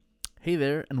Hey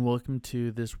there, and welcome to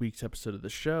this week's episode of the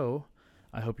show.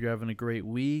 I hope you're having a great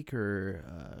week, or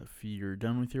if you're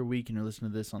done with your week and you're listening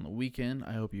to this on the weekend,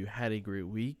 I hope you had a great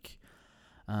week.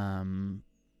 Um,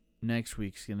 Next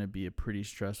week's gonna be a pretty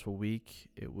stressful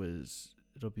week.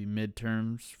 It'll be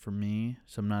midterms for me,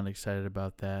 so I'm not excited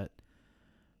about that,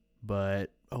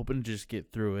 but hoping to just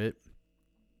get through it.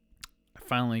 I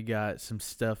finally got some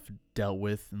stuff dealt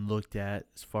with and looked at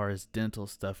as far as dental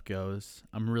stuff goes.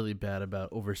 I'm really bad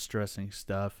about overstressing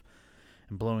stuff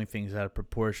and blowing things out of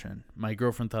proportion. My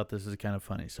girlfriend thought this was kind of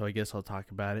funny, so I guess I'll talk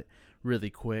about it really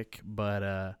quick.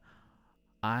 But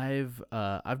I've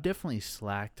definitely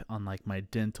slacked on like my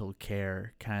dental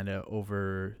care kind of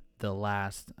over the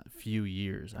last few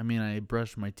years. I mean, I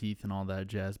brush my teeth and all that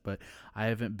jazz, but I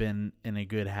haven't been in a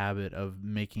good habit of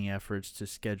making efforts to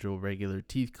schedule regular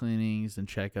teeth cleanings and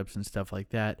checkups and stuff like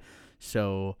that.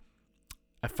 So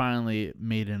I finally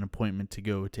made an appointment to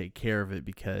go take care of it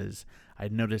because I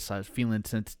noticed I was feeling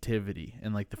sensitivity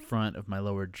in like the front of my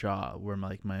lower jaw where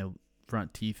my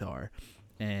front teeth are.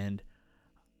 And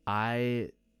I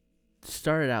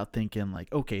started out thinking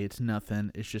like, okay, it's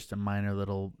nothing. It's just a minor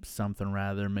little something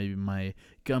rather. Maybe my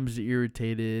gums are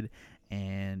irritated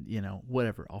and,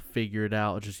 whatever. I'll figure it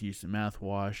out. I'll just use some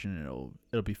mouthwash and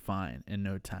it'll be fine in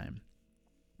no time.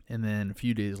 And then a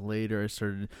few days later, I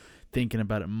started thinking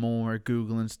about it more,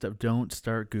 Googling stuff. Don't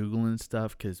start Googling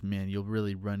stuff because, man, you'll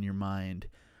really run your mind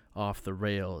off the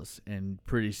rails. And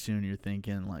pretty soon you're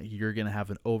thinking, like, you're going to have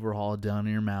an overhaul done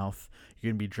in your mouth.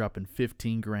 You're going to be dropping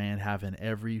 15 grand, having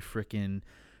every freaking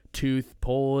tooth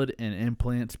pulled and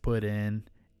implants put in.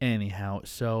 Anyhow,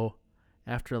 so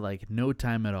after, like, no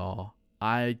time at all,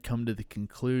 I'd come to the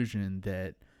conclusion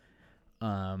that,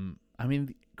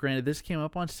 granted, this came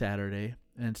up on Saturday.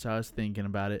 And so I was thinking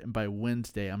about it, and by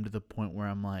Wednesday, I'm to the point where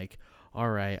I'm like, all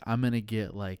right, I'm going to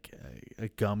get like a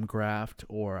gum graft,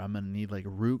 or I'm going to need like a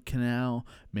root canal.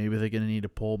 Maybe they're going to need to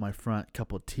pull my front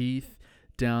couple teeth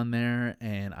down there,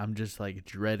 and I'm just like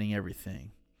dreading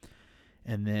everything.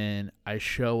 And then I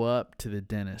show up to the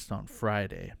dentist on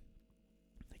Friday,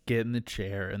 get in the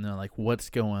chair, and they're like, what's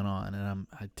going on? And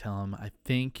I tell them, I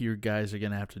think you guys are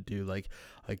going to have to do like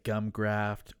a gum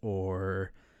graft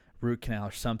or root canal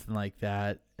or something like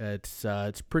that. It's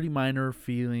pretty minor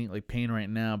feeling like pain right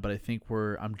now, but I think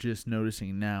I'm just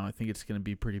noticing now. I think it's gonna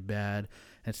be pretty bad.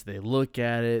 And so they look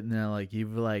at it and they're like,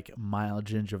 you've like mild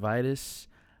gingivitis.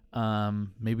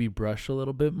 Maybe brush a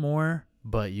little bit more,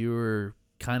 but you were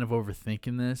kind of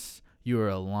overthinking this. You were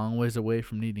a long ways away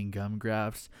from needing gum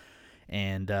grafts.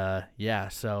 And yeah,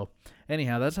 so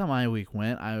anyhow, that's how my week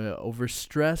went. I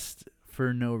overstressed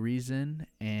for no reason,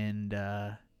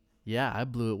 and yeah, I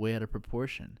blew it way out of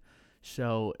proportion.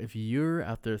 So if you're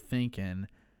out there thinking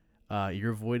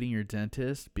you're avoiding your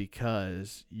dentist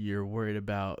because you're worried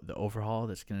about the overhaul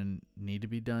that's going to need to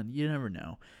be done, you never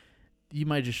know. You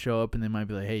might just show up and they might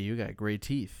be like, hey, you got great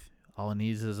teeth. All it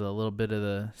needs is a little bit of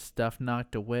the stuff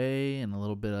knocked away and a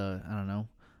little bit of, I don't know,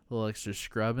 a little extra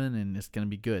scrubbing, and it's going to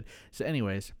be good. So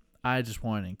anyways, I just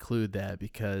wanted to include that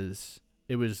because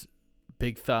it was a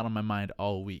big thought on my mind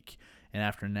all week. And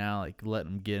after now, like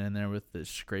letting them get in there with the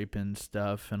scraping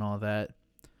stuff and all that,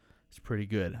 it's pretty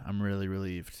good. I'm really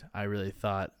relieved. I really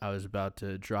thought I was about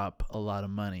to drop a lot of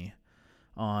money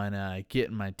on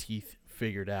getting my teeth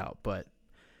figured out. But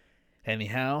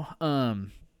anyhow,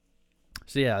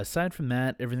 so yeah, aside from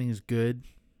that, everything's good.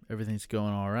 Everything's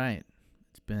going all right.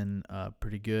 It's been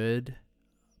pretty good.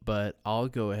 But I'll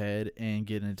go ahead and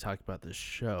get into talk about this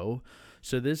show.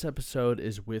 So this episode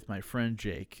is with my friend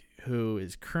Jake, who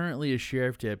is currently a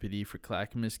sheriff deputy for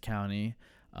Clackamas County.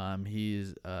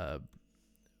 He's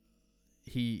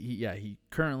he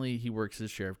currently he works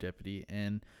as sheriff deputy,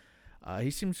 and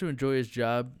he seems to enjoy his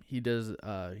job.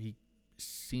 He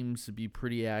seems to be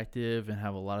pretty active and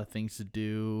have a lot of things to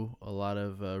do, a lot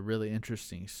of really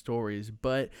interesting stories.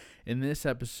 But in this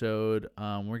episode,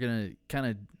 we're gonna kind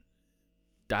of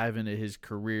dive into his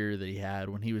career that he had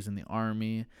when he was in the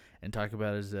Army and talk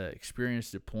about his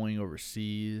experience deploying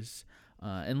overseas.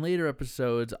 In later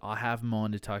episodes, I'll have him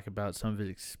on to talk about some of his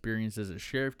experience as a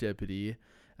sheriff deputy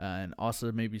and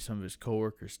also maybe some of his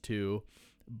coworkers too.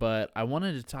 But I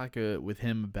wanted to talk with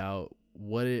him about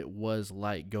what it was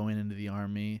like going into the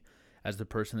Army as the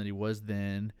person that he was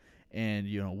then, and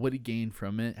what he gained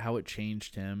from it, how it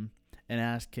changed him, and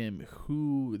ask him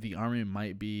who the Army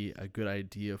might be a good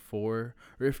idea for,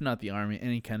 or if not the Army,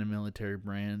 any kind of military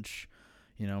branch,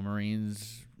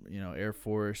 Marines, Air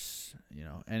Force,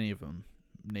 any of them,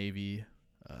 Navy,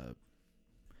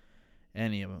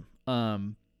 any of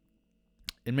them.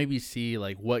 And maybe see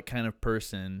like what kind of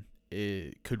person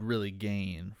it could really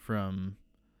gain from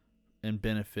and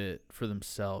benefit for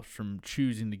themselves from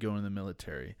choosing to go in the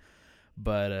military.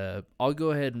 But I'll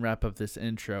go ahead and wrap up this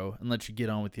intro and let you get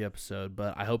on with the episode.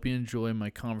 But I hope you enjoy my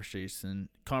conversation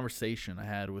I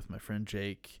had with my friend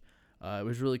Jake. It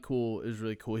was really cool.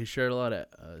 He shared a lot of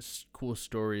cool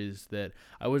stories that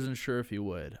I wasn't sure if he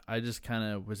would. I just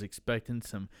kind of was expecting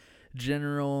some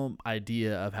general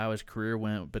idea of how his career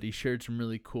went, but he shared some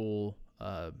really cool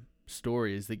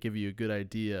stories that give you a good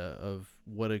idea of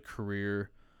what a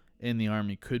career in the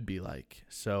Army could be like.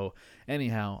 So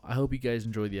anyhow, I hope you guys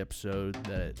enjoy the episode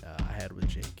that I had with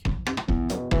Jake.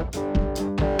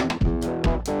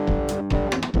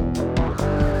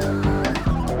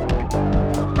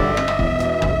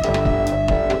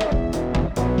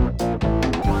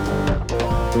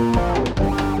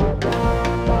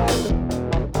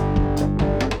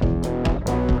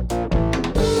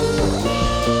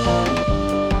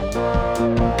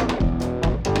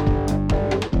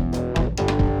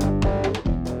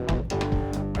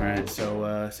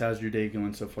 How's your day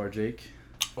going so far, Jake?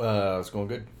 It's going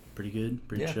good. Pretty good?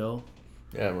 Pretty chill?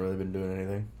 Yeah, I haven't really been doing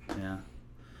anything. Yeah.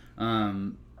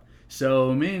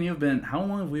 So me and you have been, how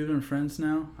long have we been friends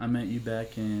now? I met you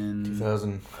back in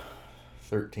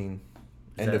 2013.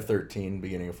 End of 13,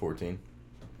 beginning of 14.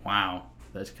 Wow.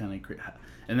 That's kind of crazy.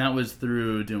 And that was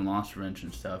through doing loss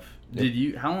prevention stuff.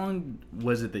 Yep. How long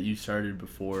was it that you started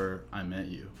before I met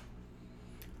you?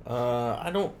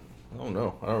 I don't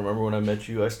know. I don't remember when I met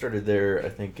you. I started there, I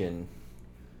think, in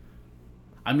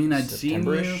I'd seen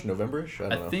you. November-ish? I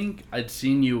don't know. think I'd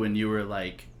seen you when you were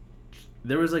like,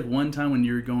 there was like one time when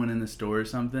you were going in the store or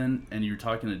something, and you were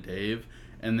talking to Dave,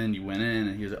 and then you went in,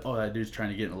 and he was like, oh, that dude's trying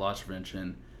to get into loss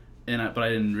prevention. But I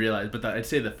didn't realize. But I'd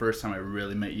say the first time I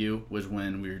really met you was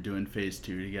when we were doing phase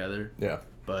 2 together. Yeah.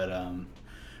 But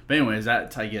anyways,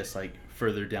 that's, I guess, like,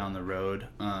 further down the road.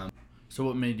 So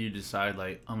what made you decide,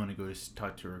 like, I'm going to go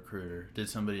talk to a recruiter? Did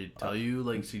somebody tell you,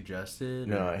 like, suggested?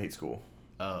 No, I hate school.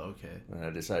 Oh, okay. And I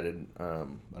decided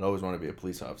I'd always want to be a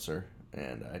police officer,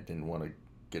 and I didn't want to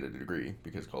get a degree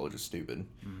because college is stupid.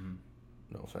 Mm-hmm.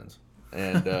 No offense.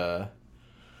 And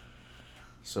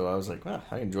so I was like, well,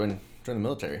 I can join the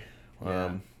military.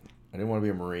 Yeah. I didn't want to be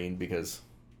a Marine because,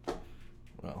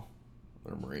 well,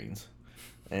 they're Marines.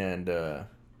 And I'm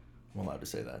allowed to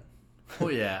say that. Oh,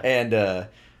 yeah. And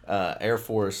Air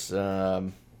Force, I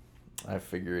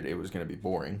figured it was going to be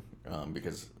boring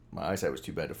because my eyesight was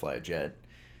too bad to fly a jet.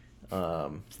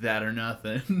 It's that or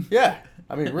nothing. Yeah.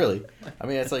 I mean, really. I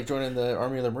mean, it's like joining the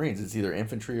Army or the Marines. It's either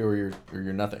infantry or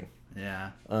you're nothing.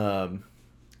 Yeah. And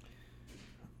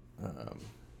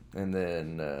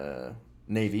then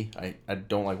Navy. I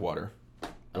don't like water.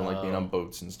 Don't like being on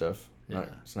boats and stuff. Yeah.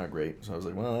 It's not great. So I was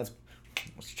like, well, let's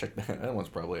check that. That one's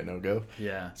probably a no-go.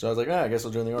 Yeah. So I was like, I guess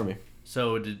I'll join the Army.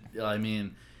 So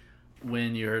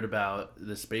when you heard about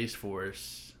the Space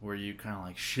Force, were you kind of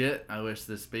like, shit, I wish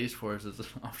the Space Force was an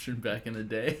option back in the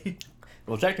day?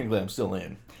 Well, technically, I'm still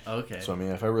in. Okay. So, I mean,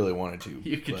 if I really wanted to.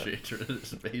 You could transfer to the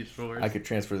Space Force. I could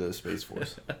transfer to the Space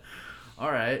Force.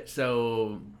 All right.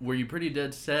 So, were you pretty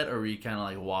dead set, or were you kind of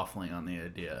like waffling on the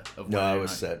idea of? No, I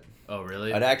was set. Oh,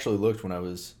 really? I'd actually looked when I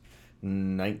was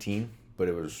 19, but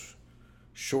it was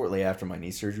shortly after my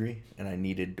knee surgery, and I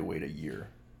needed to wait a year.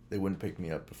 They wouldn't pick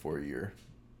me up before a year.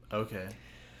 Okay.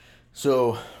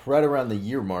 So, right around the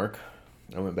year mark,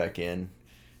 I went back in,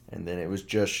 and then it was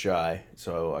just shy.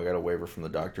 So, I got a waiver from the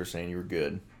doctor saying you were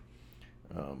good,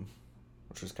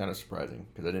 which was kind of surprising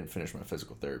because I didn't finish my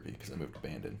physical therapy because I moved to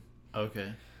Bandon.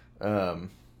 Okay. And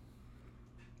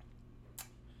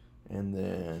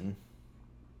then,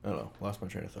 I don't know, lost my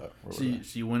train of thought. So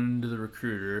you went into the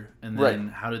recruiter, and then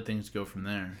how did things go from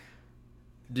there?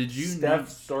 Did you Staff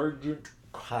Sergeant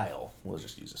Kyle. We'll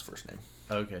just use his first name.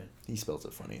 Okay. He spells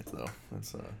it funny, though.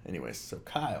 That's anyways, so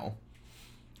Kyle,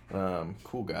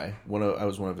 cool guy. I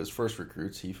was one of his first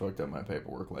recruits. He fucked up my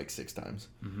paperwork like 6 times.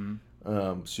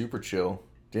 Mm-hmm. Super chill.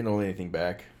 Didn't hold anything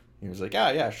back. He was like,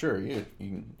 yeah, sure. You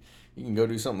can go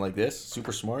do something like this.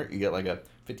 Super smart. You get like a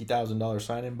 $50,000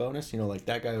 sign-in bonus. You know, like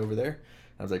that guy over there.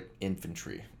 I was like,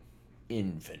 infantry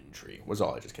was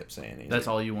all I just kept saying. That's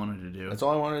all you wanted to do? That's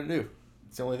all I wanted to do.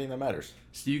 It's the only thing that matters.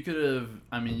 So you could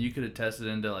have tested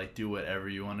into like do whatever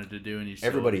you wanted to do, and you still...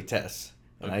 Everybody tests,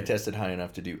 and I tested high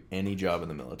enough to do any job in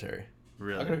the military.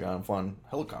 Really? I could have gone and flown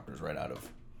helicopters right out of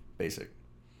basic.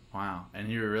 Wow, and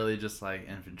you were really just like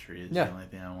infantry is the only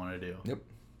thing I want to do. Yep.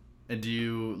 And do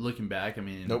you, looking back,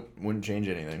 Nope, wouldn't change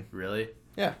anything. Really?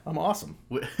 Yeah, I'm awesome.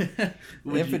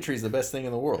 Infantry's the best thing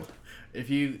in the world. Would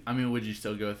you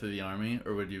still go through the Army,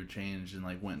 or would you change and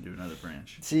like went to another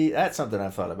branch? See, that's something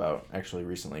I've thought about actually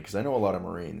recently because I know a lot of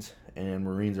Marines, and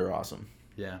Marines are awesome.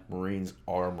 Yeah. Marines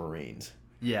are Marines.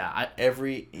 Yeah,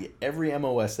 Every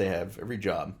MOS they have, every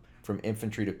job from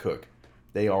infantry to cook,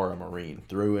 they are a Marine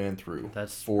through and through.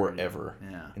 That's forever.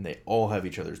 Yeah. And they all have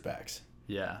each other's backs.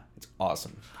 Yeah. It's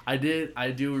awesome. I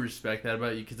do respect that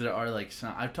about you, because there are like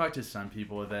some. I've talked to some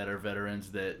people that are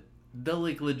veterans that they'll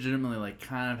like legitimately like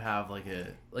kind of have like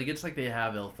it's like they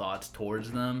have ill thoughts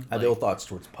towards them. I have ill thoughts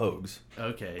towards pogues.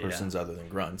 Okay. Persons other than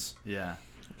grunts. Yeah.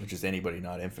 Which is anybody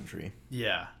not infantry.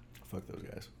 Yeah. Fuck those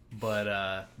guys.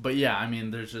 But yeah, I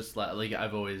mean, there's just like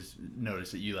I've always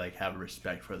noticed that you like have a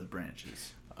respect for the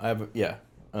branches.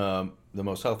 The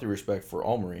most healthy respect for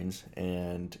all Marines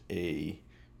and a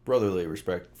brotherly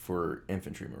respect for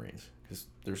infantry Marines, because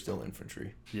they're still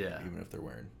infantry. Yeah. Even if they're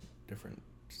wearing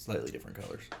slightly different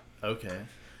colors. Okay.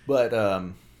 But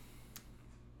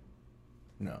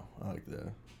no, I like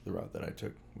the route that I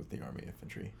took with the Army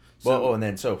infantry.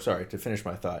 Sorry to finish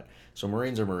my thought. So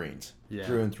Marines are Marines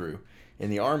through and through. In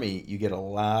the Army, you get a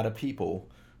lot of people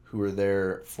who are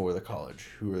there for the college,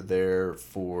 who are there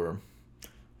for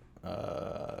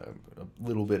a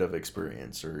little bit of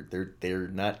experience, or they're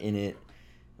not in it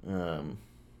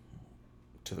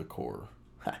to the core.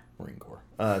 Marine Corps.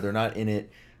 They're not in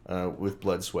it with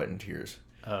blood, sweat, and tears.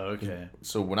 Oh, okay.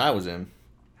 So when I was in,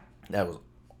 that was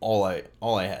all I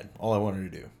had, all I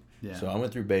wanted to do. Yeah. So I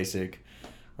went through basic.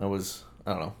 I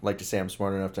don't know, like to say I'm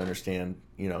smart enough to understand,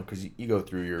 because you go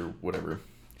through your whatever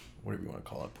you want to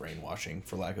call it, brainwashing,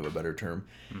 for lack of a better term.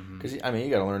 Because, you got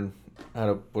to learn how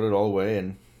to put it all away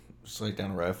and sight down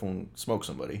a rifle and smoke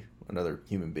somebody, another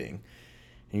human being.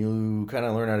 And you kind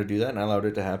of learn how to do that, and I allowed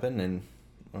it to happen, and,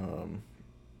 I'm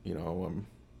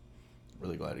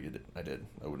really glad I did.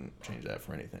 I wouldn't change that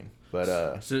for anything.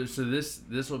 But so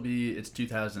this will be, it's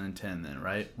 2010 then,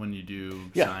 right? When you do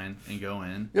sign and go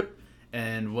in. Yep.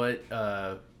 And what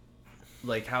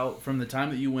how, from the time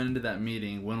that you went into that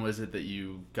meeting, when was it that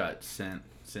you got sent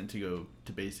to go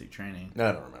to basic training?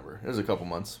 I don't remember. It was a couple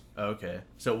months. Okay,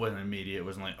 so it wasn't immediate. It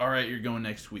wasn't like, all right, you're going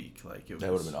next week. Like it was.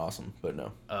 That would have been awesome, but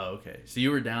no. Oh, okay. So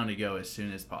you were down to go as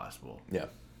soon as possible. Yeah.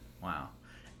 Wow.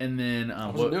 And then I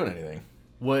wasn't doing anything.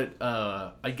 What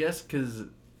I guess, because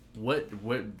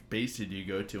what base did you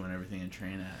go to and everything and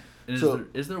train at? And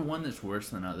is there one that's worse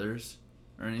than others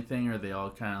or anything? Or are they all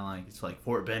kind of like, it's like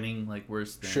Fort Benning, like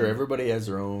worse than? Sure, everybody has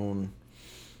their own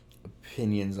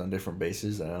opinions on different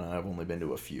bases, and I've only been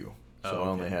to a few, so I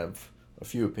only have a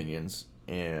few opinions,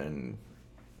 and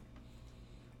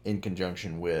in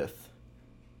conjunction with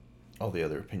all the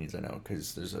other opinions I know,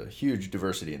 because there's a huge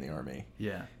diversity in the Army.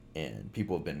 Yeah. And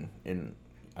people have been in.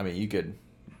 I mean, you could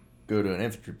go to an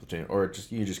infantry platoon, or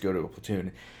you just go to a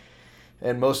platoon,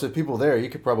 and most of the people there, you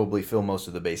could probably fill most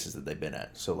of the bases that they've been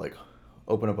at. So, like,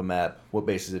 open up a map. What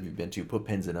bases have you been to? Put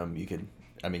pins in them.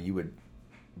 You would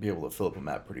be able to fill up a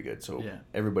map pretty good. So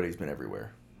everybody's been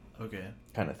everywhere. Okay.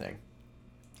 Kind of thing.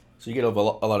 So you get a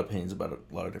lot of opinions about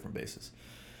a lot of different bases.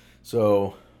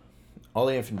 So all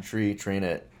the infantry train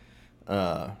at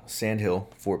Sand Hill,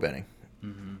 Fort Benning.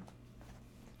 Mm-hmm.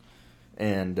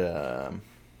 And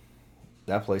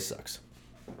that place sucks.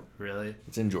 Really?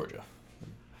 It's in Georgia.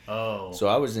 Oh. So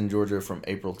I was in Georgia from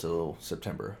April till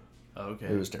September. Okay.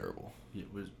 It was terrible.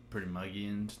 It was pretty muggy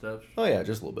and stuff? Oh, yeah,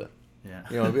 just a little bit. Yeah.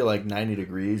 It'd be like 90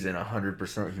 degrees and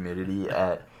 100% humidity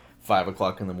at 5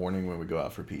 o'clock in the morning when we go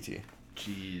out for PT.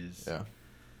 Jeez. Yeah.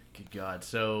 Good God.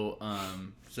 So,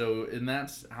 and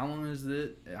that's, how long is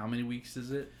it? How many weeks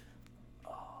is it?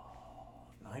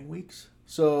 9 weeks.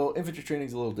 So infantry training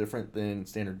is a little different than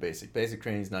standard basic. Basic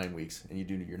training is 9 weeks, and you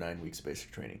do your 9 weeks of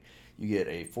basic training. You get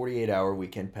a 48-hour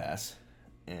weekend pass,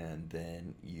 and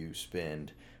then you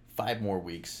spend 5 more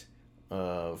weeks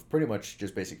of pretty much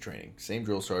just basic training. Same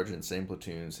drill sergeant, same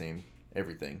platoon, same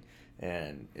everything.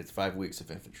 And it's 5 weeks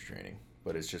of infantry training,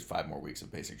 but it's just 5 more weeks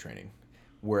of basic training.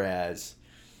 Whereas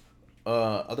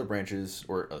other MOSs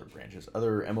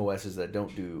that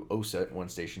don't do OSUT, one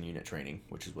station unit training,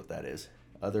 which is what that is.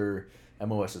 Other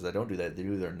MOSs that don't do that, they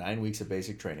do their 9 weeks of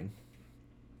basic training,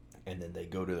 and then they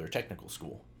go to their technical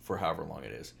school for however long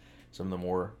it is. Some of the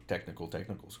more technical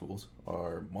schools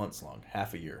are months long,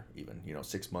 half a year even,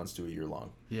 6 months to a year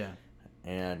long. Yeah.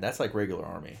 And that's like regular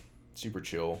Army. Super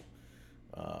chill,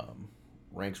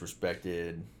 ranks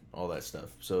respected, all that stuff.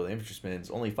 So the infantry spends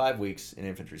only 5 weeks in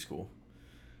infantry school,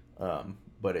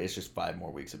 but it's just 5 more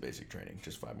weeks of basic training,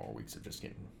 just 5 more weeks of just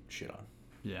getting shit on.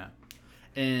 Yeah.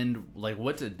 And, like,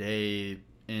 what's a day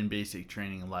in basic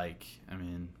training like? I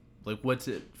mean, like, what's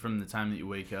it from the time that you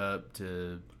wake up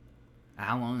to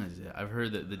how long is it? I've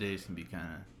heard that the days can be kind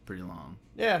of pretty long.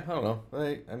 Yeah, I don't know.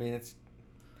 I mean,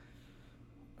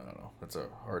 I don't know. That's a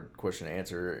hard question to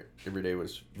answer. Every day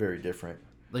was very different.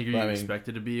 Like, are you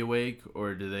expected to be awake,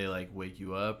 or do they, like, wake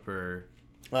you up, or?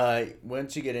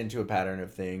 Once you get into a pattern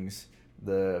of things,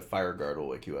 the fire guard will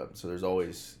wake you up. So there's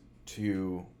always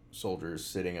two soldiers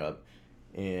sitting up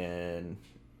and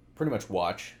pretty much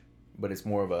watch, but it's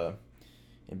more of a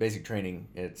in basic training.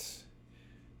 It's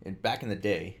back in the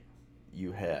day,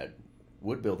 you had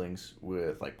wood buildings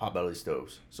with like potbelly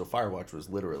stoves. So fire watch was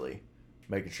literally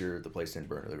making sure the place didn't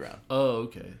burn to the ground. Oh,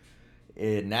 okay.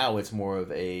 Now it's more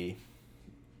of a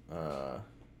I'm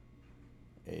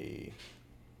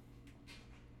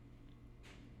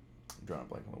drawing a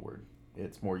blank on the word.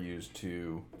 It's more used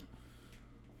to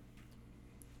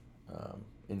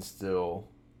instill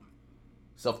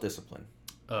self-discipline.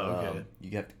 Oh, okay.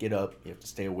 You have to get up. You have to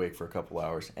stay awake for a couple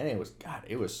hours. And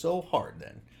it was so hard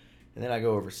then. And then I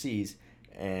go overseas,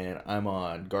 and I'm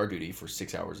on guard duty for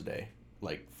 6 hours a day,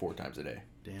 like 4 times a day.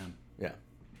 Damn. Yeah.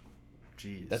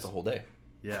 Jeez. That's a whole day.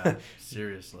 Yeah,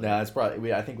 seriously. No, it's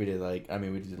probably, I think we did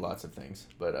we did lots of things.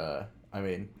 But,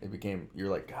 it became, you're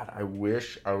like, God, I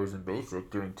wish I was in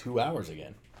basic doing 2 hours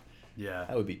again. Yeah.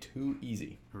 That would be too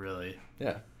easy. Really?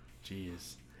 Yeah.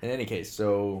 Jeez. In any case,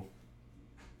 so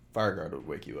fire guard would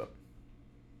wake you up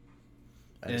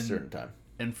at a certain time.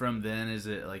 And from then, is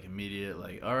it like immediate,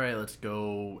 like, all right, let's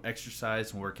go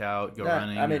exercise and work out, go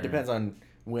running? It depends on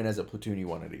when as a platoon you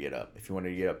wanted to get up. If you wanted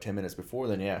to get up 10 minutes before,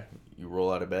 then yeah, you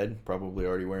roll out of bed, probably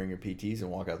already wearing your PTs, and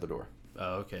walk out the door.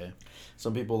 Oh, okay.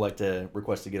 Some people like to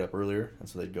request to get up earlier, and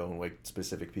so they'd go and wake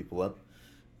specific people up.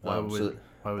 Why would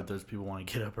those people want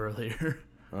to get up earlier?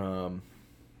 I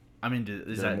mean,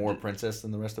 is they're that more princess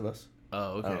than the rest of us?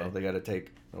 Oh, okay. I don't know, they got to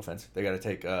take, no offense, they got to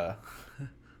take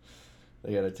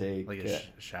like a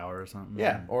shower or something.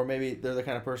 Yeah, or maybe they're the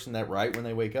kind of person that right when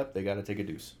they wake up, they got to take a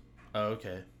deuce. Oh,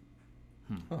 okay.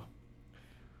 Huh.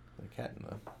 The cat in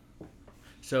the...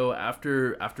 So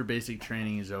after basic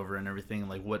training is over and everything,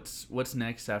 like what's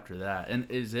next after that?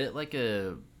 And is it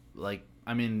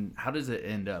how does it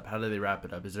end up? How do they wrap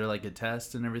it up? Is there like a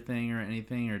test and everything or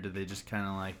anything, or do they just kind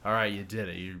of like, all right, you did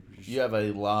it? You have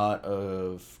a lot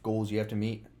of goals you have to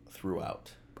meet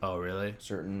throughout. Oh, really?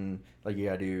 Certain, like you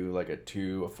gotta do like a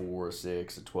 2, a 4, a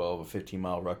 6, a 12, a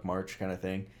 15-mile ruck march kind of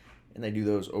thing, and they do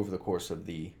those over the course of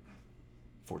the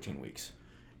 14 weeks.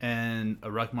 And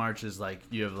a ruck march is like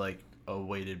you have like a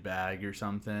weighted bag or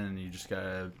something, and you just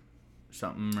got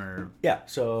something or... Yeah,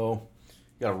 so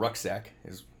you got a rucksack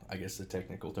is, I guess, the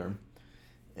technical term.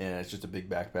 And it's just a big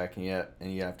backpack,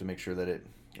 and you have to make sure that it...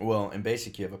 Well, in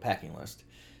basic, you have a packing list.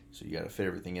 So you got to fit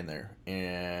everything in there.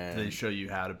 And do they show you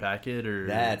how to pack it, or...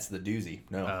 That's the doozy.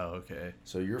 No. Oh, okay.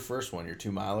 So your first one, your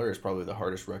 2-miler, is probably the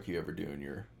hardest ruck you ever do in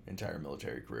your entire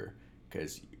military career.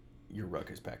 Because... your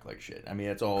ruck is packed like shit. I mean,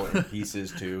 it's all in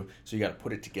pieces, too. So you got to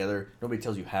put it together. Nobody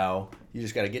tells you how. You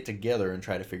just got to get together and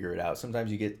try to figure it out. Sometimes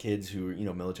you get kids who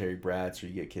are, military brats, or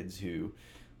you get kids who,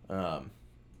 I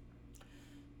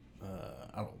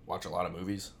don't watch a lot of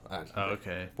movies.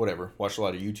 Okay. Whatever. Watched a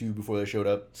lot of YouTube before they showed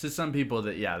up. So some people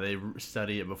that, they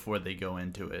study it before they go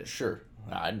into it. Sure.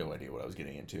 I had no idea what I was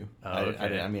getting into. Oh,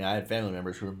 okay. I had family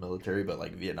members who were military, but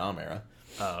like Vietnam era.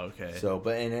 Oh, okay. So,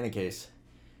 but in any case...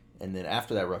 And then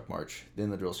after that ruck march,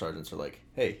 then the drill sergeants are like,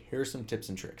 hey, here's some tips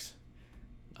and tricks.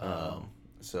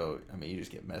 So, you just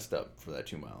get messed up for that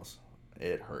 2 miles.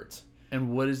 It hurts.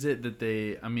 And what is it that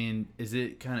is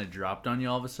it kind of dropped on you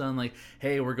all of a sudden? Like,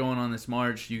 hey, we're going on this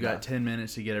march. You got 10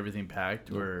 minutes to get everything packed?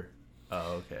 Nope. Or,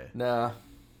 oh, okay. Nah.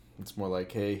 It's more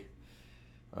like, hey,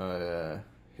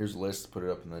 here's a list. Put it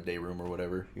up in the day room or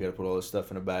whatever. You got to put all this stuff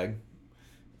in a bag.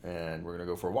 And we're going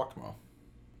to go for a walk tomorrow.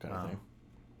 Kind of thing.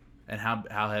 And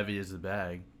how heavy is the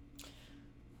bag?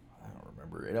 I don't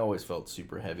remember. It always felt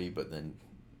super heavy, but then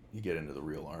you get into the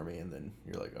real army, and then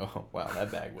you're like, oh, wow,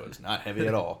 that bag was not heavy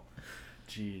at all.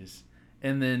 Jeez.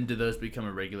 And then do those become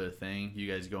a regular thing? You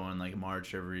guys go on like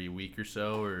march every week or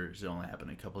so, or does it only happen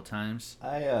a couple times?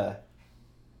 I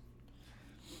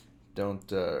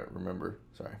don't remember.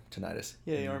 Sorry, tinnitus.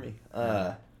 Yay, Army.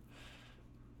 What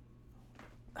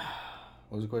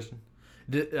was the question?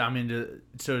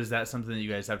 So is that something that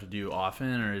you guys have to do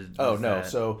often, or is? Oh no, that...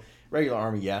 so regular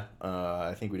Army, yeah.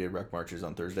 I think we did rec marches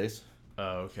on Thursdays.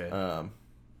 Oh, okay.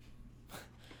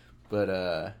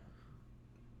 But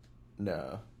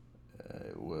no,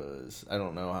 it was. I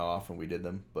don't know how often we did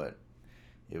them, but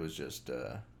it was just.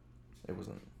 It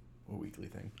wasn't a weekly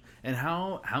thing. And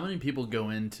how many people go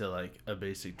into like a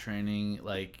basic training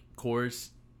like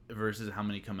course? Versus how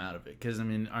many come out of it? Because,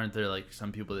 aren't there, like,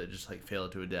 some people that just, like, fail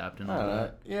to adapt and all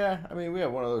that? Yeah, we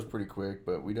had one of those pretty quick,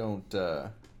 but we don't,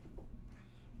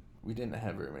 we didn't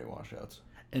have very many washouts.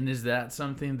 And is that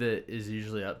something that is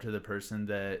usually up to the person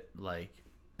that, like,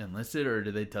 enlisted, or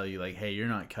do they tell you, like, hey, you're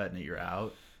not cutting it, you're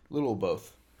out? A little of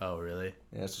both. Oh, really?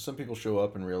 Yeah, so some people show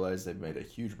up and realize they've made a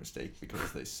huge mistake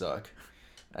because they suck.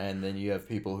 And then you have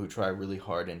people who try really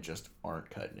hard and just aren't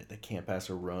cutting it. They can't pass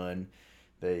a run.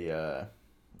 They,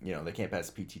 they can't pass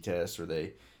the PT test, or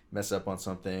they mess up on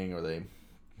something, or they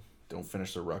don't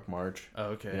finish the ruck march.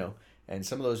 Oh, okay. And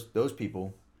some of those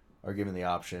people are given the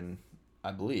option,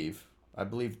 I believe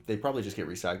they probably just get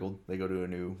recycled. They go to a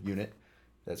new unit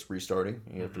that's restarting,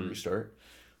 and you have to restart.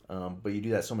 But you do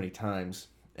that so many times,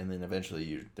 and then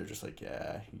eventually they're just like,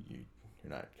 yeah, you're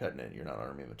not cutting it. You're not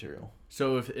Army material.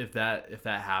 So if that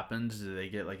happens, do they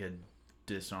get like a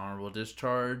dishonorable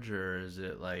discharge, or is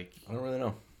it like? I don't really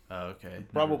know. Oh, okay.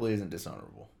 It probably isn't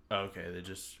dishonorable. Oh, okay, they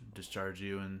just discharge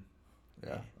you and.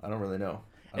 Yeah, I don't really know.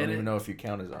 I don't even know if you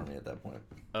count as Army at that point.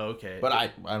 Oh, okay. But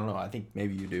I don't know. I think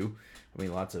maybe you do. I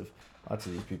mean, lots of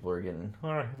these people are getting. Oh,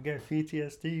 I've got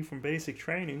PTSD from basic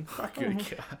training. Good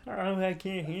God. Oh, I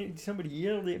can't hear. Somebody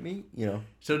yelled at me.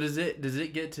 So does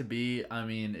it get to be? I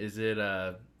mean, is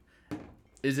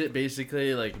it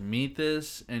basically like meet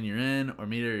this and you're in, or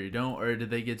meet it or you don't, or did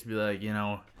they get to be like,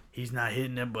 he's not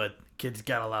hitting it, but kid's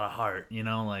got a lot of heart,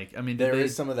 like, I mean, there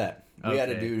is some of that. We had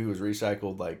a Okay. dude who was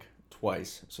recycled like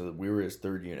twice, so we were his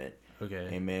third unit. Okay.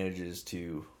 He manages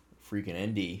to freaking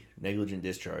ND, negligent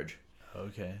discharge.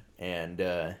 Okay. And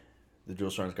the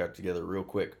drill sergeants got together real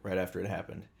quick right after it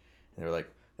happened. And they were like,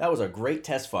 that was a great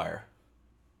test fire.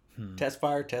 Test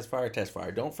fire, test fire, test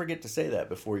fire. Don't forget to say that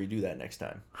before you do that next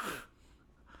time.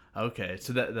 Okay.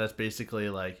 So that's basically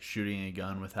like shooting a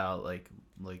gun without like.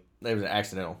 It was an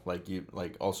accidental,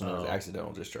 also known as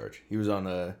accidental discharge. He was on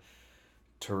a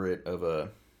turret of a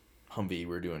Humvee. We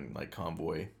were doing like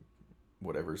convoy,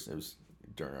 whatever. It was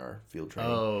during our field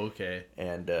training. Oh, okay.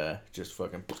 And just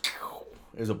fucking,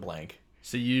 it was a blank.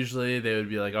 So usually they would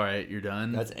be like, all right, you're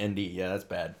done. That's ND. Yeah, that's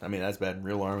bad. I mean, that's bad in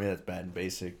real Army. That's bad in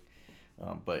basic.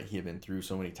 But he had been through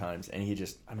so many times, and he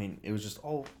just, I mean, it was just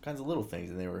all kinds of little things,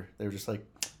 and they were just like,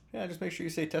 yeah, just make sure you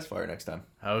say test fire next time.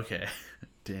 Okay.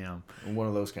 Damn. And one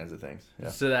of those kinds of things. Yeah.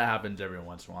 So that happens every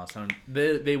once in a while. So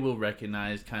they will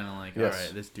recognize kind of like, Yes. all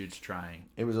right, this dude's trying.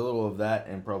 It was a little of that,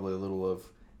 and probably a little of,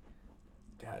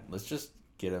 God, let's just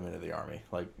get him into the Army.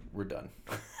 Like, we're done.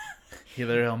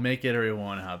 Either he'll make it or he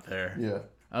won't out there. Yeah.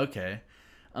 Okay.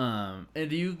 And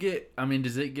do you get, I mean,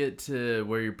 does it get to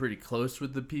where you're pretty close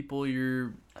with the people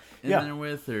you're in there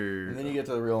with, or? And then you get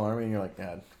to the real Army, and you're like,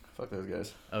 God, fuck those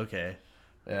guys. Okay.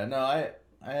 Yeah, no, I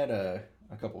had a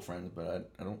couple friends, but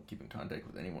I don't keep in contact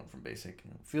with anyone from basic.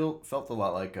 Felt a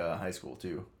lot like high school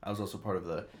too. I was also part of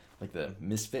the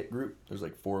misfit group. There's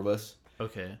like 4 of us.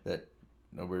 Okay. That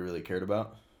nobody really cared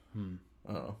about.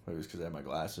 I don't know. Maybe it's because I had my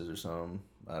glasses or something.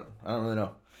 I don't really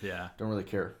know. Yeah. Don't really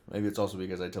care. Maybe it's also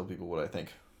because I tell people what I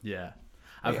think. Yeah.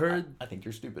 I've heard. I think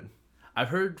you're stupid. I've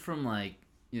heard from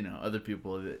other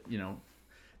people that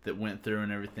that went through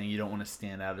and everything. You don't want to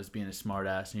stand out as being a smart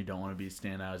ass, and you don't want to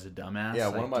stand out as a dumbass.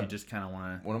 Yeah, you just kind of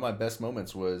want to. One of my best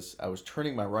moments was I was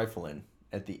turning my rifle in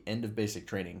at the end of basic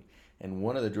training, and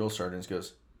one of the drill sergeants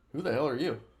goes, "Who the hell are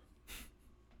you?"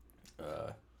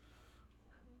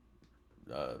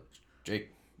 Jake.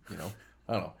 I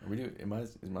don't know.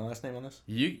 Is my last name on this?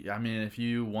 I mean, if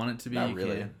you want it to be, Not you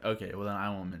really. can. Okay, well then I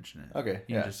won't mention it. Okay,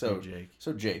 You yeah. can just So say Jake.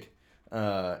 So Jake,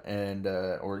 or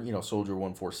Soldier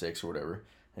 146 or whatever,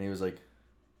 and he was like,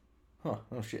 "Huh?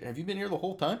 Oh shit! Have you been here the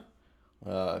whole time?"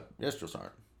 Yes, Drill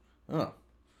Sergeant. Oh.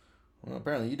 Well,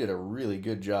 apparently you did a really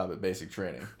good job at basic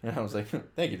training. And I was like,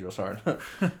 thank you, Drill Sergeant.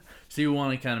 So you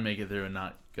want to kind of make it through and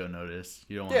not go notice.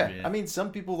 You don't want to be. I mean,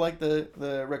 some people like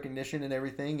the recognition and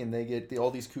everything, and they get all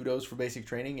these kudos for basic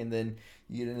training, and then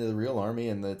you get into the real Army,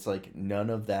 and it's like none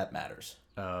of that matters.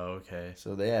 Oh, okay.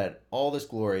 So they had all this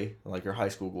glory, like your high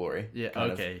school glory. Yeah.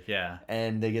 kind of, Okay. Yeah.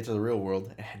 and they get to the real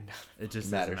world, and It just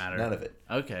matters. doesn't matter. None of it.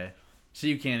 Okay. So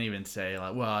you can't even say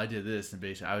like, well, I did this, and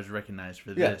basically I was recognized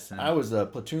for Yeah, this. And I was a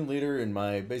platoon leader in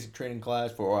my basic training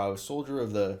class, or I was soldier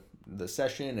of the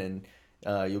session,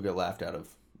 and you'll get laughed out of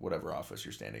whatever office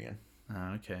you're standing in.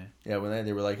 Oh, okay. Yeah, when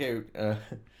they were like, hey, yeah,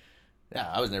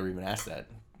 I was never even asked that.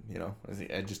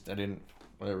 I didn't,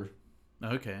 whatever.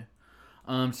 Okay.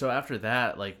 So after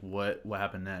that, like, what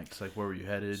happened next? Like, where were you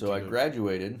headed? So I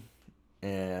graduated,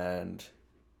 and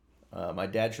my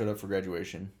dad showed up for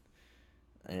graduation,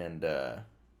 and I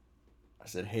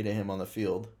said hey to him on the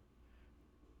field,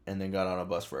 and then got on a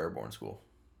bus for airborne school.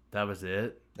 That was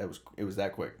it? It was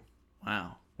that quick.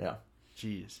 Wow. Yeah.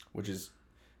 Jeez. Which is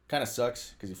kind of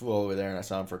sucks because he flew all the way there, and I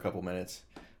saw him for a couple minutes.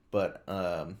 But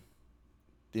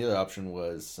the other option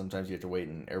was sometimes you have to wait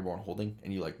in airborne holding,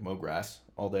 and you like mow grass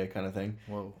all day kind of thing.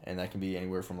 Whoa. And that can be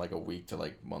anywhere from like a week to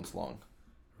like months long.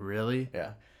 Really?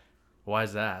 Yeah. Why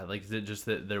is that? Like, is it just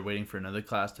that they're waiting for another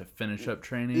class to finish up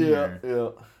training? Yeah, Or? yeah.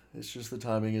 It's just the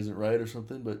timing isn't right or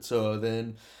something. But so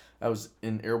then I was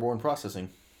in airborne processing.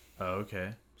 Oh,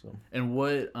 okay. So And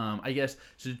what, I guess,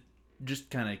 so just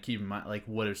kind of keep in mind, like,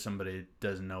 what if somebody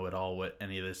doesn't know at all what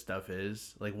any of this stuff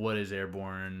is? Like, what is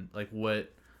airborne? Like,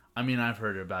 what, I mean, I've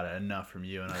heard about it enough from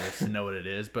you and others to know what it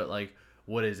is, but, like,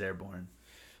 what is airborne?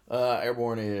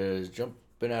 airborne is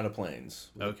jumping out of planes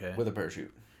Okay. with a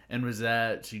parachute. And was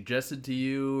that suggested to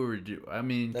you, or I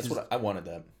mean, That's what I wanted.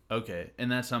 That okay, and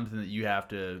that's something that you have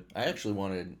to. I actually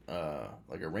wanted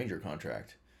like a ranger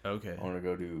contract. Okay. I wanted to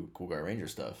go do cool guy ranger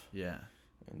stuff, Yeah.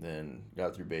 and then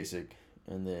got through basic,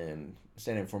 and then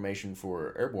standing formation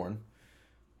for airborne.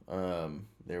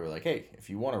 They were like, "Hey, if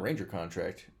you want a ranger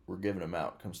contract, we're giving them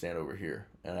out. Come stand over here."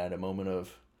 And I had a moment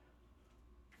of,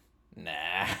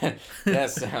 "Nah,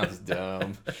 that sounds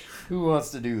dumb. Who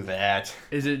wants to do that?"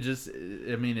 Is it just?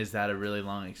 I mean, is that a really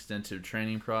long, extensive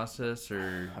training process,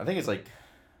 or? I think it's like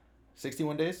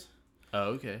 61 days.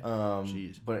 Oh, okay.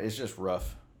 Jeez. But it's just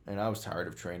rough. And I was tired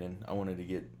of training. I wanted to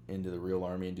get into the real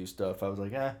army and do stuff. I was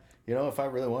like, if I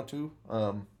really want to,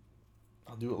 I'll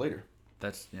do it later.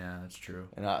 That's true.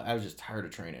 And I was just tired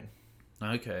of training.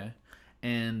 Okay.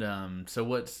 And so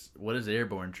what is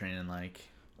airborne training like?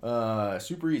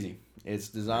 Super easy. It's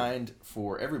designed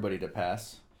for everybody to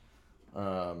pass.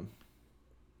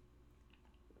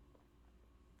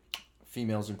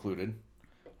 Females included.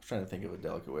 I was trying to think of a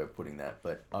delicate way of putting that,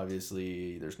 but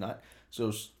obviously there's not.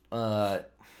 So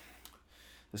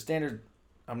the standard,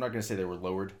 I'm not going to say they were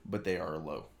lowered, but they are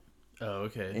low. Oh,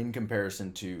 okay. In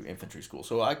comparison to infantry school.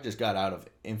 So I just got out of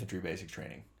infantry basic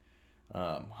training.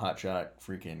 Hot shot,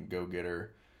 freaking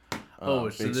go-getter,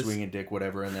 big swinging dick,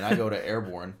 whatever. And then I go to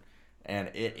airborne, and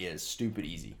it is stupid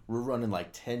easy. We're running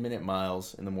like 10-minute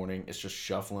miles in the morning. It's just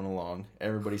shuffling along.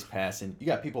 Everybody's passing. You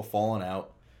got people falling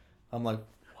out. I'm like,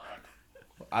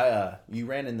 what? You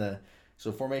ran in the...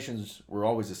 So formations were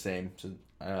always the same. So,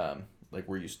 like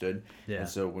where you stood. Yeah. And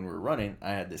so when we were running,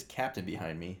 I had this captain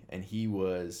behind me, and he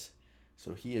was...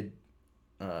 So he had,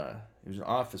 he was an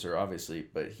officer, obviously,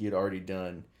 but he had already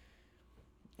done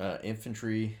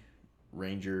infantry,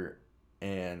 ranger,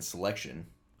 and selection.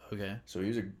 Okay. So he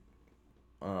was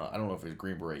I don't know if he was a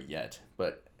Green Beret yet,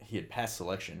 but he had passed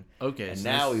selection. Okay. And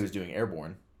so now he was doing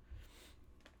airborne.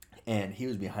 And he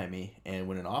was behind me, and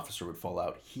when an officer would fall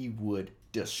out, he would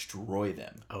destroy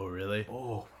them. Oh, really?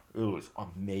 Oh, it was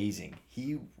amazing.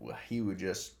 He would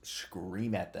just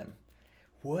scream at them.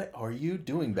 What are you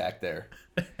doing back there?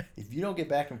 If you don't get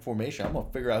back in formation, I'm gonna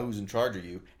figure out who's in charge of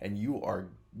you, and you're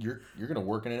gonna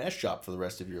work in an S shop for the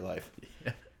rest of your life.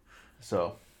 Yeah.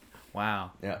 So.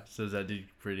 Wow. Yeah. So is that dude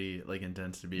pretty like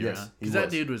intense to be yes, around? Because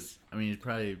that dude was. I mean,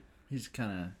 he's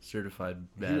kind of certified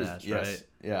badass, yes, right?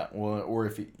 Yeah. Well, or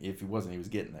if he wasn't, he was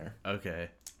getting there. Okay.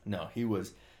 No, he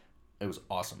was. It was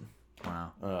awesome.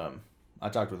 Wow. I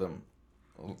talked with him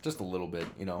just a little bit.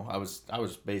 I was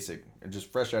basic,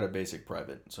 just fresh out of basic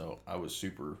private, so I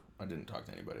didn't talk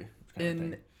to anybody.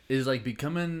 And is like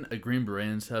becoming a Green Beret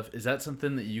and stuff, is that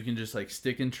something that you can just like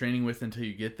stick in training with until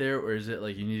you get there, or is it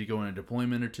like you need to go on a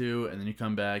deployment or two and then you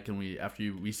come back and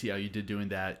we see how you did doing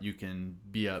that, you can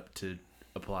be up to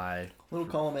apply? Little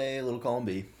column A, little column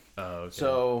B. Oh, okay.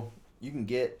 So you can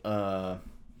get an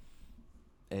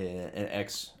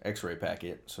X-ray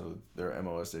packet. So their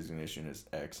MOS designation is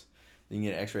X. You can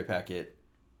get an X-ray packet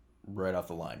right off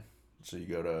the line. So you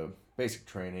go to basic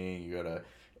training, you go to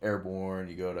airborne,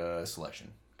 you go to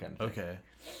selection kind of thing.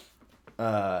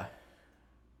 Okay.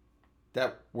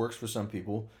 That works for some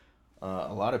people.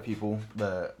 A lot of people,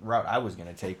 the route I was going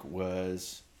to take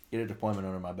was get a deployment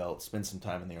under my belt, spend some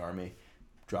time in the Army,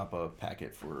 drop a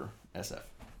packet for SF.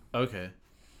 Okay.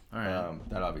 All right.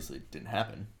 That obviously didn't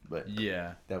happen, but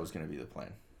yeah, that was going to be the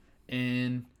plan.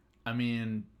 And I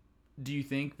mean, do you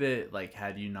think that like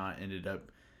had you not ended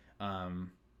up,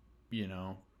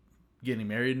 getting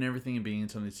married and everything and being in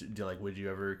something, would you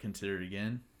ever consider it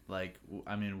again? Like,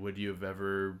 I mean, would you have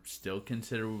ever still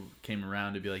came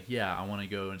around to be like, yeah, I want to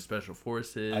go in special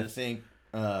forces? I think,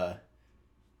 I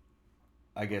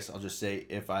guess I'll just say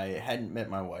if I hadn't met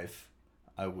my wife,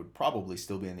 I would probably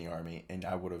still be in the Army, and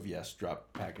I would have,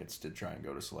 dropped packets to try and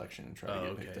go to selection and try to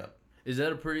get picked up. Is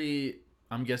that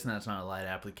I'm guessing that's not a light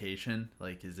application.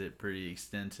 Like, is it pretty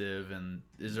extensive, and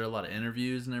is there a lot of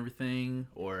interviews and everything,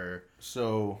 or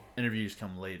so interviews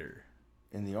come later?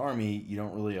 In the Army, you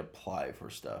don't really apply for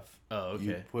stuff. Oh, okay.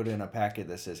 You put in a packet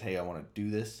that says, hey, I want to do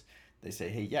this. They say,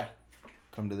 hey, yeah,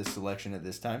 come to this selection at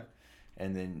this time.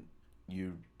 And then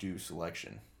you do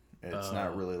selection. It's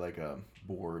not really like a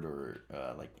board or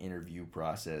like interview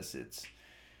process. It's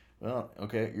Well,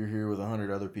 okay, you're here with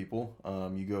 100 other people.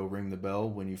 You go ring the bell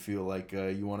when you feel like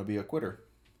you want to be a quitter.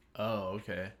 Oh,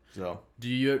 okay. So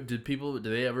Do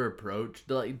they ever approach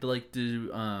do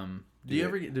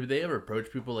they ever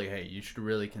approach people like, hey, you should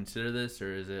really consider this,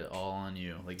 or is it all on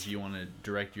you? Like, do you want to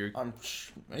direct your?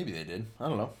 maybe they did. I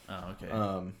don't know. Oh, okay.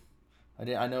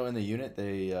 I know in the unit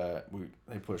they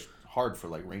pushed hard for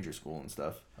like Ranger School and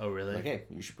stuff. Oh, really? Like, hey,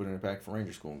 you should put in a pack for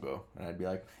Ranger School and go. And I'd be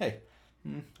like, hey,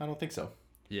 I don't think so.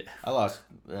 Yeah. I lost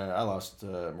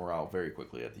morale very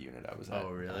quickly at the unit I was at.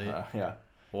 Oh, really? Yeah.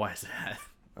 Why is that?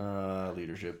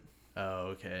 Leadership. Oh,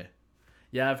 okay.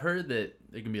 Yeah, I've heard that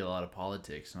there can be a lot of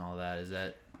politics and all that. Is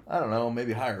that? I don't know,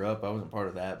 maybe higher up. I wasn't part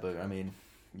of that, but I mean,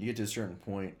 you get to a certain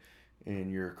point in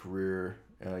your career,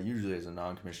 usually as a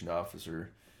non-commissioned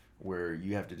officer, where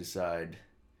you have to decide.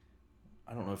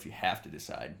 I don't know if you have to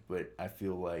decide, but I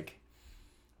feel like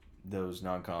those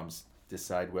non-coms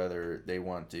decide whether they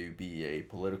want to be a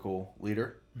political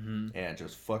leader and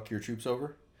just fuck your troops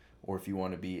over, or if you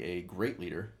want to be a great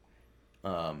leader,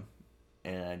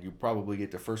 and you probably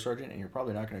get to first sergeant, and you're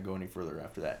probably not going to go any further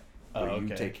after that. But you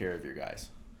take care of your guys.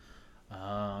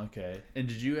 Oh, okay. And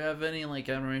did you have any like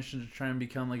admiration to try and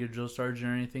become like a drill sergeant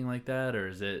or anything like that, or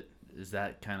is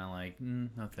that kind of like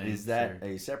no thanks? Is that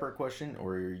a separate question,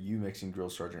 or are you mixing drill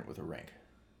sergeant with a rank?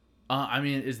 I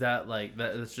mean, is that like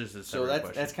that? That's just a separate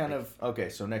question. That's kind of okay.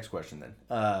 So next question then.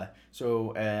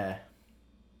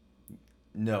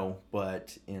 No,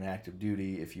 but in active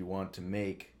duty, if you want to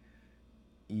make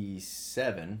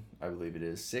E7, I believe it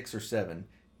is 6 or 7,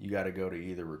 you got to go to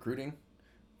either recruiting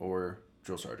or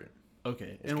drill sergeant.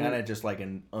 Okay, it's kind of just like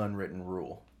an unwritten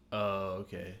rule. Oh,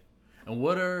 okay.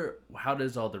 And how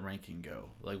does all the ranking go?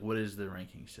 Like, what is the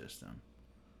ranking system?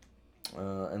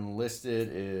 Enlisted,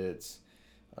 it's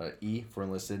E for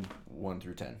enlisted, 1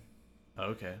 through 10.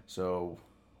 Okay. So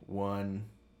 1,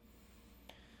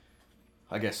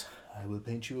 I guess I will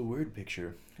paint you a word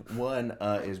picture. 1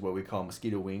 is what we call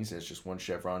mosquito wings. It's just 1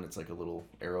 chevron. It's like a little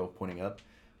arrow pointing up.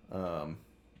 Or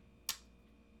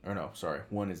no, sorry.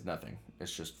 1 is nothing.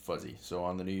 It's just fuzzy. So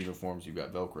on the new uniforms, you've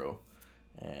got Velcro.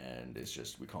 And it's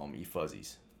just, we call them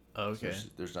E-fuzzies. Okay. So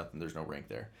there's nothing, there's no rank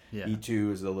there. Yeah.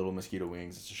 E2 is the little mosquito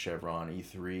wings. It's a chevron.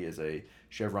 E3 is a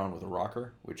chevron with a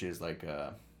rocker, which is like,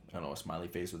 I don't know, a smiley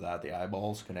face without the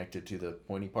eyeballs connected to the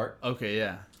pointy part. Okay,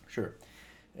 yeah. Sure.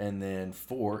 And then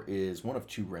 4 is one of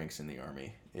 2 ranks in the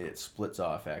Army. It splits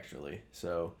off, actually.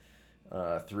 So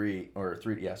 3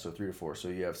 to 4. So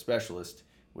you have specialist,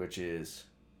 which is,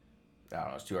 I don't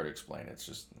know, it's too hard to explain.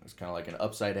 It's kind of like an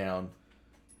upside down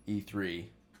E3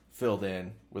 filled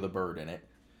in with a bird in it.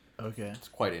 Okay. It's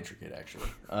quite intricate, actually.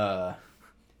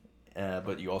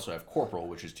 But you also have corporal,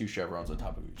 which is 2 chevrons on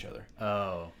top of each other.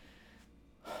 Oh.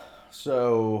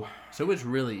 So it's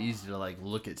really easy to like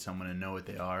look at someone and know what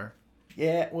they are.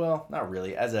 Yeah, well, not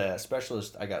really. As a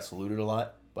specialist, I got saluted a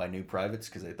lot by new privates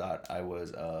because they thought I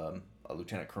was a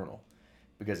lieutenant colonel,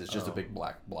 because it's just a big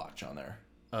black blotch on there.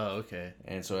 Oh, okay.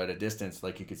 And so at a distance,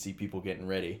 like, you could see people getting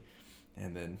ready,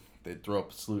 and then they'd throw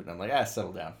up a salute, and I'm like,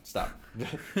 settle down, stop.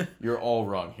 You're all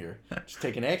wrong here. Just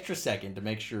take an extra second to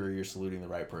make sure you're saluting the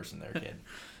right person there, kid.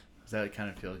 Does that kind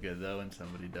of feel good, though, when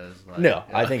somebody does? Like, no,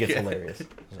 I think it's hilarious.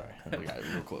 Sorry, we got it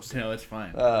real close. No, it's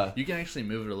fine. You can actually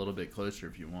move it a little bit closer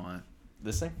if you want.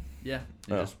 This thing? Yeah,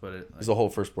 you just put it. Like, it's the whole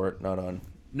first part, not on.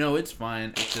 No, it's fine.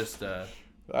 It's just. We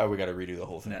got to redo the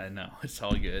whole thing. No, it's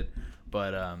all good.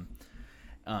 But all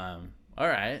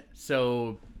right.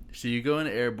 So you go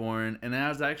into airborne, and I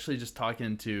was actually just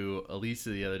talking to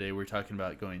Elisa the other day. We were talking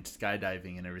about going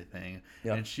skydiving and everything,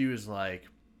 and she was like,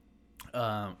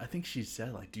 I think she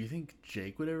said, like, do you think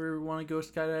Jake would ever want to go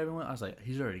skydiving? I was like,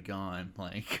 he's already gone.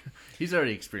 Like, he's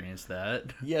already experienced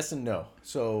that. Yes and no.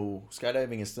 So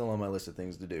skydiving is still on my list of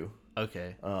things to do.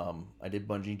 Okay. I did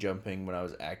bungee jumping when I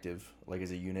was active, like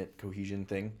as a unit cohesion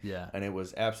thing. Yeah. And it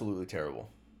was absolutely terrible.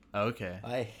 Okay.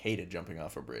 I hated jumping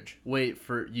off a bridge. Wait,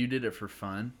 you did it for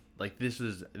fun? Like, this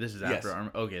is after Army?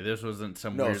 Okay, this wasn't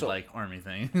some weird, like, Army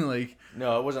thing. Like,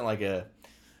 no, it wasn't like a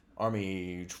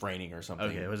Army training or something.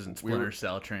 Okay, it wasn't Splinter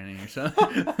Cell training or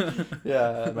something.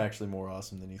 Yeah, I'm actually more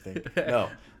awesome than you think. No,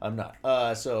 I'm not.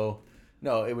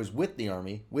 No, it was with the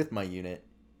Army, with my unit,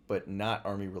 but not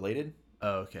Army related.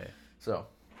 Oh, okay. So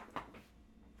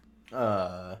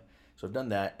I've done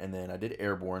that, and then I did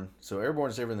airborne. So airborne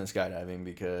is different than skydiving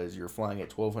because you're flying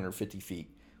at 1,250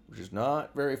 feet, which is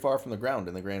not very far from the ground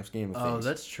in the grand scheme of things. Oh,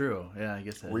 that's true. Yeah, I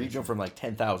guess that. Where you jump from like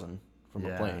 10,000 from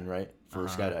a plane, right? For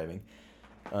skydiving.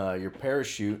 Your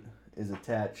parachute is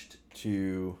attached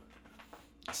to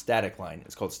static line.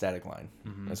 It's called static line.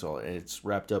 That's all. It's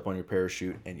wrapped up on your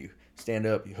parachute, and you stand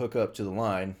up, you hook up to the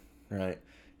line, right?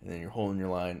 and then you're holding your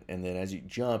line, and then as you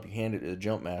jump, you hand it to the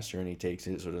jump master, and he takes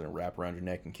it so it doesn't wrap around your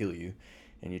neck and kill you,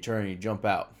 and you turn and you jump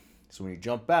out. So when you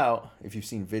jump out, if you've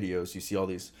seen videos, you see all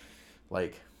these,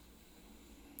 like,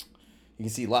 you can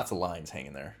see lots of lines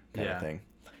hanging there, kind of thing.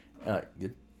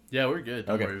 Good? Yeah, we're good.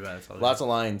 Don't worry about it. Lots of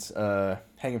lines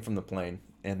hanging from the plane.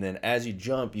 And then as you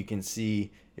jump, you can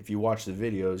see, if you watch the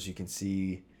videos, you can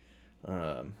see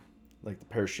like the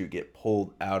parachute get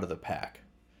pulled out of the pack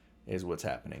is what's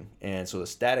happening. And so the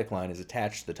static line is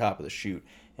attached to the top of the chute.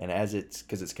 And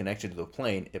because it's connected to the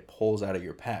plane, it pulls out of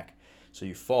your pack. So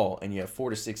you fall, and you have 4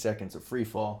 to 6 seconds of free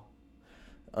fall.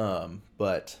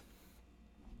 But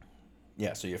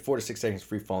yeah, so you have 4 to 6 seconds of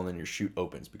free fall, and then your chute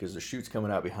opens because the chute's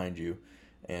coming out behind you,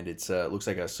 and it looks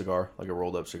like a cigar, like a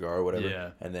rolled up cigar or whatever. Yeah.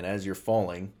 And then as you're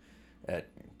falling at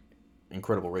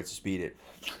incredible rates of speed, it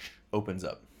opens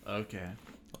up. Okay.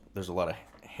 There's a lot of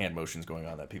hand motions going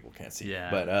on that people can't see. Yeah.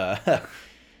 But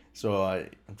so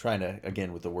I'm trying to,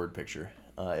 again, with the word picture,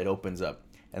 it opens up.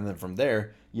 And then from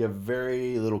there, you have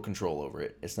very little control over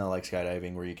it. It's not like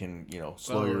skydiving where you can,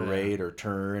 slow your rate or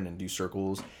turn and do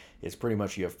circles. It's pretty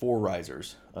much you have 4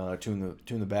 risers, 2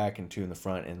 in the back and 2 in the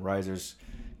front. And risers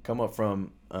come up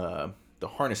from the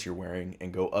harness you're wearing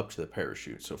and go up to the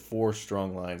parachute. So 4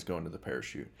 strong lines go into the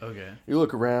parachute. Okay. You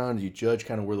look around, you judge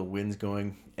kind of where the wind's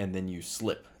going, and then you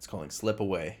slip. It's called slip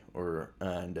away.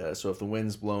 So if the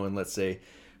wind's blowing, let's say,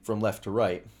 from left to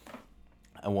right,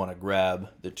 I want to grab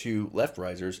the 2 left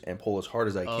risers and pull as hard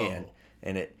as I can,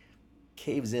 and it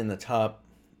caves in the top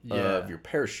of your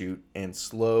parachute and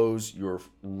slows your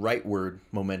rightward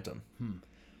momentum.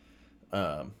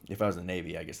 If I was in the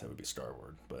Navy, I guess that would be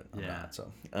starward, but I'm not.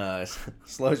 So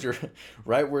slows your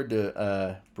rightward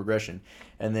to progression,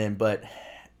 and then but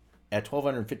at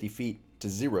 1,250 feet to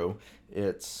 0,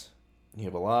 you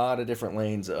have a lot of different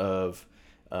lanes of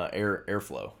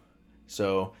airflow.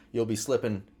 So you'll be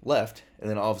slipping left, and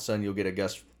then all of a sudden you'll get a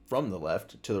gust from the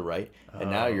left to the right,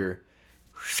 and now you're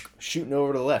shooting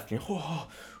over to the left. You got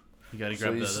to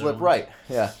grab the other slip ones. right,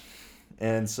 yeah.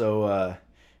 And so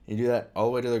you do that all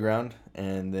the way to the ground,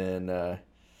 and then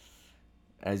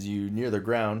as you near the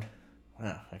ground,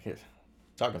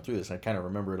 talking through this, I kind of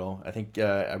remember it all. I think if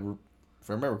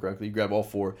I remember correctly, you grab all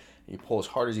 4, and you pull as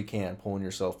hard as you can, pulling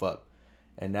yourself up.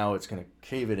 And now it's going to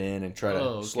cave it in and try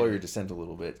to slow your descent a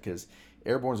little bit, because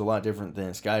airborne's a lot different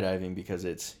than skydiving because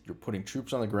you're putting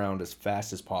troops on the ground as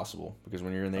fast as possible, because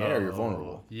when you're in the air, you're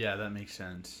vulnerable. Yeah, that makes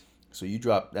sense. So you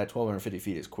drop that 1,250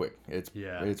 feet is quick. It's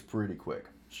pretty quick.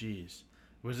 Jeez.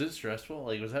 Was it stressful?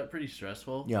 Like, was that pretty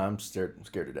stressful? Yeah, I'm scared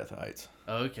to death of heights.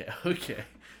 Okay.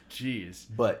 Jeez.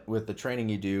 But with the training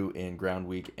you do in ground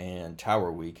week and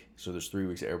tower week, so there's 3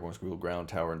 weeks of airborne school, ground,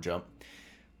 tower, and jump,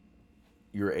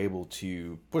 you're able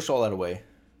to push all that away,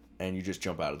 and you just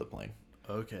jump out of the plane.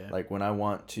 Okay. Like when I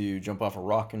want to jump off a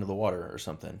rock into the water or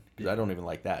something, because I don't even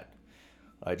like that.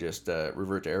 I just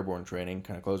revert to airborne training,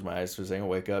 kind of close my eyes for a second,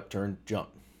 wake up, turn, jump.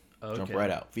 Okay. Jump right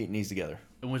out, feet and knees together.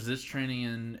 And was this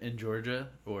training in Georgia,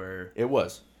 or? It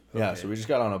was. Yeah, so we just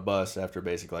got on a bus after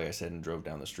basic, like I said, and drove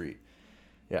down the street.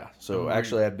 Yeah, so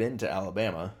actually I've been to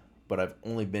Alabama, but I've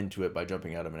only been to it by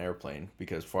jumping out of an airplane,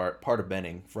 because part of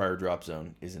Benning, Fryer Drop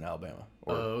Zone, is in Alabama.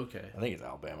 Okay. I think it's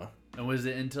Alabama. And was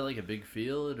it into like a big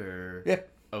field, or? Yeah.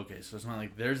 Okay, so it's not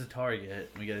like there's a target,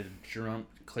 we gotta jump,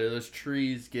 clear those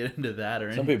trees, get into that, or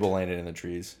anything. Some people landed in the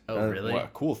trees. Oh, really? Wow,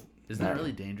 cool. Isn't that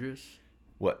really dangerous?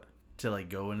 What? To like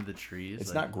go into the trees?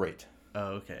 It's not great.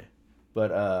 Oh, okay.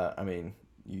 But I mean,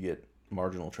 you get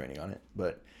marginal training on it.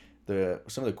 But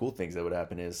some of the cool things that would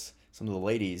happen is some of the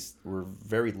ladies were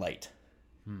very light,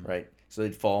 right? So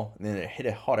they'd fall, and then they'd hit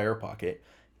a hot air pocket.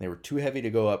 And they were too heavy to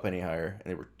go up any higher,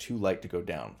 and they were too light to go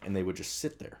down. And they would just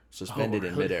sit there, suspended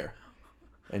in midair,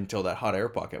 until that hot air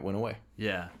pocket went away.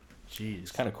 Yeah. Jeez.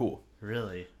 It's kind of cool.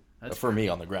 Really? That's for me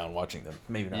on the ground watching them.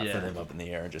 Maybe not for them up in the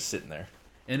air and just sitting there.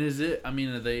 And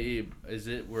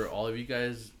were all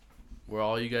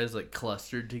you guys like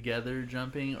clustered together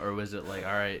jumping, or was it like,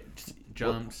 all right,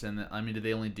 jumps, and did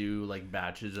they only do like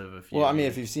batches of a few? Well, I mean,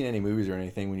 if you've seen any movies or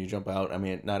anything, when you jump out, I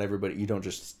mean, not everybody, you don't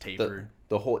just taper.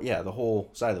 The whole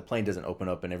side of the plane doesn't open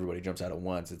up and everybody jumps out at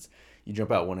once. You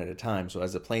jump out one at a time. So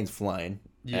as the plane's flying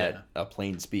at a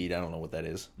plane speed, I don't know what that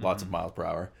is, lots of miles per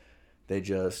hour, they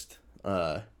just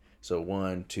so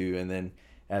 1, 2, and then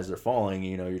as they're falling,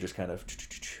 you're just kind of,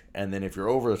 and then if you're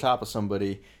over the top of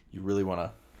somebody, you really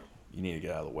you need to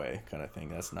get out of the way, kind of thing.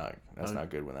 That's not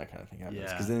good when that kind of thing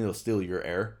happens, because then they'll steal your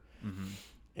air,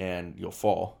 and you'll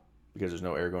fall because there's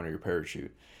no air going to your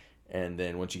parachute, and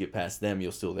then once you get past them,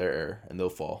 you'll steal their air and they'll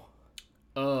fall.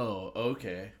 Oh,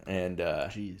 okay. And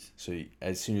jeez. So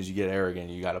as soon as you get air again,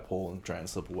 you got to pull and try and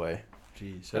slip away.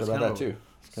 Jeez, Thought about that too.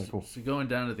 It's kind of cool. So going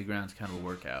down to the ground is kind of a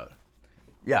workout.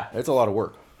 Yeah, it's a lot of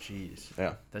work. Jeez.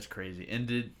 Yeah. That's crazy. And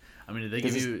did they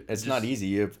give you? It's not easy.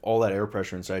 You have all that air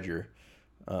pressure inside your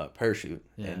parachute,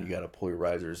 and you got to pull your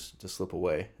risers to slip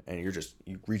away, and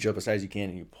you reach up as high as you can,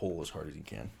 and you pull as hard as you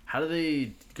can. How do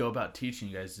they go about teaching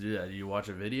you guys to do that? Do you watch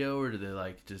a video, or do they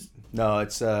like just? No,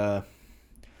 it's so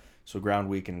ground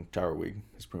week and tower week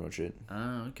is pretty much it.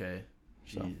 Oh, okay.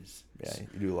 Jeez. So, yeah,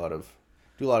 you do a lot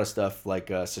of stuff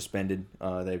like suspended.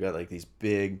 They've got like these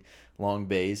big long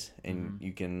bays, and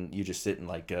you just sit in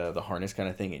like the harness kind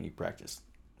of thing, and you practice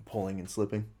pulling and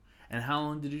slipping. And how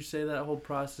long did you say that whole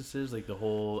process is? Like the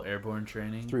whole airborne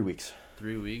training? 3 weeks.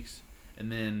 3 weeks. And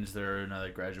then is there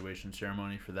another graduation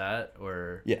ceremony for that,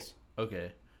 or? Yes.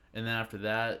 Okay. And then after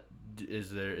that,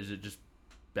 is it just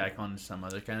back on some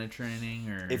other kind of training,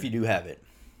 or? If you do have it.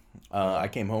 I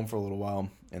came home for a little while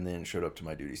and then showed up to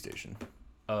my duty station.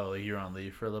 Oh, you were on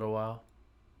leave for a little while?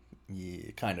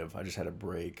 Yeah, kind of. I just had a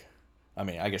break. I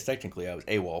mean, I guess technically I was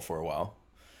AWOL for a while.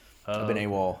 Oh, I've been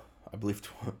AWOL, I believe,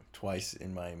 twice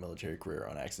in my military career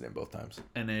on accident, both times.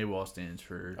 And AWOL stands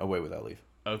for? Away without leave.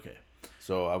 Okay.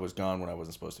 So I was gone when I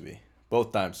wasn't supposed to be.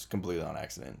 Both times completely on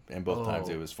accident, and both times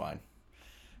it was fine.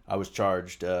 I was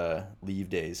charged leave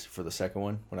days for the second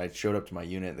one. When I showed up to my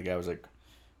unit, the guy was like,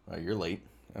 "You're late."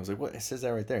 I was like, "What? It says that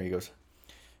right there." He goes,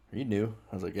 "Are you new?"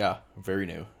 I was like, "Yeah, very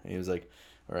new." And he was like,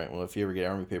 "All right, well, if you ever get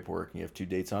Army paperwork and you have 2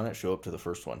 dates on it, show up to the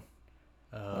first one."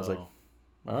 I was like,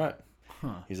 "All right."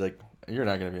 Huh. He's like, "You're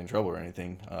not going to be in trouble or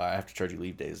anything. I have to charge you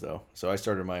leave days, though." So I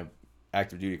started my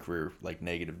active duty career like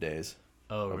negative days.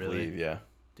 Oh, really? Leave, yeah.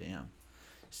 Damn.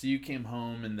 So you came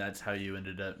home, and that's how you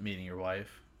ended up meeting your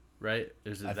wife, right?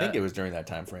 I think it was during that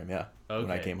time frame, yeah. Okay.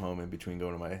 When I came home in between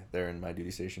going to my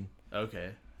duty station.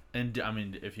 Okay. And, I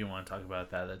mean, if you want to talk about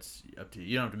that, that's up to you.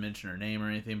 You don't have to mention her name or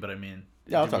anything, but, I mean...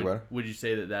 Yeah, I'll talk about her. Would you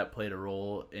say that played a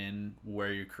role in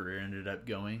where your career ended up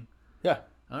going? Yeah.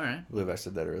 All right. I believe I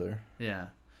said that earlier. Yeah.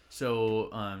 So,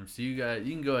 you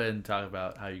can go ahead and talk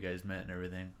about how you guys met and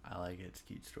everything. I like it. It's a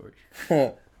cute story.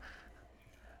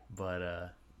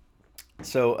 But,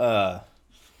 So,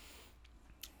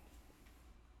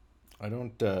 I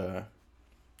don't know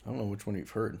which one you've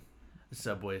heard. the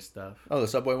Subway stuff. Oh, the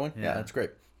Subway one? Yeah, that's great.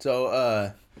 So,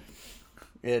 I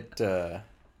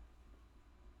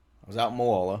was out in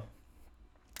Molalla.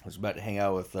 I was about to hang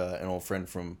out with an old friend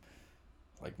from,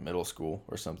 like, middle school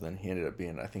or something. He ended up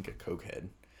being, I think, a cokehead.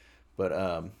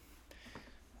 But,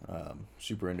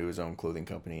 super into his own clothing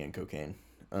company and cocaine.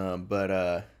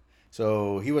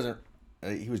 So he wasn't,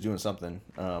 he was doing something,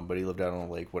 but he lived out on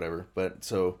a lake, whatever. But,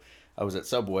 so I was at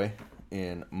Subway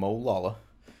in Molalla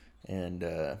and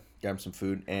got him some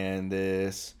food. And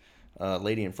this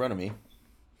lady in front of me,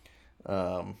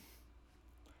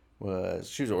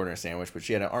 she was ordering a sandwich, but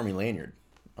she had an Army lanyard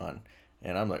on.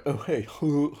 And I'm like, "Oh, hey,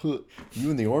 you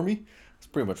in the Army?" That's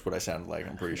pretty much what I sounded like,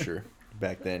 I'm pretty sure.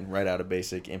 Back then, right out of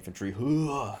basic infantry,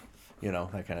 you know,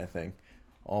 that kind of thing.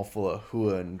 All full of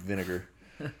hua and vinegar.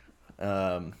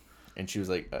 And she was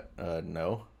like,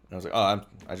 no. And I was like, "Oh,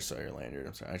 I just saw your lanyard.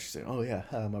 I'm sorry." And she said, "Oh, yeah,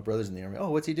 my brother's in the Army." "Oh,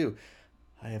 what's he do?"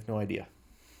 "I have no idea."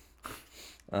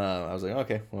 I was like,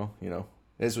 "Okay, well, you know."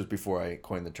 This was before I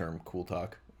coined the term cool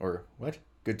talk. Or what?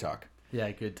 Good talk.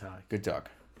 Yeah, good talk. Good talk.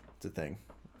 It's a thing.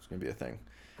 It's going to be a thing.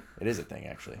 It is a thing,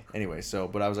 actually. Anyway,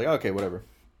 but I was like, okay, whatever.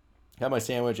 Got my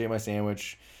sandwich, ate my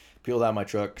sandwich, peeled out my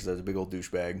truck because I was a big old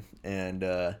douchebag.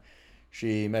 And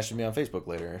she messaged me on Facebook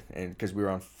later. And because we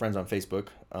were friends on Facebook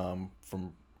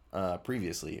from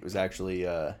previously. It was actually,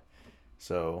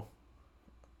 so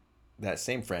that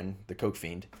same friend, the Coke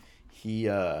Fiend, he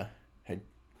had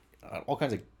all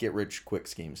kinds of get-rich-quick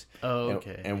schemes. Oh,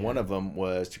 okay. And one of them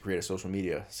was to create a social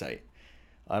media site.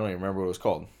 I don't even remember what it was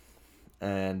called.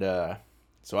 And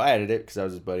so I added it because I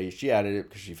was his buddy. She added it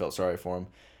because she felt sorry for him.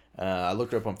 I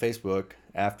looked her up on Facebook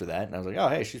after that, and I was like, "Oh,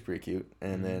 hey, she's pretty cute."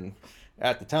 And then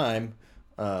at the time,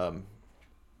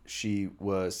 she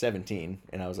was 17,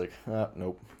 and I was like,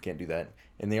 "Nope, can't do that."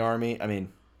 In the Army, I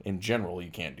mean, in general, you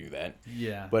can't do that.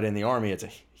 Yeah. But in the Army, it's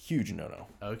a huge no-no.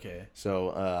 Okay. So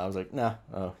I was like, nah,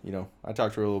 you know, I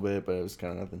talked to her a little bit, but it was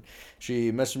kind of nothing.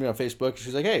 She messaged me on Facebook.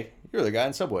 She's like, "Hey, you're the guy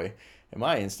in Subway." And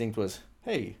my instinct was,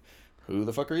 "Hey, who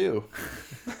the fuck are you?"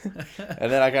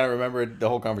 And then I kind of remembered the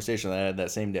whole conversation that I had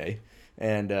that same day.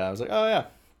 And I was like, "Oh, yeah."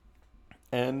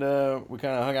 And we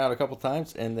kind of hung out a couple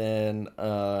times. And then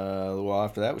a while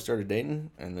after that, we started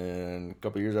dating. And then a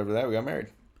couple years after that, we got married.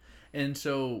 And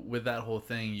so with that whole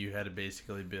thing, you had to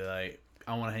basically be like,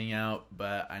 "I want to hang out,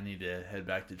 but I need to head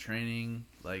back to training."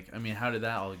 Like, I mean, how did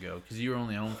that all go? Because you were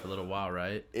only home for a little while,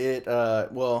 right?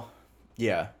 Well,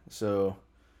 yeah. So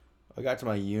I got to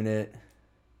my unit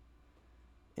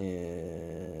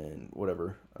in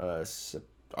whatever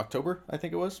October, I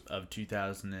think it was. Of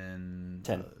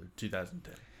 2010.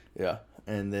 2010. Yeah,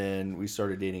 and then we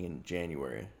started dating in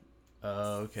January.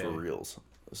 Okay. For reals.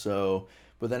 So,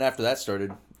 but then after that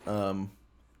started,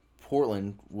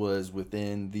 Portland was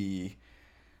within the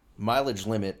mileage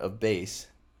limit of base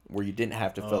where you didn't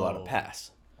have to fill out a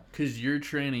pass. Because your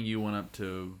training, you went up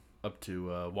to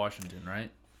Washington,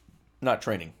 right? Not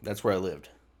training. That's where I lived.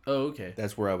 Oh, okay.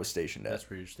 That's where I was stationed at. That's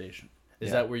where you're stationed.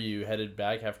 Is that where you headed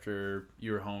back after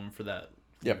you were home for that?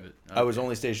 Yep. Okay. I was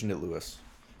only stationed at Lewis.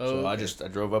 Oh, so okay. I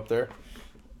drove up there,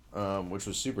 which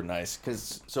was super nice.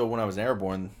 So when I was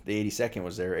airborne, the 82nd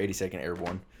was there, 82nd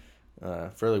Airborne,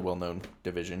 fairly well-known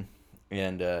division.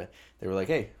 And they were like,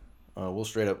 hey, we'll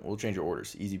change your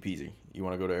orders. Easy peasy. You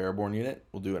want to go to airborne unit?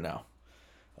 We'll do it now.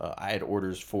 I had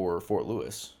orders for Fort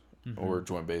Lewis or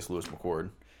Joint Base Lewis McChord.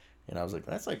 And I was like,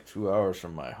 that's like 2 hours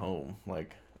from my home.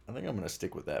 Like, I think I'm going to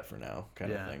stick with that for now,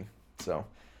 kind of thing. So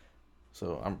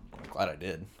I'm glad I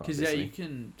did. Because,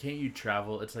 can't you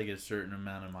travel? It's like a certain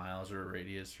amount of miles or a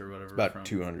radius or whatever. About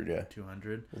 200, yeah.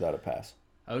 200? Without a pass.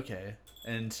 Okay.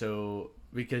 And so,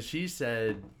 because she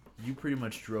said you pretty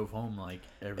much drove home like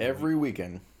every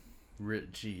weekend.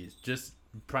 Jeez. Just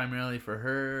primarily for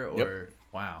her or? Yep.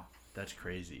 Wow. That's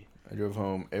crazy. I drove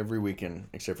home every weekend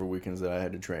except for weekends that I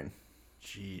had to train.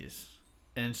 Jeez.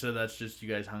 And so that's just you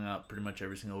guys hung out pretty much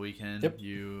every single weekend? Yep.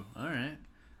 All right.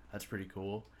 That's pretty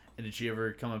cool. And did she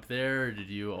ever come up there, or did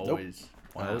you always?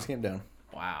 Nope. Wow. I always came down.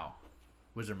 Wow.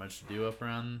 Was there much to do up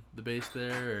around the base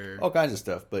there? Or? All kinds of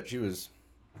stuff, but she was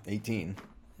 18.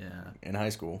 Yeah. In high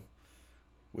school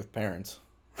with parents.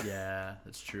 Yeah,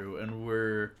 that's true.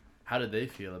 And how did they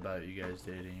feel about you guys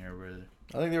dating, or were?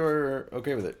 I think they were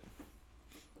okay with it.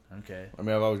 Okay. I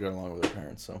mean, I've always gotten along with her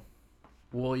parents, so.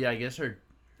 Well, yeah, I guess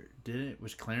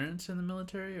was Clarence in the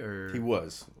military, or? He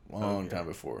was long time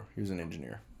before. He was an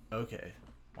engineer. Okay.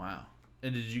 Wow.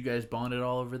 And did you guys bond it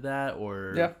all over that,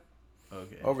 or? Yeah.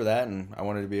 Okay. Over that, and I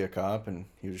wanted to be a cop, and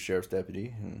he was a sheriff's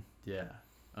deputy, and. Yeah.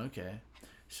 Okay.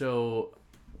 So,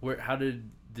 how did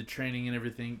the training and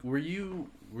everything? Were you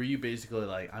basically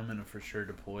like, I'm gonna for sure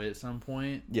deploy at some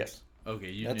point? Yes.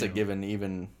 Okay. That's a given.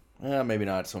 Even maybe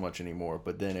not so much anymore,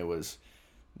 but then it was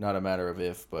not a matter of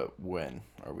if, but when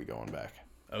are we going back?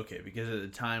 Okay, because at the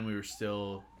time we were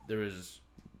still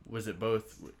was it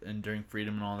both and during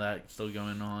freedom and all that still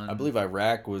going on? I believe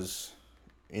Iraq was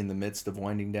in the midst of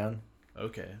winding down.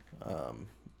 Okay.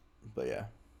 But yeah.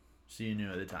 So you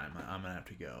knew at the time I'm gonna have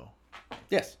to go.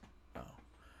 Yes. Oh,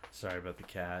 sorry about the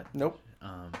cat. Nope.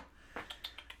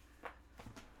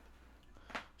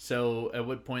 So at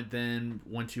what point then,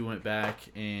 once you went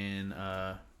back in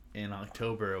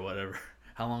October or whatever,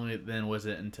 how long then was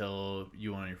it until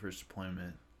you went on your first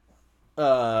deployment?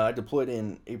 I deployed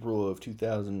in April of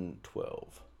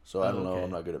 2012. So I don't know. I'm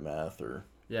not good at math or.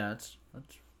 Yeah, that's a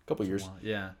couple years.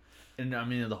 Yeah, and I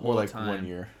mean the whole more like time. 1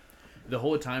 year. The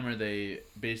whole time, are they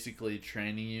basically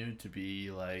training you to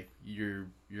be like your?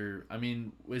 I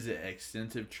mean, was it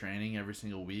extensive training every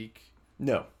single week?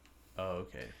 No. Oh,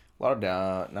 okay. A lot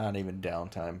of not even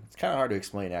downtime. It's kind of hard to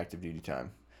explain active duty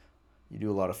time. You do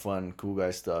a lot of fun, cool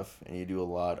guy stuff, and you do a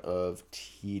lot of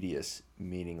tedious,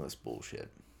 meaningless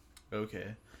bullshit.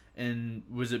 Okay. And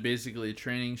was it basically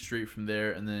training straight from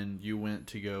there, and then you went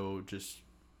to go just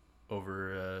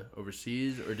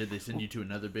overseas, or did they send you to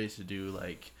another base to do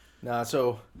like? Nah,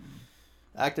 so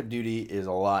active duty is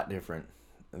a lot different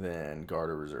than Guard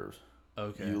or Reserves.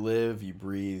 Okay. You live, you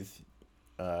breathe,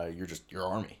 you're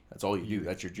Army. That's all you do.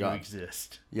 That's your job. You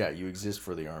exist. Yeah, you exist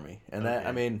for the Army. And that,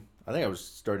 I mean, I think I was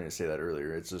starting to say that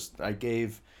earlier. It's just, I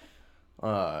gave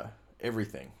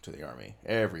everything to the Army.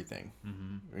 Everything.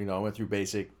 Mm-hmm. I went through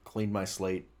basic, cleaned my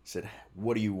slate, said,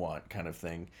 what do you want, kind of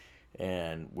thing,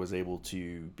 and was able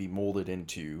to be molded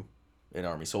into an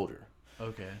Army soldier.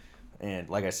 Okay. And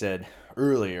like I said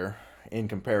earlier, in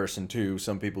comparison to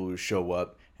some people who show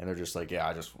up and they're just like, yeah,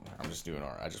 I'm just doing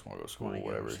art. I just want to go to school,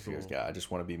 whatever. Yeah, I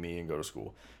just want to be me and go to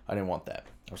school. I didn't want that.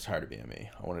 I was tired of being me.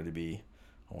 I wanted to be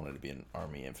an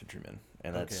Army infantryman,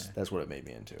 and that's what it made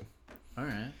me into. All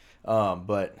right.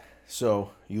 But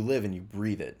so you live and you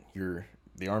breathe it.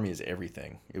 The Army is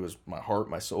everything. It was my heart,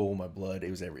 my soul, my blood. It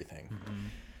was everything.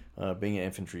 Mm-hmm. Being an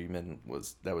infantryman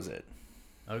was it.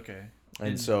 Okay.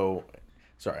 And so.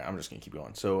 Sorry, I'm just going to keep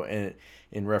going. So,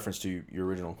 in reference to your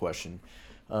original question,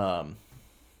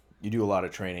 you do a lot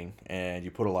of training and you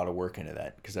put a lot of work into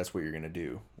that because that's what you're going to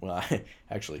do. Well,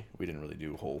 actually, we didn't really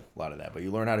do a whole lot of that, but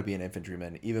you learn how to be an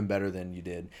infantryman even better than you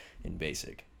did in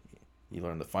basic. You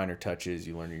learn the finer touches,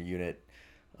 you learn your unit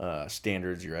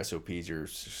standards, your SOPs, your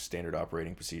standard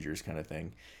operating procedures kind of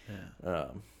thing. Yeah.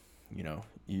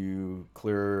 you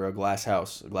clear a glass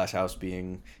house. A glass house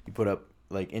being you put up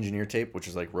like engineer tape, which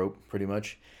is like rope pretty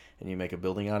much, and you make a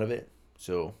building out of it.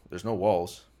 So there's no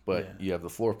walls, but you have the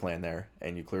floor plan there,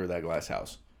 and you clear that glass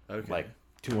house like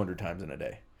 200 times in a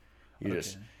day. You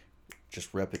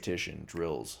just repetition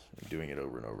drills and doing it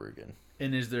over and over again.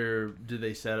 And do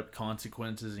they set up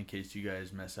consequences in case you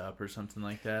guys mess up or something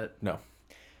like that? No.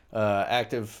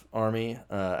 Active Army,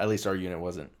 at least our unit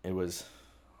wasn't. It was,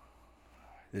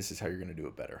 this is how you're going to do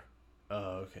it better.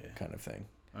 Oh, okay. Kind of thing.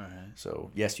 All right.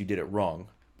 So, yes, you did it wrong,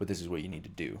 but this is what you need to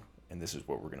do, and this is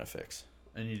what we're going to fix.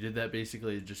 And you did that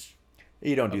basically just...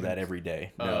 You don't do that every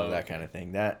day. No, that kind of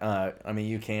thing. That, I mean,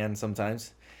 you can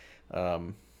sometimes.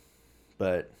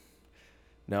 But,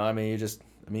 no, I mean,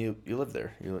 you live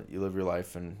there. You live your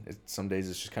life, and some days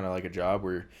it's just kind of like a job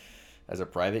where, as a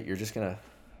private, you're just going to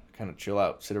kind of chill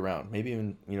out, sit around. Maybe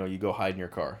even, you go hide in your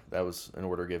car. That was an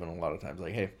order given a lot of times.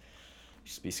 Like, hey,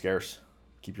 just be scarce.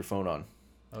 Keep your phone on.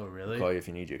 Oh, really? I'll call you if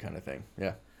you need you kind of thing.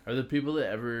 Yeah. Are the people that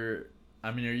ever...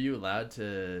 I mean, are you allowed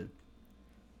to...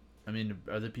 I mean,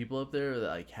 are the people up there that,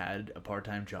 like, had a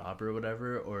part-time job or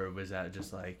whatever? Or was that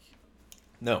just, like...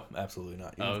 No, absolutely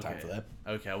not. You don't have time for that.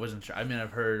 Okay, I wasn't sure. I mean,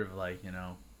 I've heard of, like, I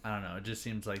don't know. It just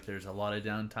seems like there's a lot of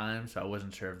downtime, so I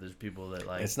wasn't sure if there's people that,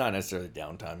 like... It's not necessarily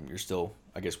downtime. You're still,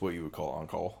 I guess, what you would call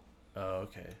on-call. Oh,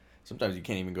 okay. Sometimes you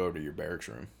can't even go to your barracks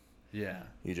room. Yeah.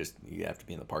 You have to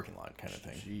be in the parking lot kind of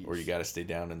thing. Jeez. Or you got to stay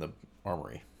down in the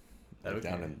armory. Like Okay.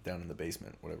 down in the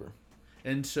basement, whatever.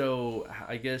 And so,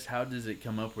 I guess, how does it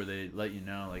come up where they let you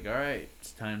know, like, all right,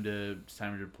 it's time to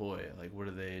deploy? Like, what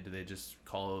do they just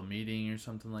call a meeting or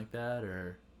something like that,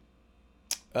 or?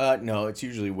 No, it's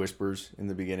usually whispers in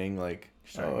the beginning, like,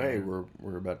 hey, we're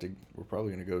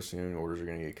probably gonna go soon. Orders are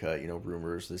gonna get cut.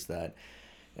 Rumors, this, that,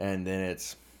 and then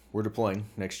we're deploying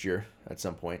next year at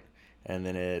some point, and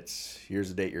then here's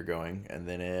the date you're going, and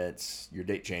then your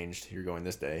date changed. You're going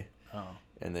this day. Oh.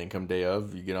 And then come day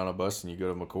of, you get on a bus and you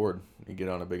go to McCord. You get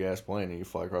on a big ass plane and you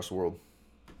fly across the world.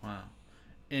 Wow.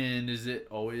 And is it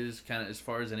always kind of, as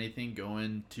far as anything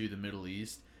going to the Middle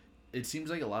East, it seems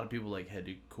like a lot of people like head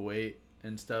to Kuwait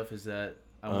and stuff. Is that...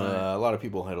 a lot of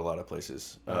people head a lot of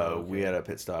places. Okay. We had a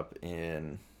pit stop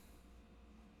in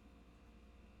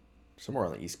somewhere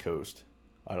on the East Coast.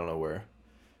 I don't know where.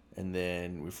 And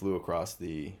then we flew across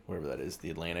the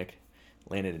Atlantic,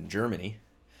 landed in Germany.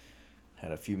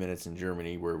 Had a few minutes in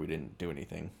Germany where we didn't do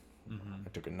anything. Mm-hmm. I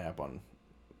took a nap on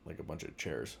like a bunch of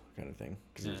chairs kind of thing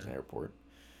because it was an airport.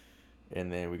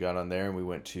 And then we got on there and we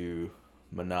went to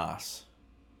Manas.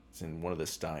 It's in one of the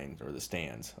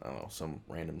stands. I don't know, some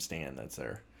random stand that's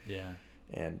there. Yeah.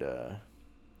 And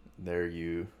there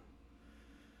you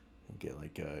get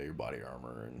like your body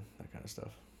armor and that kind of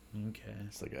stuff. Okay.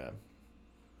 It's like a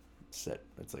set.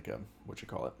 It's like a, what you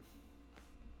call it?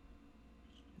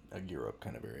 A gear up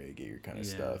kind of area, get your kind of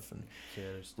stuff and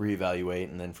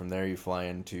reevaluate, and then from there you fly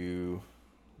into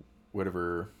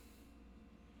whatever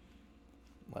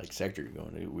like sector you're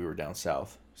going to. We were down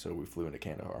south, so we flew into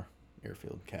Kandahar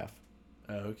airfield, CAF.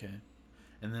 Oh, okay.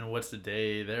 And then what's the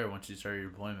day there once you start your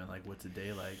deployment? Like, what's the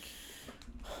day like?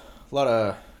 A lot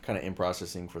of kind of in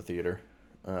processing for theater.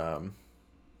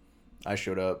 I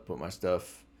showed up, put my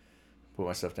stuff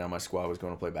down. My squad was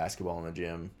going to play basketball in the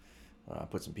gym.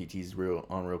 Put some PTs real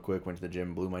quick, went to the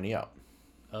gym, blew my knee out.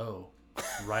 Oh,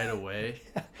 right away?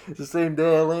 It's the same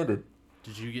day I landed.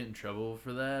 Did you get in trouble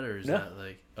for that, or is No. that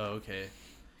like... Oh, okay.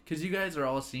 Because you guys are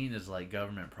all seen as, like,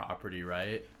 government property,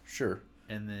 right? Sure.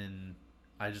 And then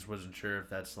I just wasn't sure if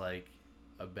that's, like,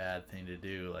 a bad thing to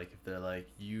do. Like, if they're like,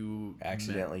 you...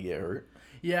 Accidentally get hurt?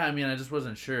 Yeah, I mean, I just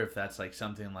wasn't sure if that's, like,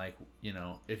 something like,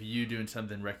 if you doing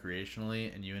something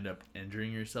recreationally and you end up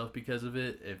injuring yourself because of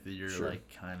it, if you're, Sure. like,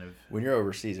 kind of... When you're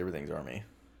overseas, everything's Army.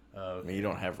 Oh, okay. I mean, you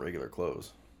don't have regular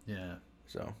clothes. Yeah.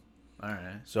 So. All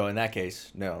right. So in that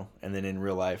case, no. And then in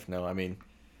real life, no. I mean,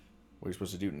 what are you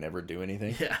supposed to do? Never do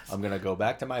anything? Yes. I'm going to go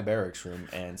back to my barracks room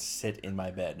and sit in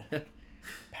my bed.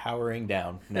 Powering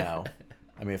down now.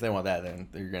 I mean, if they want that, then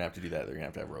you're going to have to do that. They're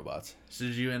going to have robots. So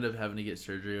did you end up having to get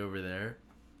surgery over there?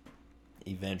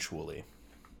 Eventually.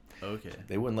 Okay.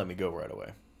 They wouldn't let me go right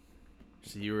away.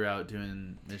 So you were out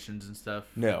doing missions and stuff?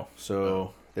 No.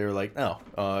 So they were like, no,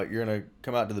 you're going to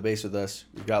come out to the base with us.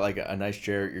 We've got like a nice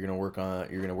chair. You're going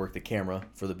to work the camera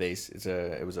for the base.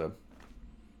 It was a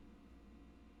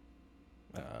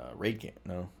raid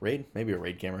maybe a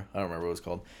raid camera. I don't remember what it was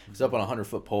called. It's up on a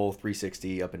 100-foot pole,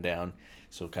 360 up and down.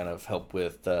 So kind of help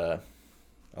with, I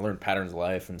learned patterns of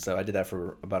life and stuff. I did that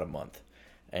for about a month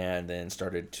and then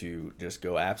started to just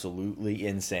go absolutely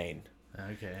insane.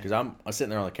 Okay. Because I'm sitting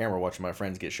there on the camera watching my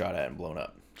friends get shot at and blown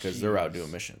up because they're out doing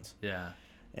missions. Yeah.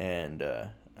 And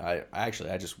I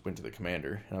just went to the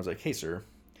commander and I was like, hey sir,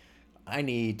 I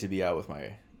need to be out with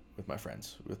my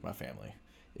friends, with my family.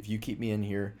 If you keep me in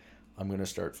here, I'm gonna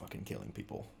start fucking killing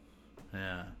people.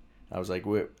 Yeah. I was like,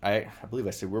 I believe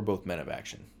I said we're both men of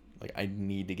action. Like, I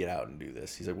need to get out and do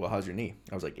this. He's like, well, how's your knee?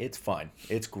 I was like, it's fine.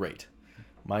 It's great.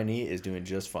 My knee is doing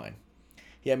just fine.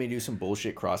 He had me do some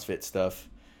bullshit CrossFit stuff,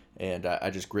 and I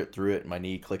just grit through it, my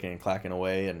knee clicking and clacking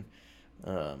away, and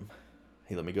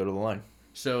he let me go to the line.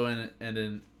 So,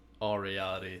 in all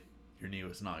reality, your knee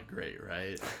was not great,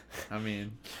 right? I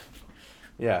mean...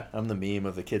 Yeah, I'm the meme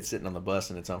of the kid sitting on the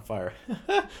bus and it's on fire.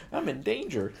 I'm in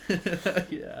danger.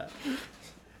 Yeah.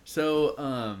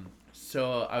 So,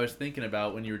 so I was thinking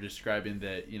about when you were describing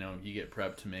that, you know, you get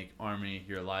prepped to make Army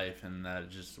your life and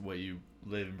that's just what you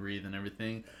live and breathe and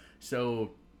everything.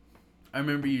 So I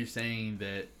remember you saying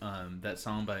that that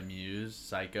song by Muse,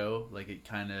 Psycho, like it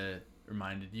kind of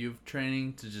reminded you of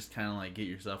training to just kind of like get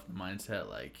yourself in the mindset,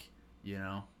 like, you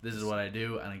know, this is what I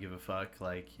do. I don't give a fuck.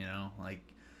 Like, you know, like,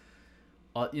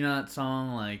 you know that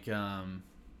song, like,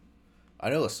 I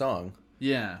know the song.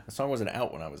 Yeah. The song wasn't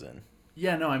out when I was in.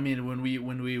 Yeah, no, I mean, when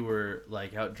we were,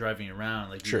 like, out driving around,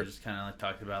 like, Sure. we were just kind of, like,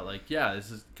 talked about, like, yeah,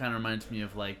 this is kind of reminds me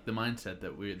of, like, the mindset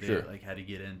that they Sure. like, had to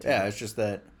get into. Yeah, it's just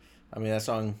that, I mean, that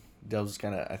song delves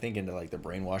kind of, I think, into, like, the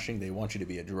brainwashing. They want you to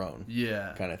be a drone.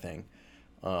 Yeah. Kind of thing.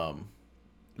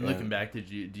 Looking back, do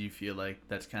you feel like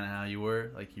that's kind of how you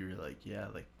were? Like, you were like, yeah,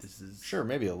 like, this is... Sure,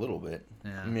 maybe a little bit.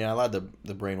 Yeah. I mean, I allowed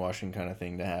the brainwashing kind of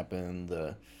thing to happen.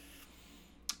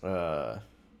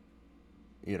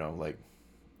 You know, like,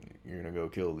 you're going to go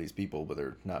kill these people, but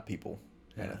they're not people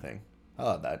kind of thing. I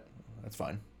allowed that. That's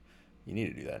fine. You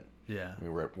need to do that. Yeah. I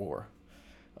mean, we're at war.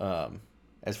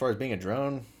 As far as being a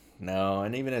drone, no.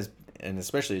 And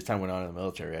especially as time went on in the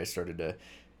military, I started to,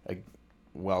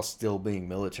 while still being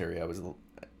military,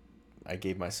 I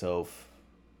gave myself,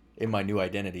 in my new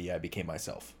identity, I became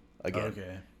myself again.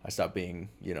 Okay. I stopped being,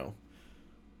 you know,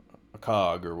 a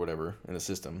cog or whatever in the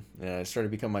system, and I started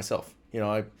to become myself. You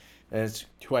know, and it's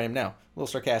who I am now. A little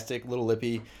sarcastic, a little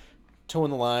lippy,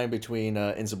 towing the line between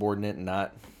insubordinate and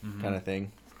not kind of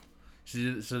thing.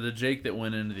 So the Jake that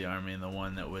went into the Army and the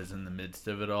one that was in the midst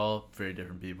of it all, very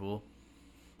different people?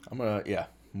 Yeah,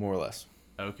 more or less.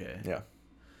 Okay. Yeah.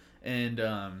 And,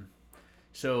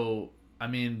 so... I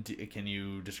mean, can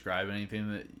you describe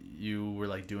anything that you were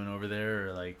like doing over there,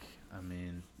 or like, I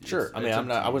mean, sure. I mean,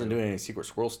 I wasn't doing any secret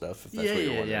squirrel stuff. If that's what you're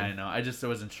wondering. Yeah, I know. I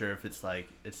wasn't sure if it's like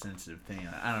a sensitive thing.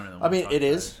 I don't really. I mean, it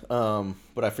is.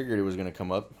 But I figured it was going to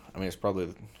come up. I mean, it's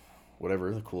probably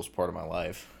whatever the coolest part of my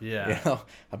life. Yeah. You know?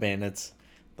 I mean, it's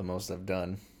the most I've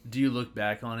done. Do you look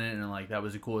back on it and like that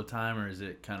was a cool time, or is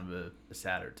it kind of a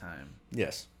sadder time?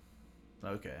 Yes.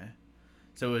 Okay.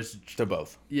 So it's to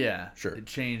both. Yeah. Sure. It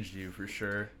changed you for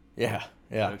sure. Yeah.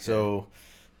 Yeah. Okay. So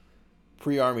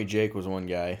pre-Army Jake was one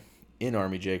guy. In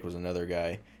Army Jake was another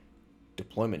guy.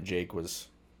 Deployment Jake was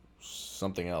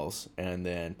something else, and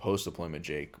then post-deployment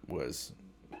Jake was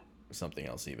something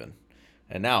else even.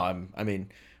 And now I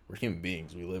mean, we're human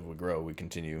beings. We live, we grow, we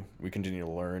continue to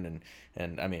learn,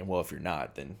 and I mean, well, if you're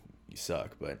not, then you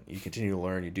suck. But you continue to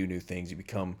learn, you do new things, you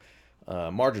become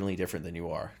marginally different than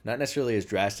you are. Not necessarily as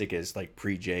drastic as like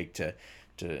pre-Jake to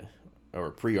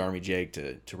or pre-Army Jake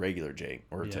to regular Jake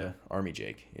or to Army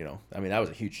Jake. You know, I mean, that was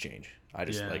a huge change. I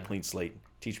just like clean slate.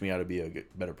 Teach me how to be a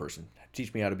better person.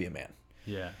 Teach me how to be a man.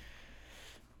 Yeah.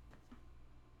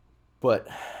 But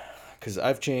because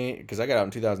I've changed, because I got out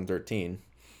in 2013.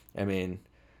 I mean,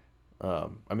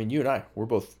 you and I, we're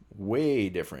both way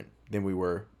different than we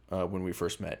were when we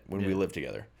first met, when we lived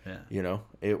together. Yeah. You know,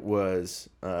 it was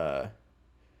because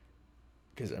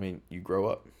I mean, you grow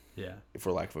up. Yeah.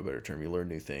 For lack of a better term, you learn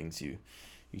new things. You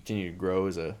continue to grow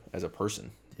as a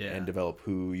person. Yeah. And develop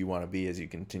who you want to be as you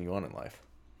continue on in life.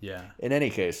 Yeah. In any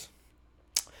case,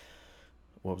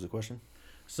 what was the question?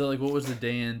 So, like, what was the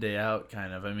day in, day out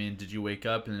kind of? I mean, did you wake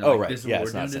up and this is what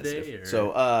we're doing today? Or?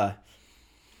 So,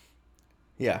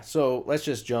 so let's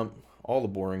just jump all the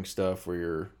boring stuff where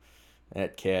you're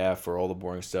at CAF, or all the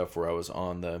boring stuff where I was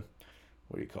on the,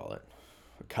 what do you call it?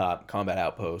 Combat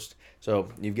outpost. So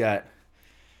you've got,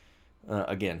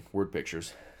 again, word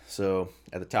pictures. So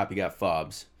at the top you got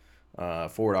FOBs,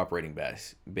 forward operating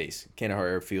base, Kandahar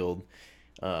Airfield.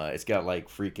 It's got like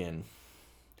freaking,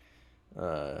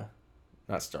 not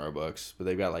Starbucks, but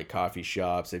they've got like coffee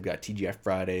shops. They've got TGI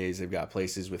Fridays. They've got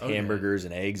places with hamburgers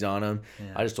and eggs on them.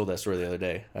 Yeah. I just told that story the other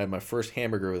day. I had my first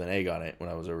hamburger with an egg on it when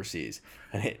I was overseas,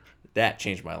 and that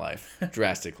changed my life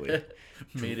drastically.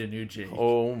 Made a new Jake.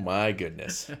 Oh my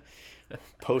goodness.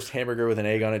 Post hamburger with an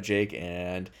egg on it, Jake,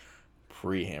 and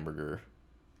pre-hamburger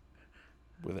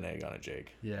with an egg on it,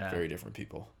 Jake. Yeah. Very different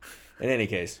people. In any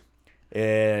case,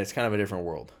 it's kind of a different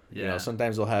world. Yeah. You know,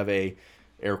 sometimes they'll have a,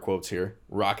 air quotes here,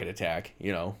 rocket attack,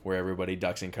 you know, where everybody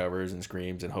ducks and covers and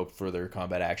screams and hopes for their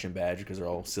combat action badge because they're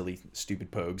all silly, stupid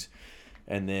pogues.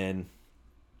 And then,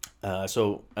 and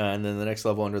then the next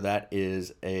level under that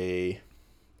is a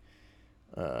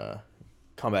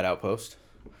combat outpost,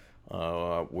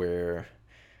 where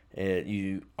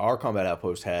our combat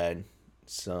outpost had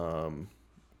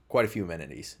quite a few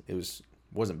amenities.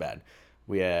 Wasn't bad.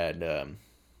 We had a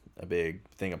big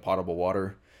thing of potable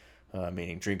water.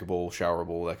 Meaning drinkable,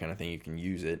 showerable, that kind of thing. You can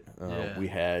use it. We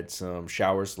had some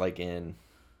showers,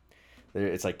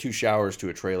 it's like 2 showers to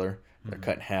a trailer. They're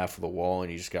cut in half of the wall,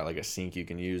 and you just got like a sink you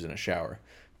can use and a shower.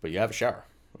 But you have a shower.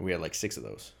 We had like 6 of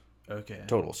those. Okay.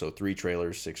 Total. So 3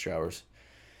 trailers, 6 showers.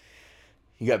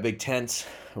 You got big tents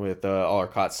with all our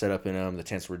cots set up in them. The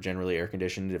tents were generally air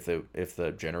conditioned if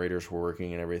the generators were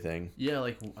working and everything. Yeah,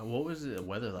 like what was the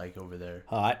weather like over there?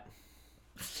 Hot.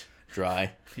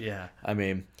 Dry. Yeah. I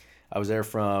mean, I was there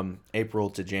from April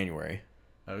to January.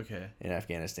 Okay. In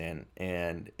Afghanistan,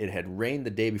 and it had rained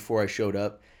the day before I showed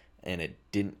up, and it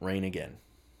didn't rain again.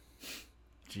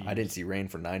 Jeez. I didn't see rain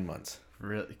for 9 months.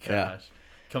 Really? Gosh. Yeah.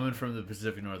 Coming from the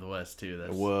Pacific Northwest too.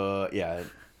 That's. Well, yeah.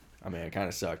 I mean, it kind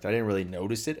of sucked. I didn't really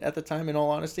notice it at the time, in all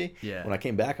honesty. Yeah. When I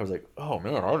came back, I was like, "Oh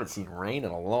man, I haven't seen rain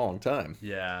in a long time."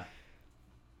 Yeah.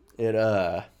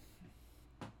 Yeah,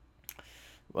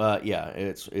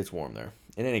 it's warm there.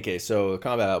 In any case, so the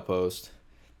combat outpost,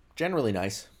 generally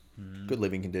nice, good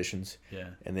living conditions. Yeah.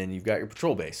 And then you've got your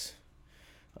patrol base,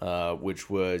 which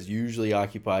was usually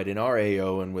occupied in our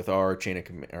AO and with our chain of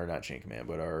command, or not chain of command,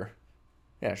 but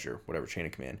chain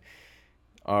of command.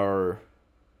 Our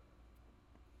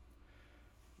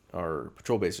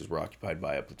patrol bases were occupied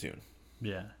by a platoon.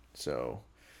 Yeah. So,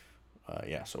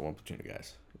 so 1 platoon of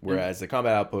guys. Whereas the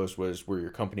combat outpost was where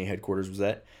your company headquarters was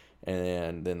at,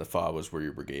 and then the FOB was where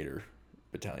your brigade or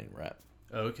battalion were at.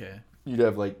 Okay. You'd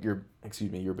have like your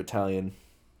battalion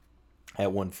at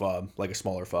one FOB, like a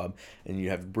smaller FOB, and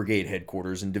you have brigade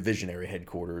headquarters and divisionary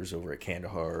headquarters over at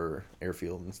Kandahar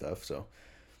Airfield and stuff. So,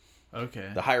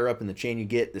 okay. The higher up in the chain you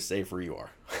get, the safer you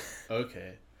are.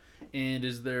 Okay. And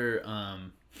is there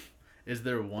one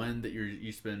that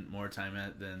you spend more time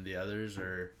at than the others,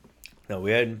 or? No,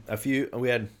 we had 3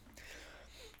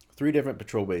 different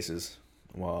patrol bases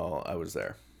while I was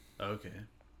there. Okay.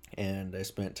 And I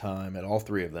spent time at all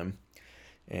 3 of them,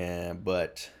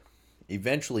 but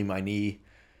eventually my knee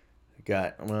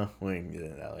got, we didn't get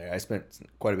into that later. I spent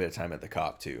quite a bit of time at the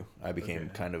COP too. I became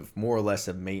kind of more or less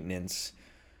a maintenance,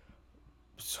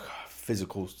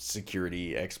 physical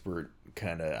security expert,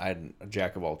 kind of. I had a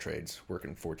jack of all trades,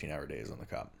 working 14-hour days on the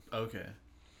COP. Okay.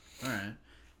 All right.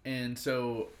 And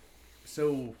so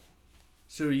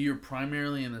you're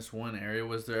primarily in this one area.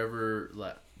 Was there ever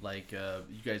like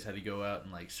you guys had to go out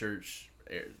and like search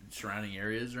surrounding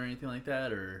areas or anything like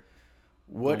that, or?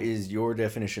 What is your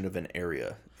definition of an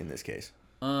area in this case?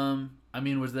 I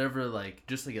mean, was there ever like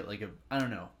just like a I don't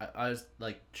know. I was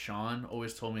like Sean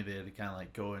always told me they had to kind of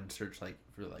like go and search like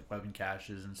for like weapon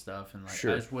caches and stuff, and like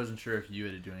I just wasn't sure if you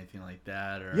had to do anything like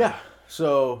that or. Yeah.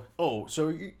 So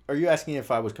are you asking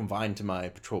if I was confined to my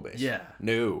patrol base? Yeah.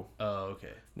 No. Oh,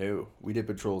 okay. No, we did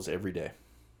patrols every day.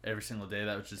 Every single day.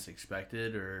 That was just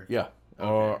expected, or. Yeah.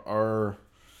 Okay.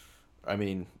 I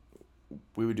mean,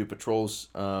 we would do patrols,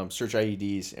 search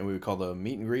IEDs, and we would call them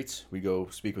meet and greets. We go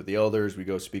speak with the elders. We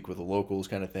go speak with the locals,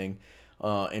 kind of thing.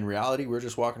 In reality, we're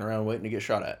just walking around waiting to get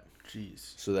shot at.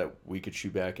 Jeez. So that we could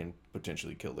shoot back and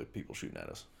potentially kill the people shooting at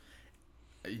us.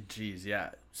 Jeez, yeah.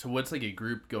 So what's like a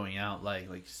group going out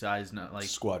like size, not like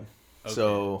squad? Okay.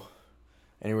 So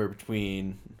anywhere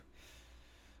between,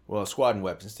 squad and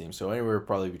weapons team. So anywhere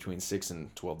probably between 6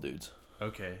 and 12 dudes.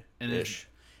 Okay. And ish.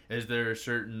 Is there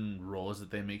certain roles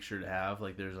that they make sure to have?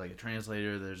 Like, there's like a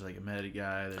translator, there's like a medic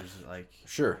guy, there's like.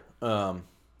 Sure. Yeah.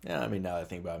 I mean, now that I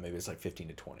think about it, maybe it's like 15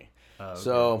 to 20. Okay.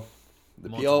 So the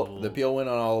PL went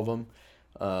on all of them.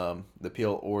 The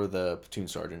PL or the platoon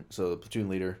sergeant. So the platoon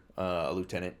leader, a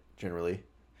lieutenant generally,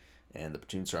 and the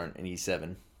platoon sergeant, an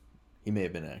E7. He may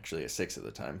have been actually a 6 at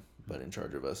the time, but in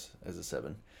charge of us as a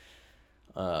 7.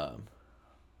 That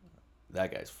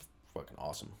guy's fucking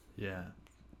awesome. Yeah.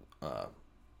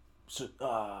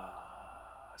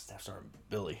 Staff Sergeant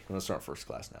Billy. Let's start first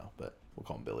class now, but we'll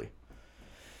call him Billy.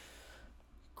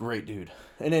 Great dude.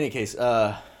 In any case,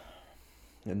 and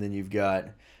then you've got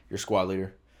your squad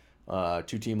leader, 2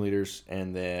 team leaders,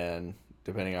 and then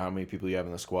depending on how many people you have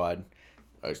in the squad,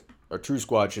 a true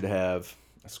squad should have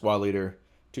a squad leader,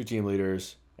 2 team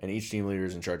leaders, and each team leader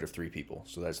is in charge of 3 people.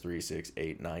 So that's 3, 6,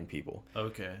 8, 9 people.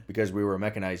 Okay. Because we were a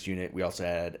mechanized unit, we also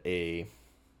had a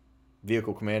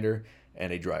vehicle commander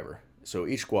and a driver. So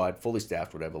each squad, fully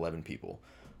staffed, would have 11 people.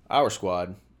 Our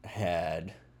squad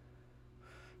had...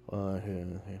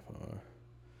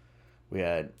 we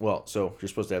had... Well, so you're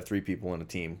supposed to have 3 people in a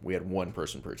team. We had 1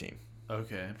 person per team.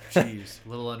 Okay. Jeez. A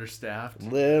little understaffed.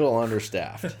 Little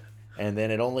understaffed. And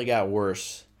then it only got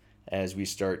worse as we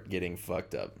start getting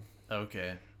fucked up.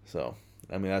 Okay. So,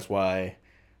 I mean, that's why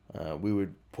we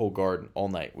would pull guard all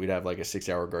night. We'd have like a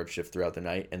 6-hour guard shift throughout the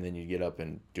night, and then you'd get up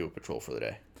and do a patrol for the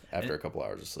day after a couple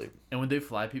hours of sleep. And would they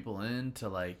fly people in to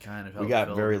like kind of help? We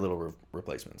got very little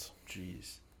replacements.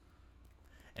 Jeez.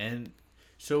 And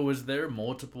so was there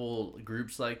multiple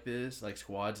groups like this, like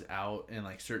squads out in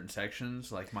like certain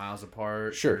sections, like miles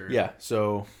apart? Sure, yeah.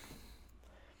 So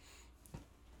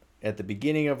at the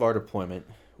beginning of our deployment,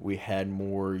 we had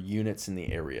more units in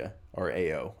the area, our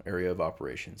AO, Area of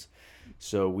Operations.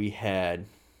 So we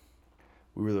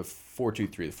were the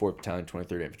 423, the 4th Battalion,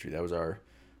 23rd Infantry. That was our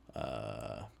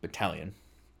battalion.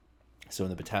 So in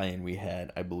the battalion, we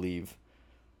had, I believe,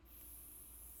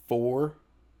 4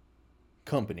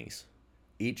 companies.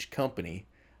 Each company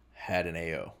had an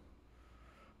AO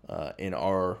in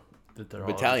our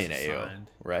battalion AO,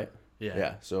 right? Yeah.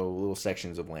 Yeah. So little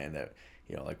sections of land that,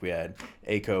 like we had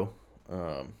ACO,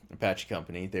 Apache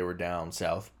Company. They were down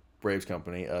south. Braves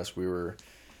Company, us, we were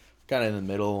kind of in the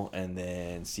middle, and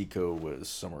then Seco was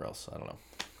somewhere else. I don't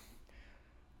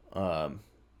know.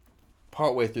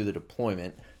 Partway through the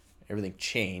deployment, everything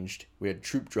changed. We had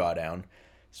troop drawdown.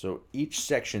 So each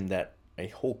section that a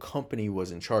whole company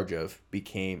was in charge of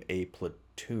became a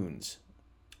platoon's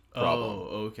problem.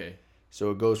 Oh, okay. So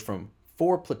it goes from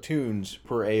 4 platoons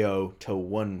per AO to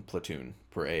 1 platoon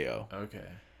per AO. Okay.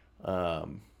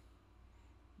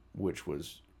 Which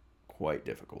was quite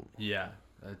difficult. Yeah,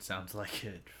 that sounds like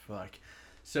it. Fuck.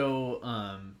 So,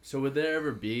 so would there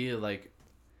ever be like,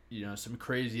 some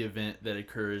crazy event that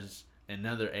occurs in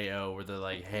another AO where they're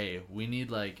like, hey, we need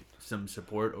like some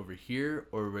support over here,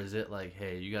 or was it like,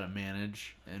 hey, you got to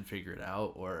manage and figure it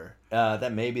out, or?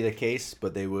 That may be the case,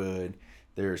 but there's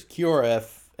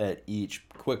QRF at each,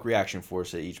 quick reaction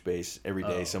force at each base every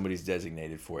day. Somebody's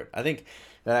designated for it. I think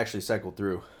that actually cycled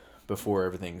through before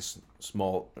everything's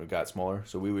got smaller.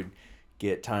 So we would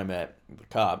get time at the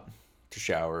cop to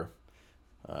shower,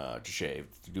 to shave,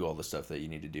 to do all the stuff that you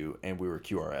need to do, and we were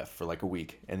QRF for like a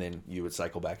week, and then you would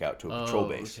cycle back out to a patrol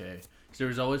base. Okay. So there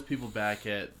was always people back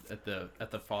at the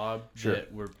FOB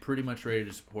that were pretty much ready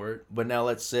to support. But now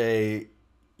let's say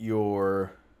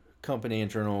your company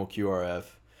internal QRF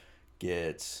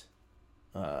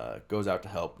goes out to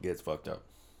help, gets fucked up.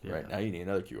 Yeah. Right now you need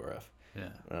another QRF.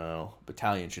 Yeah.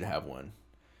 Battalion should have one.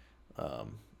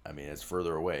 I mean, it's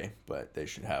further away, but they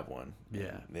should have one.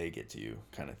 Yeah. They get to you,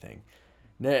 kind of thing.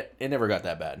 It never got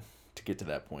that bad to get to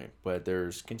that point, but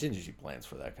there's contingency plans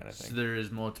for that kind of thing. So there is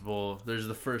multiple. There's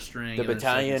the first string. The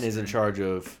battalion is in charge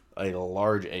of a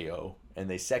large AO, and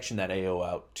they section that AO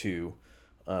out to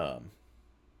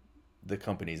the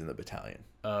companies in the battalion.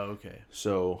 Oh, okay.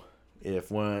 So if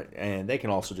one, and they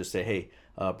can also just say, hey,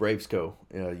 Bravesco,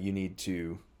 you need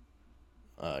to,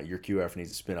 your QRF needs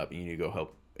to spin up, and you need to go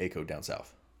help ACO down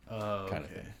south. Oh, kind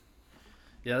of thing.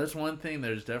 Yeah, that's one thing.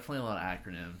 There's definitely a lot of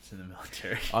acronyms in the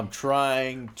military. I'm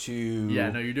trying to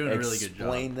you're doing a really good job.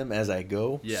 Explain them as I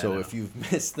go. Yeah, so if you've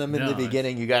missed them in the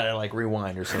beginning, you got to like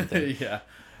rewind or something. Yeah.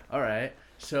 All right.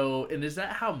 So, and is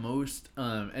that how most,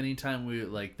 anytime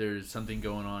there's something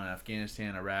going on in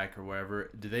Afghanistan, Iraq, or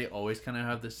wherever, do they always kind of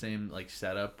have the same like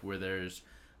setup where there's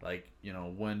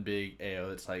one big AO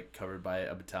that's like covered by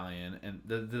a battalion, and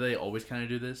do they always kind of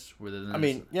do this?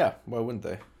 Yeah. Why wouldn't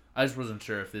they? I just wasn't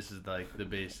sure if this is like the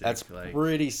basic. That's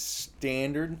pretty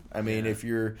standard. I mean, if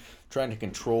you're trying to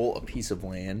control a piece of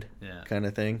land, kind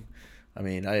of thing. I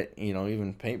mean,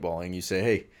 even paintballing, you say,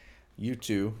 hey, you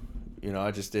two,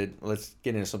 let's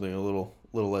get into something a little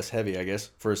less heavy, I guess,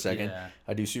 for a second. Yeah.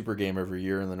 I do Super Game every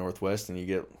year in the Northwest, and you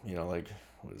get,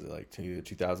 what is it, like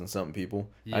 2,000 something people.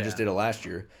 Yeah. I just did it last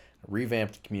year.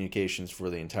 Revamped communications for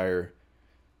the entire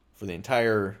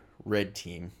red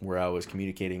team, where I was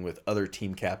communicating with other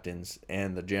team captains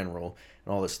and the general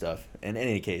and all this stuff. In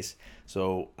any case,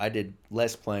 so I did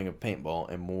less playing of paintball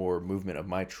and more movement of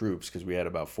my troops, because we had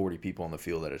about 40 people on the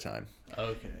field at a time.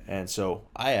 Okay. And so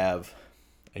I have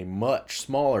a much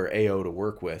smaller AO to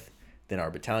work with than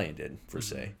our battalion did, per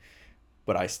se.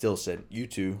 But I still said, you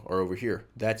two are over here.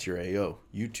 That's your AO.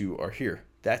 You two are here.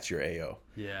 That's your AO.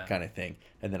 Yeah. Kind of thing.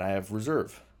 And then I have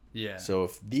reserve. Yeah. So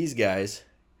if these guys...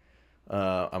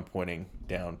 I'm pointing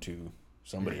down to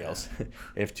somebody else.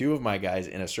 If 2 of my guys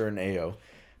in a certain AO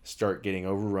start getting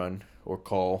overrun or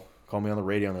call me on the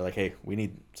radio and they're like, hey, we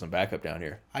need some backup down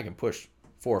here, I can push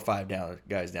 4 or 5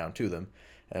 guys down to them,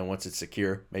 and once it's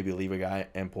secure, maybe leave a guy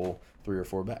and pull 3 or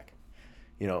 4 back.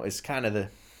 It's kind of the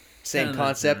same Kinda the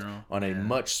concept general, on a yeah.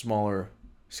 much smaller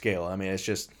scale. I mean, it's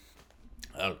just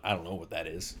I don't know what that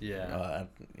is. Yeah.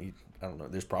 I don't know.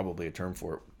 There's probably a term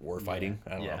for it. War fighting.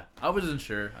 I don't know. I wasn't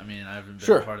sure. I mean, I haven't been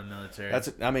Sure. part of the military. That's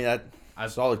a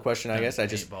solid question, I guess. I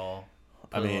just paintball,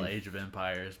 I mean- Age of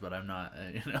Empires, but I'm not.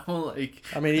 Like.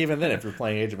 I mean, even then, if you're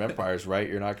playing Age of Empires, right,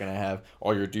 you're not going to have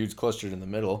all your dudes clustered in the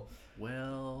middle.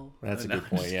 Well, That's a no, good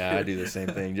point. just Yeah, I kidding. do the same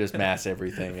thing. Just mass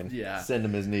everything and Yeah. send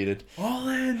them as needed. All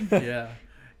in. Yeah.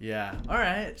 Yeah. All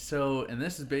right. So, and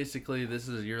this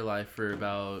is your life for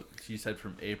about, you said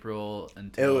from April It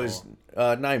until was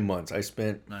 9 months. I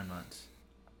spent 9 months.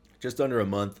 just under a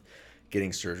month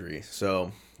getting surgery.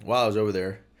 So while I was over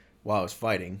there, while I was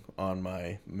fighting on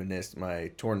my it was a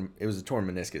torn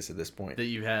meniscus at this point. That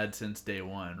you had since day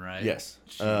one, right? Yes.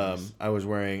 Jeez. I was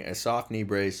wearing a soft knee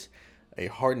brace, a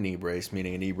hard knee brace,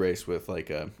 meaning a knee brace with like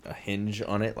a hinge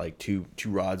on it, like two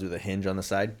rods with a hinge on the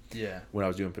side. Yeah. When I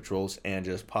was doing patrols, and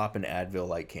just popping Advil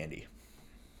like candy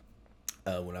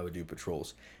when I would do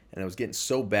patrols. And I was getting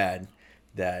so bad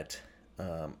that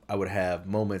I would have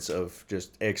moments of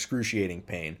just excruciating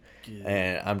pain. Yeah.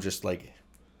 And I'm just like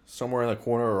somewhere in the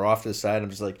corner or off to the side. I'm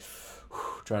just like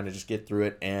trying to just get through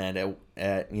it. And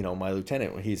at my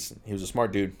lieutenant, he was a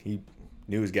smart dude. He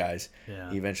knew his guys. Yeah.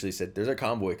 He eventually said, "There's a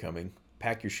convoy coming.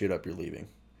 Pack your shit up. You're leaving.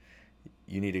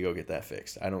 You need to go get that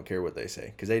fixed. I don't care what they say."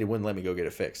 Because they wouldn't let me go get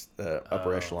it fixed. The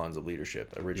upper echelons of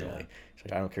leadership originally. Yeah. He's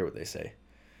like, "I don't care what they say.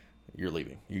 You're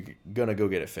leaving. You're going to go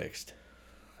get it fixed."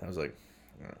 I was like,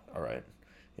 all right,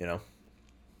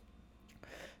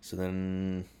 So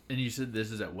then And you said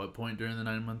this is at what point during the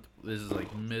 9 month? This is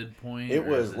like midpoint? it or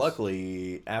was is this...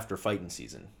 luckily after fighting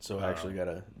season. So I actually got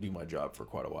to do my job for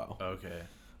quite a while. Okay.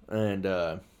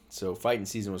 And so fighting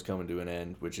season was coming to an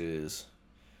end, which is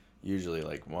usually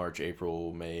like March,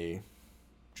 April, May,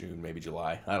 June, maybe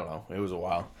July. I don't know. It was a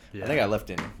while. Yeah. I think I left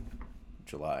in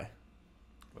July.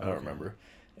 I don't Okay. remember.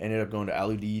 Ended up going to Al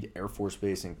Udeid Air Force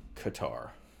Base in Qatar,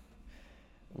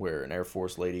 where an Air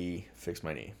Force lady fixed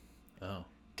my knee. Oh.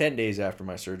 10 days after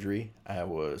my surgery, I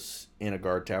was in a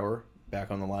guard tower,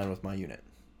 back on the line with my unit.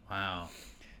 Wow.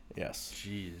 Yes.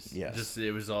 Jeez. Yes. Just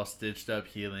it was all stitched up,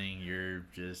 healing. You're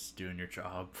just doing your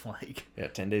job. Like. Yeah,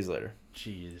 10 days later.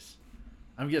 Jeez.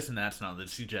 I'm guessing that's not the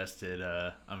suggested.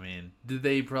 I mean,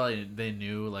 they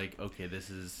knew like, okay,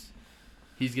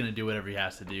 he's gonna do whatever he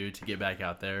has to do to get back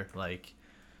out there. Like,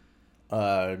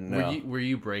 No. were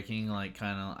you breaking like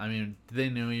kind of? I mean, they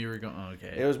knew you were going. Oh,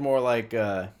 okay. It was more like,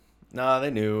 nah,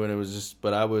 they knew, and it was just,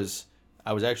 but I was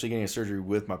actually getting a surgery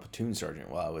with my platoon sergeant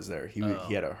while I was there. He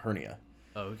had a hernia.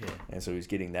 Oh, okay. And so he was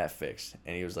getting that fixed.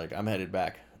 And he was like, "I'm headed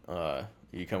back.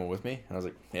 You coming with me?" And I was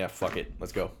like, "Yeah, fuck it.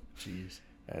 Let's go." Jeez.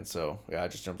 And so, yeah, I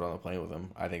just jumped on the plane with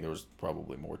him. I think there was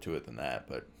probably more to it than that,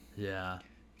 but Yeah.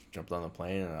 jumped on the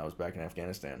plane and I was back in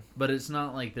Afghanistan. But it's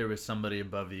not like there was somebody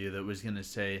above you that was gonna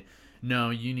say, "No,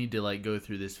 you need to like go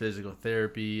through this physical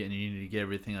therapy and you need to get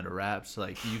everything under wraps."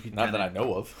 Like you could. Not that I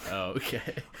know of. Oh, okay.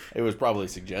 It was probably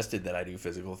suggested that I do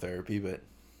physical therapy, but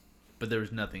But there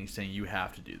was nothing saying you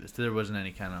have to do this. There wasn't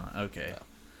any kind of okay.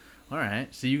 No. All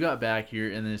right. So you got back here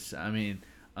in this. I mean,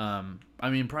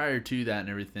 prior to that and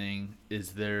everything,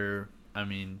 is there? I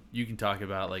mean, you can talk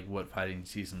about like what fighting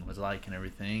season was like and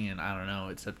everything, and I don't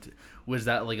know. Was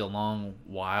that like a long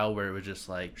while where it was just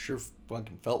like? sure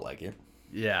fucking felt like it.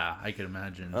 Yeah, I could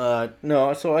imagine.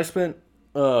 No, so I spent,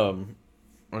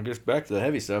 I guess back to the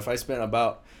heavy stuff, I spent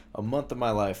about a month of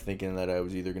my life thinking that I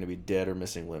was either going to be dead or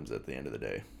missing limbs at the end of the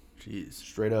day. Jeez.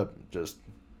 Straight up, just,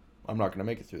 I'm not going to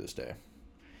make it through this day.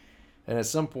 And at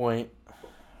some point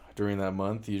during that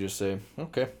month, you just say,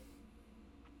 okay,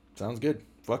 sounds good.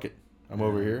 Fuck it. I'm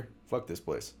over here. Fuck this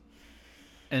place.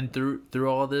 And through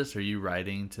all this, are you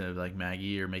writing to like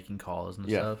Maggie or making calls and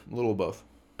Yeah, stuff? a little of both.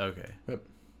 Okay. Yep.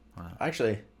 Wow.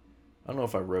 Actually, I don't know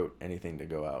if I wrote anything to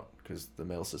go out because the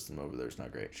mail system over there is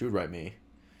not great. She would write me.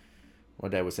 My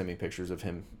dad would send me pictures of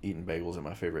him eating bagels at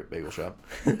my favorite bagel shop.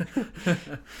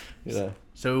 Yeah.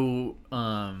 So,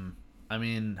 I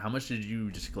mean, how much did you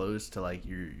disclose to like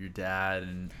your dad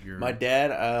and your? My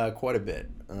dad, quite a bit.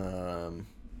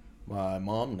 My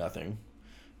mom, nothing.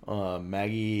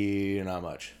 Maggie, not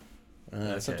much.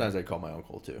 Okay. Sometimes I call my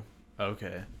uncle too.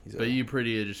 Okay, He's but a- you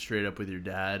pretty just straight up with your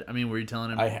dad. I mean, were you telling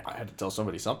him? I had to tell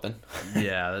somebody something.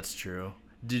 Yeah, that's true.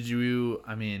 Did you?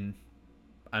 I mean,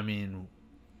 I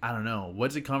don't know.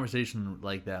 What's a conversation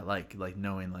like that like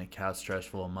knowing like how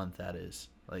stressful a month that is?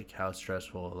 Like how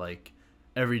stressful like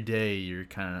every day you're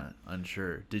kind of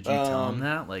unsure. Did you tell him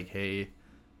that? Like, hey.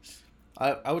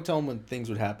 I would tell him when things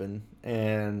would happen,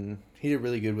 and he did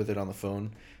really good with it on the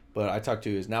phone. But I talked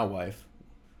to his now wife,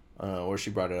 or she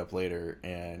brought it up later,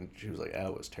 and she was like,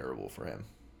 "That was terrible for him."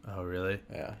 Oh, really?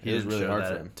 Yeah, He it was didn't really show hard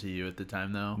that for him. to you at the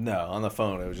time, though? No, on the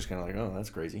phone, it was just kind of like, "Oh, that's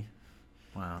crazy."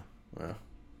 Wow. Yeah.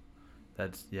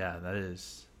 That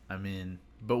is. I mean,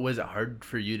 but was it hard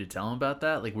for you to tell him about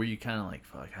that? Like, were you kind of like,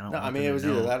 fuck, I don't No, want I mean, them it to was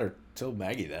know. either that or tell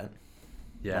Maggie that.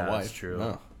 Yeah, My wife. that's true.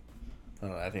 No. I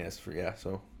don't know. I think that's for, yeah,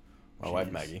 so my wife,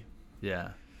 Jeez. Maggie. Yeah.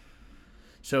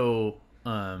 So,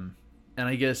 and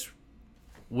I guess,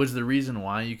 was the reason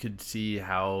why you could see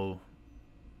how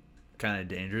kind of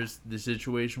dangerous the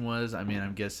situation was? I mean,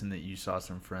 I'm guessing that you saw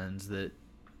some friends that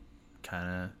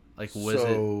kind of, like,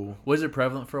 was it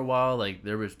prevalent for a while? Like,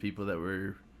 there was people that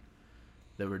were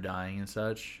dying and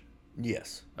such?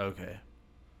 Yes. Okay.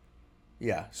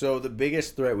 Yeah. So the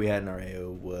biggest threat we had in our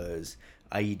AO was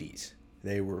IEDs.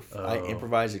 They were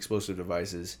improvised explosive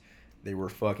devices. They were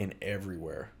fucking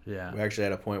everywhere. Yeah. We actually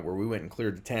had a point where we went and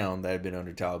cleared the town that had been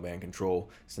under Taliban control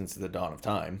since the dawn of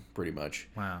time, pretty much.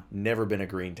 Wow. Never been a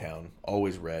green town,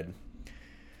 always red.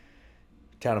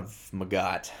 Town of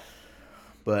Magat.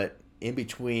 But in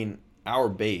between our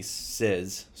base,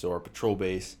 SIZ, so our patrol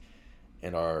base,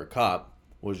 and our cop,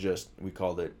 was just, we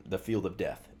called it the field of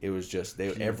death. It was just,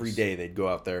 every day they'd go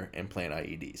out there and plant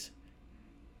IEDs.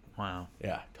 Wow.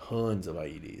 Yeah, tons of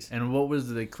IEDs. And what was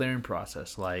the clearing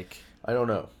process like? I don't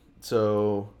know.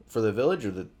 So, for the village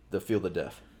or the field of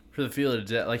death? For the field of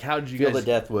death, like, how did you Field guys... of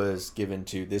death was given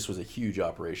to, this was a huge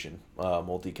operation,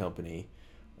 multi-company,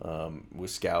 with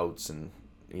scouts and,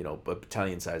 a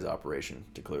battalion-size operation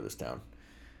to clear this town.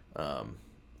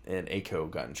 And ACO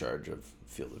got in charge of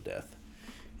field of death.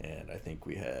 And I think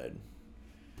we had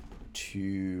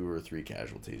 2 or 3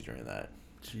 casualties during that.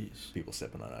 Jeez. People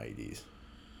stepping on IEDs.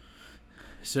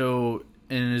 So,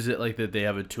 and is it like that they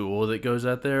have a tool that goes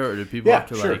out there, or do people have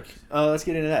to like... Let's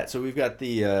get into that. So we've got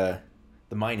the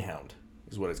Minehound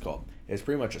is what it's called. It's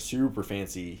pretty much a super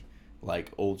fancy,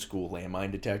 like, old school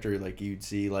landmine detector like you'd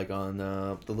see like on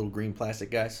the little green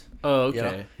plastic guys. Oh,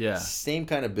 okay. Yeah. Same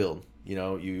kind of build.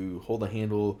 You hold the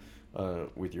handle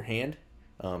with your hand.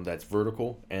 That's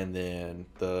vertical, and then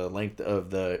the length of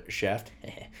the shaft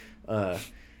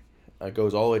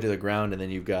goes all the way to the ground, and then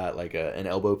you've got like an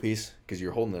elbow piece because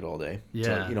you're holding it all day.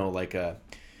 Yeah. So, like a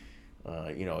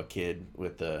kid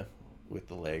with the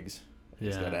legs.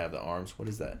 He's got to have the arms. What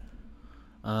is that?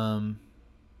 I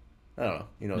don't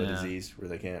know. The disease where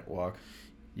they can't walk.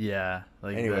 Yeah.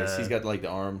 Like anyways, he's got like the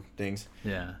arm things.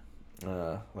 Yeah.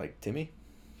 Like Timmy.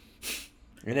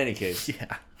 In any case.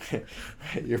 Yeah.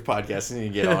 Your podcast and you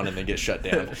get on and then get shut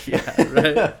down. Yeah,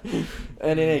 right.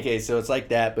 And in any case, so it's like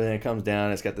that, but then it comes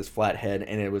down, it's got this flat head,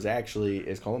 and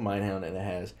it's called a Minehound, and it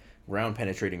has ground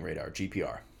penetrating radar,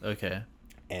 GPR. Okay.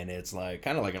 And it's like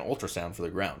kind of like an ultrasound for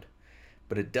the ground.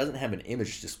 But it doesn't have an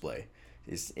image display.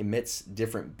 It emits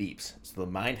different beeps. So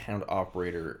the Minehound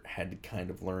operator had to kind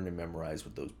of learn and memorize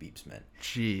what those beeps meant.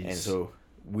 Jeez. And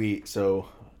so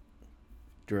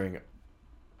during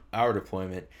our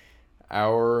deployment,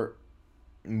 our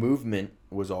movement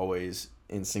was always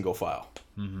in single file.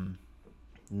 Mm-hmm.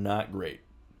 Not great.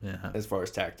 Yeah. As far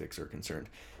as tactics are concerned.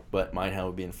 But Minehound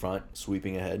would be in front,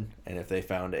 sweeping ahead, and if they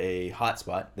found a hot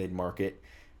spot, they'd mark it.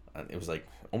 It was like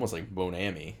almost like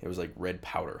Bonami. It was like red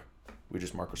powder. We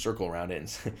just mark a circle around it and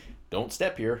say, "Don't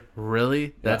step here."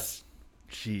 Really? That's...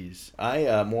 Jeez.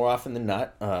 I, more often than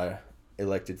not,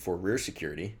 elected for rear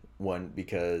security. One,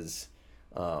 because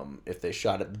if they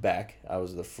shot at the back, I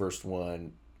was the first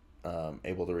one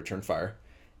able to return fire.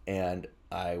 And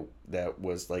that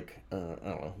was like, I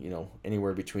don't know,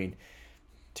 anywhere between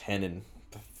 10 and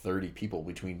 30 people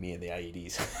between me and the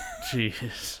IEDs.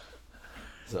 Jeez.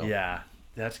 So. Yeah,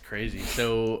 that's crazy.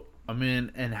 So,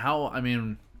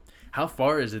 how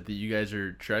far is it that you guys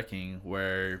are trekking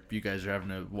where you guys are having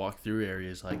to walk through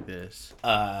areas like this?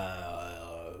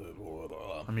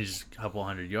 Just a couple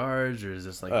 100 yards, or is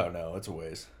this like... Oh, no, it's a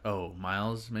ways. Oh,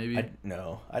 miles, maybe? I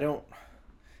don't...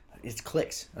 It's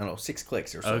clicks. I don't know, 6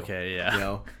 clicks or so. Okay,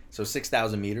 yeah. So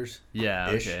 6,000 meters. Yeah,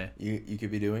 okay. You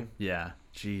could be doing. Yeah,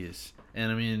 jeez.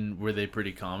 And were they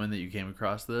pretty common that you came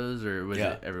across those, or was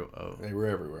it every? Oh, they were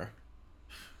everywhere.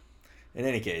 In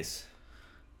any case,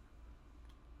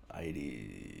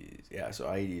 IEDs. Yeah, so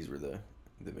IEDs were the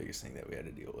biggest thing that we had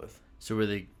to deal with. So were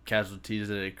the casualties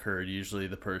that occurred usually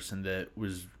the person that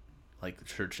was like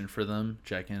searching for them,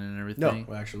 checking and everything?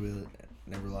 No, actually, we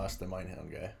never lost the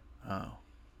Minehound guy. Oh.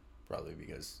 Probably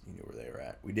because he knew where they were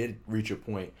at. We did reach a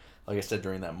point, like I said,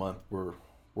 during that month, we're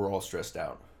all stressed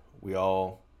out.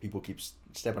 People keep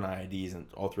stepping on IEDs and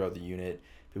all throughout the unit.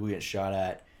 People get shot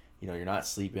at. You're not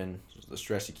sleeping. The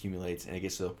stress accumulates, and it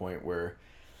gets to the point where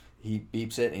he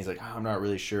beeps it, and he's like, I'm not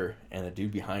really sure. And the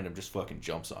dude behind him just fucking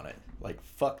jumps on it. Like,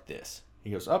 fuck this. He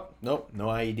goes, "Oh, nope, no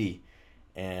IED."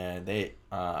 And they,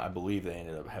 I believe they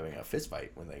ended up having a fist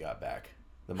fight when they got back.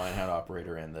 The Minehound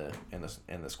operator and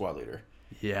the squad leader.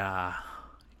 Yeah.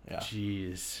 Yeah.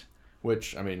 Jeez.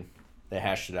 Which, I mean, they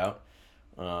hashed it out.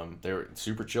 They were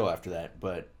super chill after that,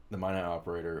 but the Minehound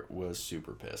operator was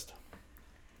super pissed.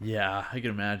 Yeah, I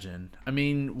can imagine. I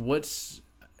mean,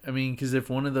 because if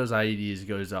one of those IEDs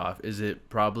goes off, is it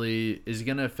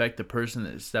going to affect the person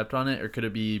that stepped on it, or could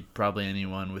it be probably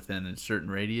anyone within a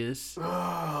certain radius?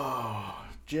 Oh,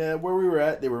 yeah, where we were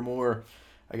at, they were more,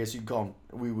 I guess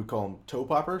we would call them toe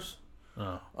poppers.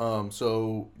 Oh.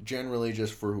 So generally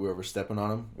just for whoever's stepping on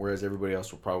them, whereas everybody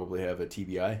else will probably have a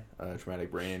TBI, traumatic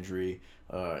brain injury,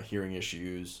 hearing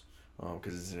issues,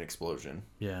 because it's an explosion.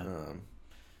 Yeah.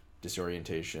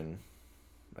 Disorientation,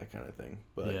 that kind of thing.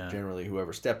 But Yeah. generally,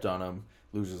 whoever stepped on them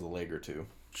loses a leg or two.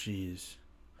 Jeez.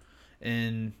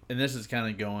 And this is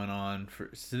kind of going on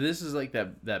so this is like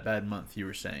that bad month you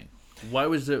were saying. Why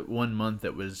was it one month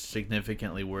that was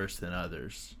significantly worse than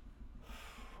others?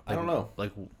 I don't know.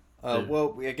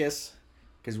 Well, I guess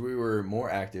because we were more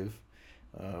active.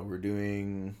 We're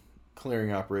doing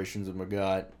clearing operations of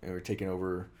Magat, and we're taking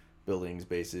over buildings,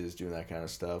 bases, doing that kind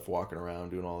of stuff, walking around,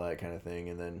 doing all that kind of thing.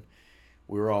 And then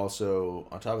we were also,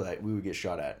 on top of that, we would get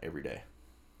shot at every day.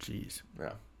 Jeez.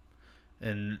 Yeah.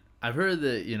 And I've heard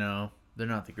that, they're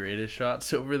not the greatest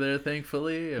shots over there,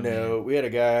 thankfully. We had a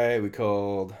guy we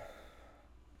called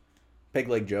Peg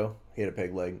Leg Joe. He had a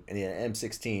peg leg, and he had an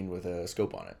M16 with a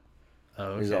scope on it. Oh,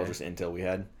 okay. It was all just intel we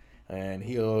had. And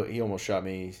he almost shot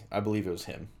me. I believe it was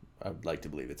him. I'd like to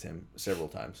believe it's him several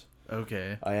times.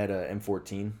 Okay. I had a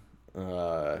M14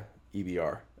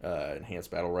 EBR,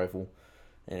 enhanced battle rifle,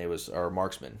 and it was our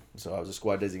marksman. So I was a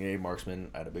squad designated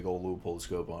marksman. I had a big old Leupold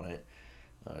scope on it.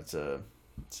 It's a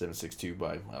 7.62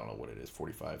 by, I don't know what it is,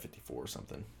 45, 54 or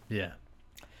something. Yeah.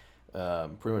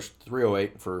 Pretty much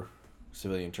 308 for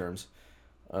civilian terms.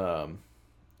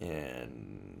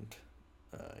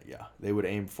 Yeah, they would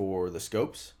aim for the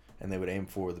scopes, and they would aim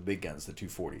for the big guns, the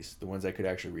 240s, the ones that could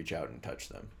actually reach out and touch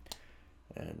them.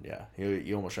 And yeah,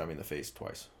 he almost shot me in the face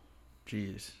twice.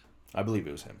 Jeez. I believe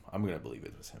it was him. I'm going to believe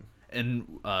it was him.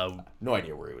 And no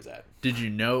idea where he was at. Did you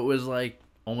know it was like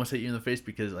almost hit you in the face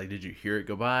because like did you hear it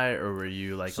go by, or were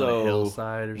you like on a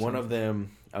hillside or something? One of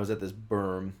them, I was at this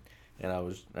berm, and I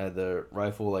had the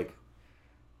rifle like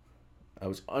I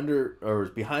was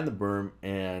behind the berm,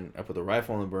 and I put the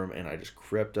rifle on the berm, and I just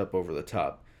crept up over the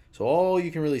top. So all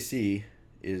you can really see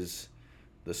is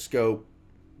the scope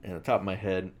and the top of my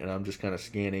head, and I'm just kind of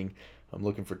scanning. I'm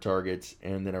looking for targets,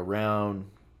 and then a round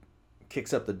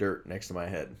kicks up the dirt next to my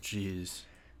head. Jeez.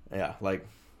 Yeah, I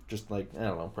don't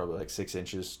know, probably like 6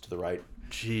 inches to the right.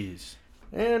 Jeez.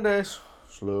 And I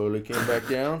slowly came back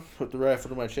down, put the rifle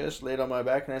to my chest, laid on my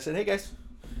back, and I said, "Hey guys,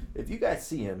 if you guys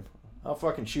see him, I'll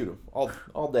fucking shoot him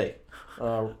all day.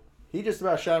 He just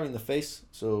about shot me in the face,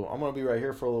 so I'm gonna be right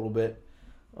here for a little bit.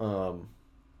 You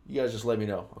guys just let me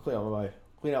know. I'll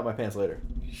clean out my pants later."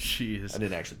 Jeez. I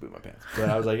didn't actually boot my pants, but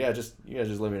I was like, "Yeah, you guys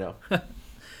just let me know."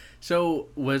 So,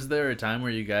 was there a time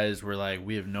where you guys were like,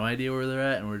 we have no idea where they're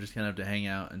at, and we're just gonna have to hang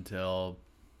out until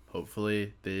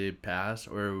hopefully they pass,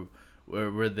 or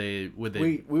would they?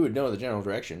 We would know the general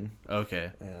direction.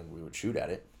 Okay. And we would shoot at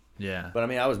it. Yeah. But I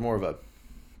mean, I was more of a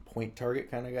point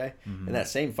target kind of guy. Mm-hmm. In that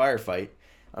same firefight,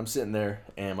 I'm sitting there,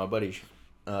 and my buddy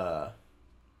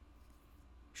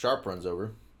Sharp runs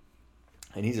over,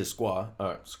 and he's a squaw.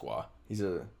 He's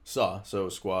a SAW, so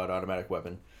squad automatic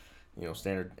weapon,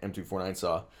 standard M249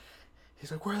 SAW. He's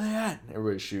like, "Where are they at?"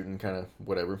 Everybody's shooting, kind of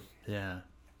whatever. Yeah.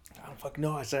 I don't fucking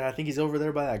know. I said, "I think he's over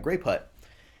there by that grape hut."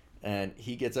 And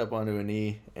he gets up onto a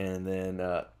knee, and then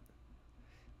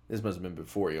this must have been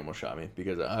before he almost shot me,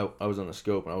 because I was on the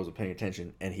scope and I wasn't paying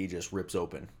attention, and he just rips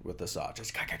open with the SAW,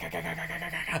 just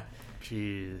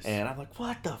Jeez. And I'm like,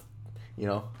 "What the?"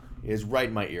 It's right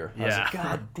in my ear. I was like,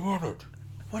 "God damn it!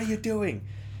 What are you doing?"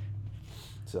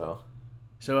 So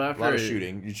after a lot of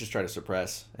shooting, you just try to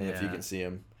suppress, and if you Yeah. can see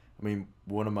him. I mean,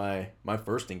 one of my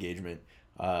first engagement,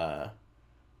 I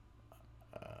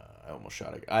almost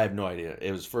shot a guy. I have no idea.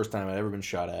 It was the first time I'd ever been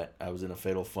shot at. I was in a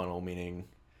fatal funnel, meaning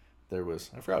I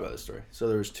forgot about this story. So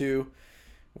there was two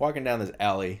walking down this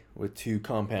alley with two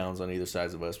compounds on either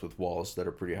sides of us with walls that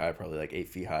are pretty high, probably like 8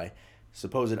 feet high.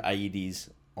 Supposed IEDs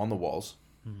on the walls.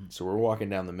 Mm-hmm. So we're walking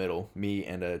down the middle, me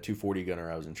and a 240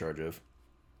 gunner I was in charge of.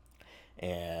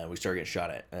 And we start getting shot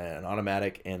at. An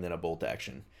automatic and then a bolt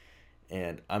action.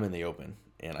 And I'm in the open.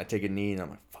 And I take a knee, and I'm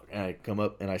like, fuck. And I come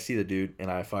up, and I see the dude, and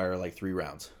I fire like 3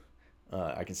 rounds.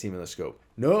 I can see him in the scope.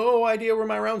 No idea where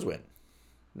my rounds went.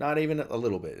 Not even a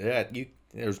little bit. Yeah,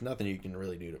 there's nothing you can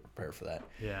really do to prepare for that.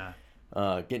 Yeah.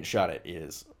 Getting shot at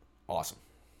is awesome.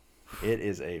 It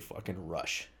is a fucking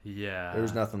rush. Yeah.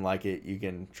 There's nothing like it. You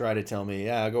can try to tell me,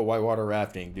 yeah, go whitewater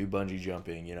rafting, do bungee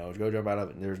jumping, go jump out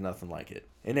of it. There's nothing like it.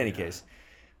 In any case,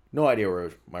 no idea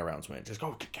where my rounds went. Just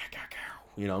go,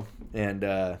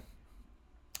 And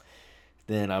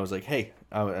then I was like, hey,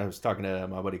 I was talking to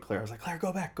my buddy Claire. I was like, Claire,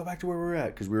 go back to where we were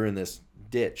at. Because we were in this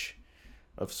ditch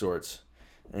of sorts.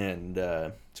 And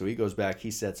so he goes back,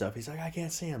 he sets up. He's like, I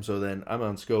can't see him. So then I'm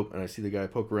on scope, and I see the guy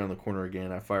poke around the corner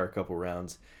again. I fire a couple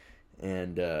rounds.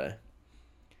 And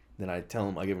then I tell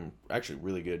him, I give him actually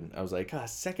really good. I was like,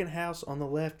 second house on the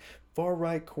left, far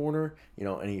right corner,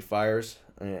 and he fires.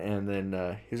 And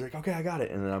then he's like, okay, I got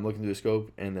it. And then I'm looking through the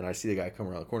scope, and then I see the guy come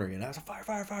around the corner again. I was like,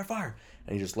 fire.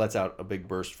 And he just lets out a big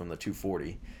burst from the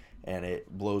 240, and it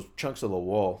blows chunks of the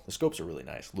wall. The scopes are really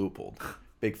nice. Leupold.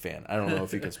 Big fan. I don't know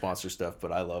if you can sponsor stuff,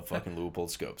 but I love fucking Leupold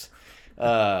scopes.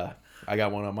 I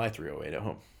got one on my 308 at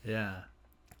home. Yeah.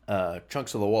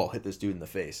 Chunks of the wall hit this dude in the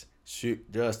face.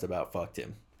 Shoot, just about fucked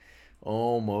him.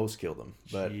 Almost killed him.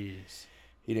 But Jeez.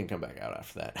 he didn't come back out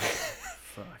after that.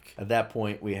 Fuck. At that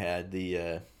point, we had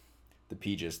the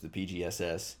PGIS, the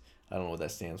PGSS. I don't know what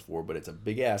that stands for, but it's a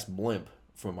big-ass blimp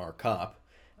from our cop,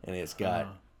 and it's got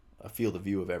a field of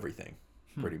view of everything,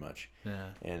 pretty much. Yeah.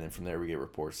 And then from there, we get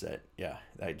reports that,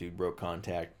 that dude broke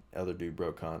contact, other dude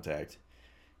broke contact,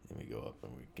 and we go up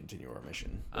and we continue our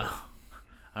mission. Oh.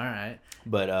 All right.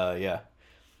 But,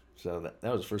 so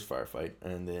that was the first firefight.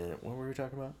 And then, what were we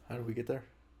talking about? How did we get there?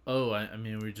 Oh, I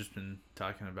mean, we've just been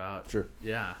talking about... Sure.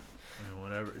 Yeah. I mean,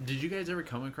 whatever. Did you guys ever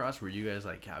come across where you guys,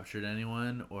 like, captured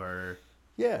anyone, or...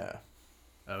 Yeah.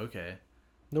 Oh, okay.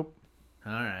 Nope.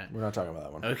 All right. We're not talking about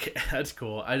that one. Okay, that's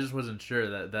cool. I just wasn't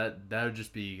sure that would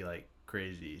just be, like,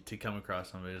 crazy to come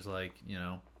across somebody who's like,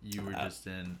 you were just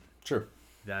in... Sure.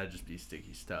 That would just be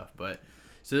sticky stuff, but...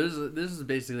 So this is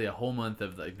basically a whole month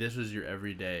of, like, this was your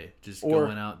everyday, just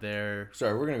going out there.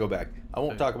 Sorry, we're going to go back. I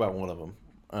won't talk about one of them,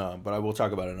 but I will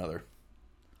talk about another.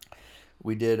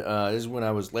 We did, this is when I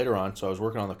was later on, so I was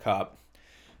working on the cop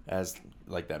as,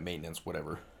 like, that maintenance,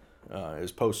 whatever. It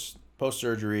was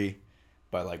post-surgery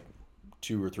by, like,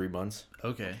 2 or 3 months.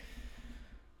 Okay.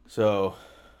 So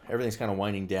everything's kind of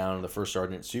winding down. The first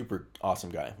sergeant, super awesome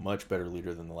guy, much better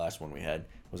leader than the last one we had,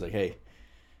 was like, hey,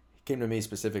 came to me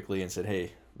specifically and said,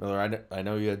 hey, Miller, I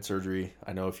know you had surgery.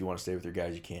 I know if you want to stay with your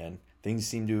guys, you can. Things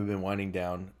seem to have been winding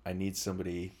down. I need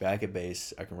somebody back at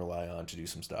base I can rely on to do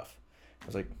some stuff. I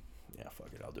was like, yeah, fuck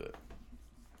it, I'll do it.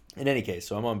 In any case,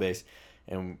 so I'm on base,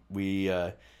 and we,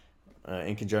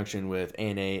 in conjunction with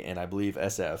ANA and I believe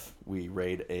SF, we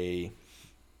raid a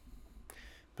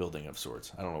building of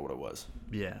sorts. I don't know what it was.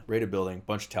 Yeah. Raid a building,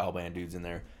 bunch of Taliban dudes in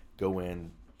there, go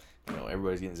in,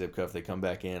 everybody's getting zip cuffed. They come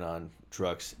back in on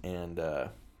trucks, and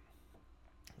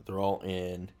they're all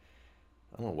in,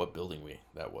 I don't know what building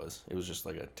that was. It was just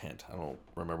like a tent. I don't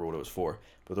remember what it was for,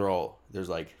 but there's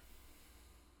like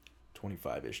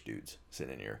 25-ish dudes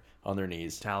sitting in here on their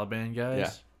knees. Taliban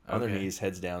guys? Yeah, on their knees,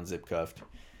 heads down, zip cuffed,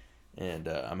 and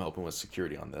I'm helping with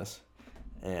security on this.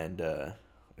 And that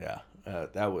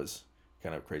was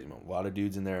kind of a crazy moment. A lot of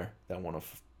dudes in there that want to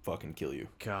fucking kill you.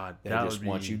 God, they just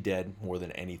want you dead more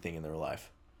than anything in their life.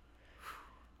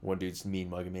 One dude's mean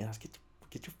mugging me. I was get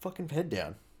your fucking head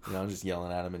down. I'm just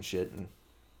yelling at him and shit, and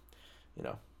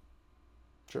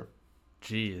sure.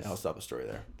 Jeez. I'll stop the story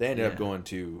there. They ended up going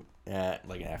to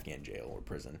like an Afghan jail or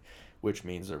prison, which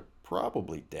means they're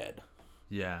probably dead.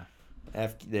 Yeah.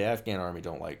 The Afghan army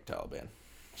don't like Taliban.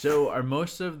 So are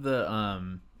most of the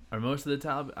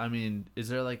Taliban? I mean, is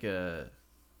there like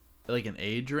an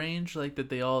age range like that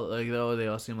they all like? Though they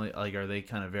all seem like are they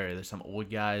kind of vary? There's some old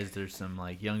guys. There's some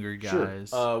like younger guys.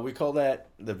 Sure. We call that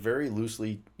the very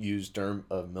loosely used term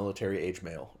of military age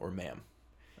male or ma'am.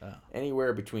 Oh.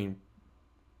 Anywhere between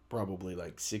probably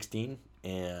like 16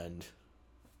 and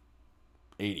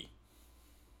 80.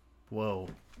 Whoa.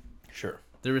 Sure.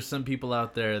 There was some people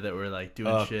out there that were like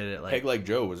doing shit at like Peg Leg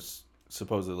Joe was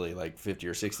supposedly like 50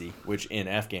 or 60, which in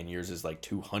Afghan years is like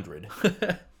 200.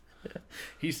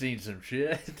 He's seen some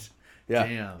shit. Yeah.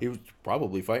 Damn. He was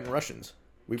probably fighting Russians.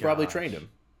 We probably trained him.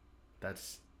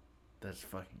 That's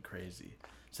fucking crazy.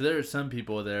 So there are some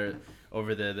people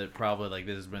over there that probably like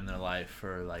this has been their life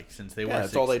for like since they were 16.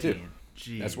 That's all they do.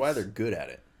 Jeez. That's why they're good at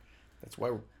it. That's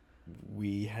why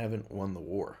we haven't won the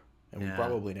war, and we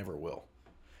probably never will.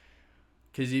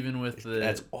 Because even with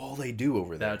that's all they do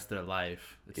over there. That's their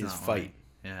life. Is fight.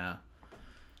 Yeah.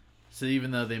 So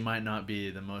even though they might not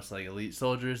be the most like elite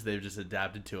soldiers, they've just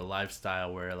adapted to a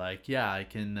lifestyle where like, yeah, I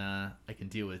can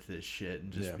deal with this shit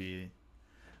and just be.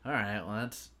 All right, well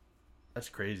that's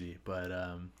crazy, but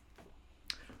all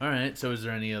right. So is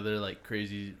there any other like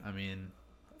crazy? I mean,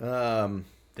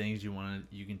 things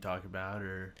you can talk about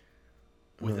or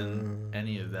within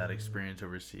any of that experience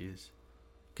overseas?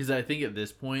 Because I think at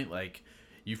this point, like,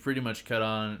 you've pretty much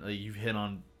you've hit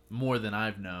on more than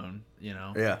I've known,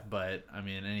 Yeah. But I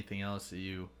mean, anything else that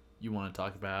you want to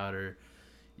talk about, or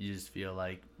you just feel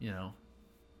like,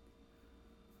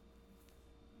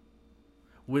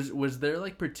 was there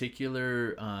like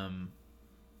particular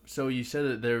so you said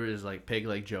that there was like Pig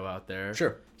Like Joe out there.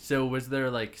 Sure. So was there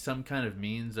like some kind of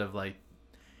means of like,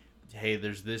 hey,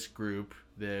 there's this group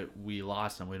that we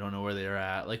lost and we don't know where they're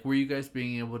at? Like, were you guys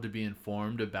being able to be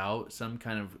informed about some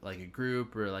kind of like a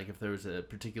group, or like if there was a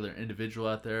particular individual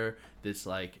out there that's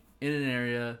like in an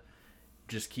area,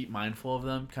 just keep mindful of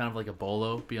them, kind of like a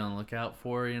bolo, be on the lookout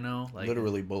for, like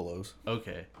Literally bolos.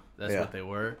 Okay, that's what they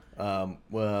were.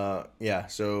 Well, yeah.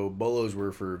 So bolos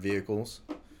were for vehicles,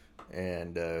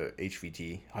 and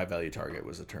HVT, high value target,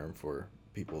 was a term for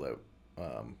people that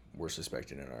were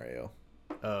suspected in RAO.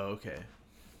 Oh, okay.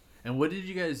 And what did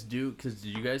you guys do? Because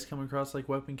did you guys come across like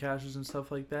weapon caches and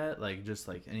stuff like that? Like just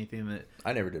like anything that...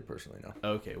 I never did personally, no.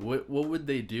 Okay. What would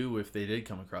they do if they did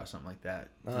come across something like that?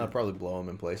 Probably blow them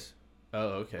in place. Oh,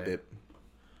 okay. Bip.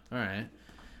 All right.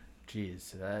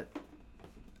 Jeez, that...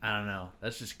 I don't know.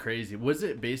 That's just crazy. Was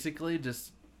it basically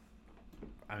just...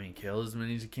 I mean, kill as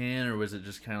many as you can, or was it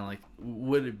just kind of like...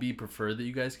 Would it be preferred that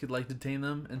you guys could like detain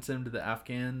them and send them to the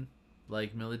Afghan...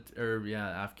 like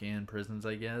Afghan prisons,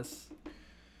 I guess?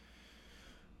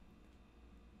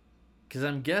 Because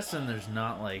I'm guessing there's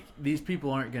not like, these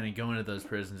people aren't going to go into those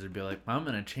prisons and be like, I'm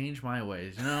going to change my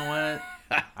ways. You know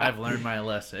what? I've learned my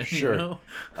lesson. Sure. You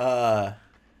know?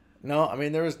 No, I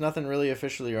mean, there was nothing really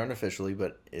officially or unofficially,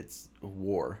 but it's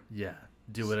war. Yeah.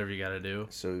 Do whatever you got to do.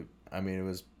 So, I mean, it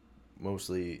was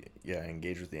mostly,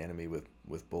 engage with the enemy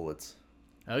with bullets.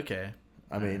 Okay.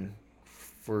 I mean,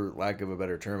 for lack of a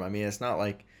better term, I mean, it's not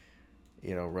like,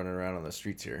 running around on the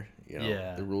streets here.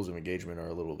 The rules of engagement are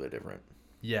a little bit different.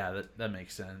 Yeah, that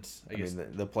makes sense. I guess.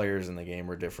 Mean, the players in the game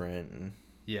are different. And...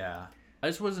 Yeah. I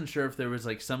just wasn't sure if there was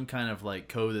like some kind of like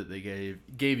code that they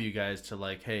gave you guys to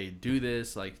like, hey, do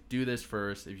this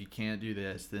first. If you can't do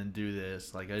this, then do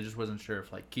this. Like, I just wasn't sure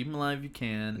if like keep them alive if you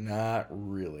can. Not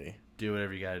really. Do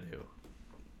whatever you got to do.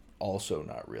 Also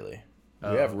not really.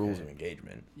 We have rules of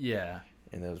engagement. Yeah.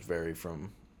 And those vary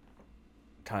from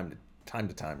time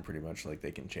to time pretty much, like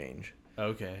they can change.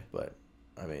 Okay. But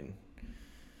I mean,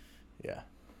 yeah.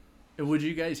 Would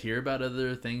you guys hear about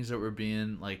other things that were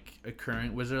being like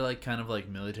occurring? Was there like kind of like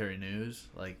military news?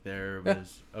 Like there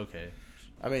was okay.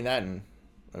 I mean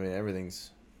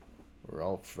we're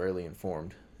all fairly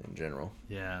informed in general.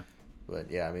 Yeah. But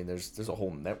yeah, I mean there's a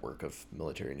whole network of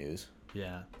military news.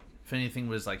 Yeah. If anything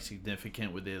was like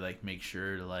significant, would they like make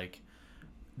sure to like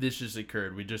this just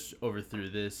occurred, we just overthrew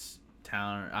this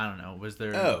town, or I don't know, was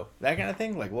there that kind of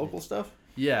thing, like local stuff?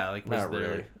 Yeah, like was not there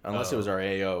really, unless it was our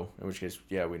AO, in which case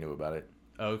we knew about it.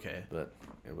 Okay. But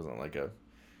it wasn't like a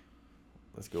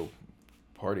let's go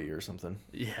party or something.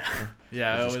 Yeah.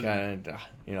 Yeah, it was just kind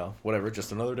of whatever,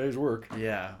 just another day's work.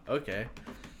 Yeah. Okay.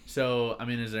 So I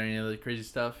mean, is there any other crazy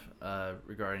stuff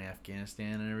regarding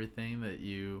Afghanistan and everything that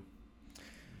you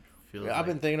feel I've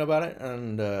been thinking about it,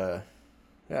 and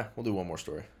we'll do one more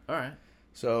story. All right.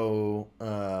 So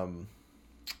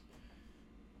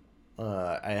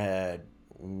I had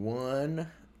one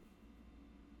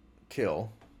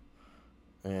kill,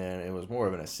 and it was more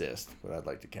of an assist, but I'd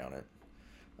like to count it.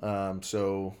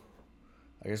 So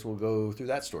I guess we'll go through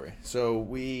that story. So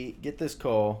we get this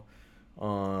call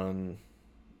on...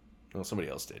 Well, somebody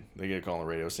else did. They get a call on the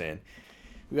radio saying,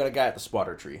 we got a guy at the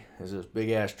spotter tree. There's this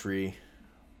big-ass tree,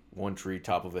 one tree,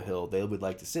 top of a hill. They would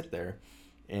like to sit there,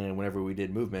 and whenever we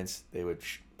did movements, they would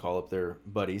call up their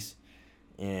buddies,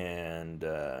 and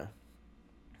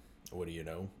what do you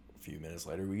know? A few minutes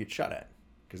later, we get shot at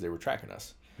because they were tracking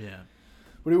us. Yeah.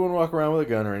 But he wouldn't walk around with a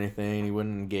gun or anything. He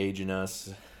wouldn't engage in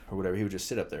us or whatever. He would just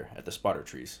sit up there at the spotter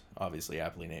trees, obviously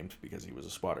aptly named because he was a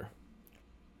spotter.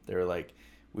 They were like,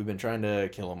 we've been trying to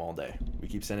kill him all day. We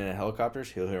keep sending in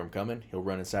helicopters. He'll hear him coming. He'll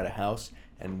run inside a house.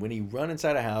 And when he run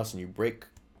inside a house and you break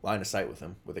line of sight with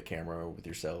him, with a camera or with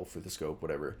yourself, with a scope,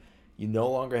 whatever, you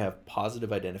no longer have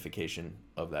positive identification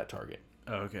of that target.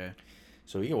 Oh, okay.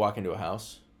 So you can walk into a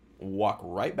house, walk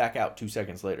right back out 2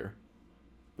 seconds later,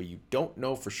 but you don't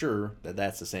know for sure that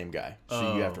that's the same guy.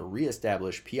 So you have to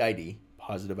reestablish PID,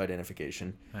 positive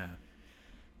identification. Yeah.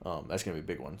 That's going to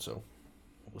be a big one, so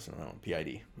listen to that one,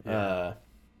 PID. Yeah.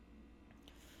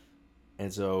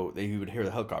 And so he would hear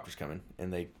the helicopters coming,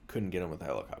 and they couldn't get him with the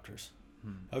helicopters.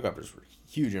 Helicopters were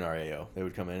huge in our AO. They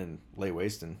would come in and lay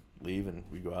waste and leave, and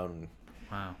we'd go out and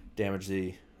damage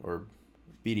or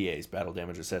BDAs, battle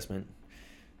damage assessment.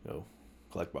 Go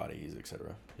collect bodies,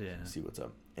 etc. Yeah. See what's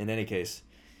up. In any case,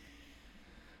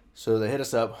 so they hit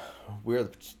us up. We were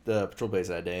at the patrol base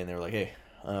that day, and they were like, "Hey,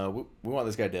 we want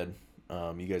this guy dead.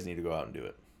 You guys need to go out and do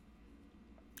it."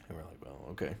 And we're like, "Well,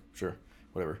 okay, sure,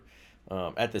 whatever."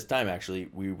 At this time, actually,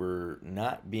 we were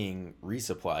not being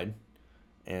resupplied,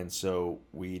 and so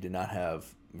we did not have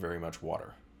very much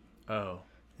water. Oh.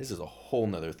 This is a whole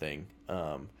nother thing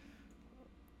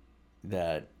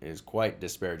that is quite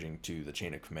disparaging to the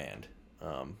chain of command.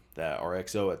 That our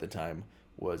XO at the time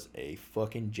was a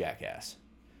fucking jackass.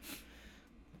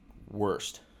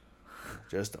 Worst.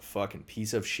 Just a fucking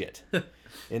piece of shit.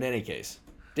 In any case,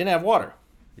 didn't have water.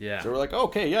 Yeah. So we're like,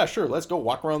 okay, yeah, sure, let's go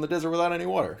walk around the desert without any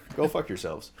water. Go fuck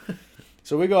yourselves.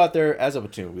 So we go out there as a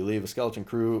platoon. We leave a skeleton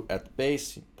crew at the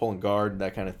base, pulling guard,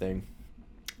 that kind of thing.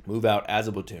 Move out as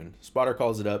a platoon. Spotter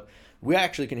calls it up. We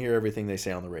actually can hear everything they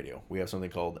say on the radio. We have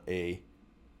something called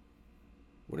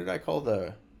what did I call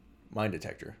the mine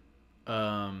detector?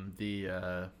 I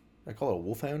call it a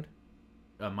wolfhound?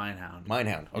 A minehound.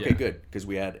 Minehound. Okay, Yeah. good. Because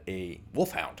we had a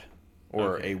wolfhound.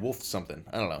 Or Okay. a wolf something.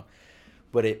 I don't know.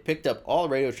 But it picked up all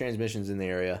radio transmissions in the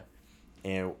area.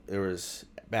 And there was,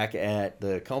 back at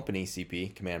the company CP,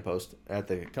 command post, at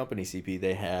the company CP,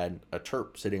 they had a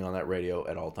terp sitting on that radio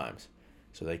at all times.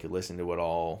 So they could listen to what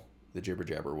all the jibber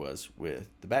jabber was with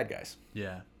the bad guys.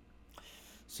 Yeah.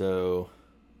 So,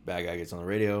 bad guy gets on the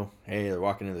radio. Hey, they're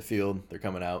walking into the field. They're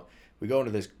coming out. We go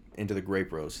into the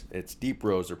grape rows. It's deep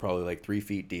rows. They're probably like 3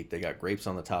 feet deep. They got grapes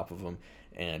on the top of them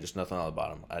and just nothing on the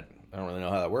bottom. I don't really know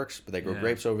how that works, but they grow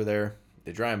grapes over there.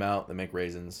 They dry them out. They make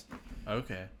raisins.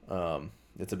 Okay.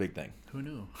 It's a big thing. Who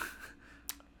knew?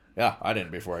 Yeah, I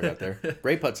didn't before I got there.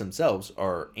 Grape huts themselves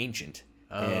are ancient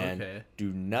and okay.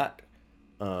 do not,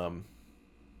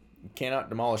 cannot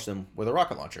demolish them with a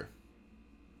rocket launcher.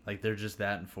 Like they're just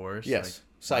that enforced? Yes. Like,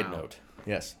 Side wow. note.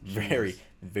 Yes. Jeez. Very,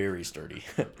 very sturdy.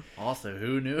 Also,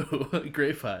 who knew?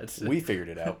 Grape huts. We figured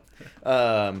it out.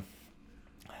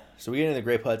 So we get into the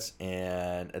grape huts,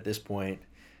 and at this point,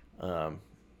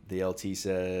 the LT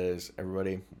says,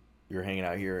 "Everybody, you're hanging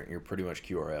out here. You're pretty much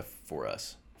QRF for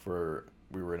us.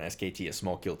 We were an SKT, a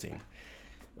small kill team.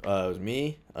 It was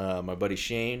me, my buddy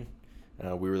Shane.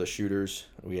 We were the shooters.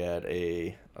 We had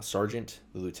a sergeant,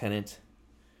 the lieutenant,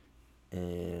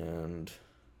 and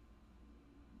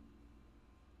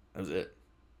that was it.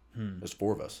 There's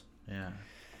 4 of us. Yeah.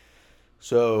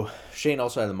 So Shane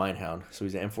also had the Minehound, so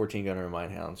he's an M14 gunner and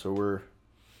Minehound. So we're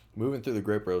moving through the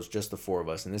grape rows, just the 4 of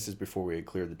us, and this is before we had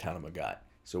cleared the town of Magat.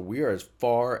 So we are as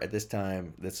far at this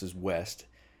time. This is west,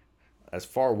 as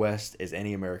far west as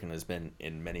any American has been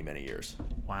in many, many years.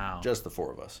 Wow. Just the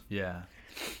 4 of us. Yeah.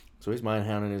 So he's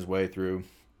Minehounding his way through.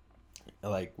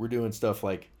 Like we're doing stuff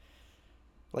like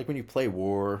when you play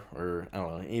war, or I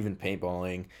don't know, even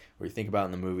paintballing, or you think about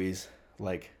in the movies,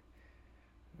 like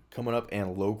coming up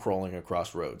and low crawling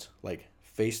across roads, like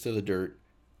face to the dirt,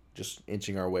 just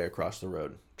inching our way across the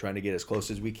road, trying to get as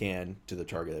close as we can to the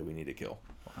target that we need to kill.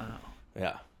 Wow.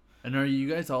 Yeah. And are you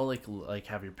guys all like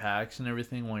have your packs and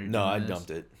everything while you're No, doing I this?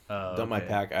 dumped it. Oh, Dumped my okay.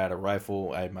 pack. I had a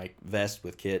rifle. I had my vest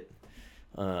with kit,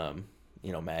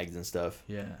 mags and stuff.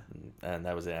 Yeah. And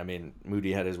that was it. I mean,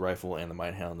 Moody had his rifle and the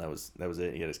Minehound. That was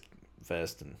it. He had his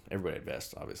vest, and everybody had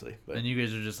vests, obviously. But And you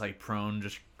guys are just like prone,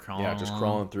 just crawling. yeah, just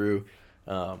crawling through,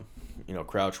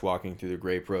 crouch walking through the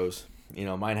grape rows.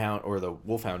 Minehound or the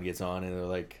Wolfhound gets on, and they're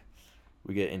like,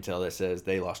 we get intel that says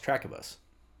they lost track of us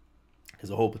because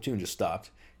the whole platoon just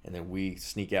stopped, and then we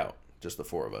sneak out, just the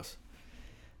 4 of us.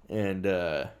 And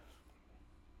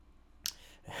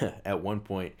at one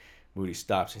point, Moody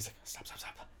stops. He's like, stop,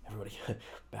 everybody,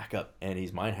 back up. And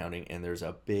he's Minehounding, and there's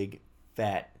a big,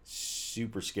 fat,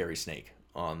 super scary snake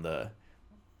on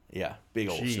big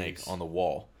old Jeez. snake on the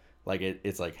wall. Like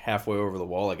it's like halfway over the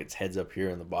wall, like its head's up here,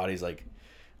 and the body's like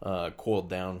coiled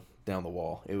down the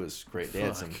wall. It was great. They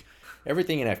had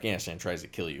everything in Afghanistan tries to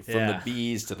kill you, from the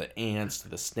bees to the ants to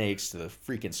the snakes to the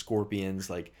freaking scorpions.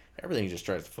 Like everything just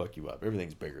tries to fuck you up.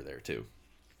 Everything's bigger there too.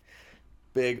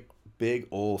 Big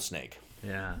old snake.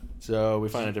 Yeah. So we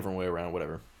find a different way around.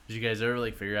 Whatever. Did you guys ever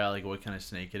figure out what kind of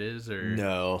snake it is, or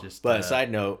No? Just, but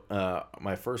side note,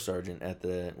 my first sergeant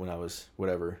when I was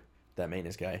that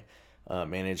maintenance guy,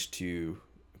 managed to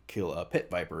kill a pit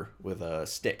viper with a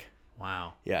stick.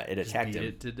 Wow. Yeah, it attacked him.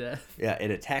 It to death. Yeah,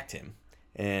 it attacked him,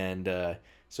 and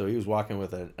so he was walking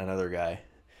with another guy,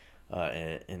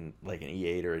 in like an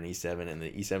E8 or an E7, and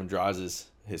the E7 draws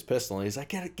his pistol, and he's like,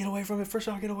 "Get away from it! First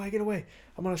of all, get away!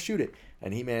 I'm gonna shoot it!"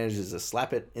 And he manages to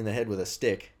slap it in the head with a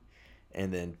stick,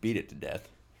 and then beat it to death.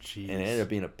 Jeez. And it ended up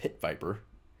being a pit viper.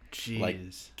 Jeez. Like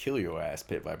kill your ass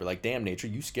pit viper. Like damn nature,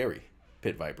 you scary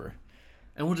pit viper.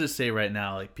 And we'll just say right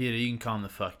now, like, PETA, you can calm the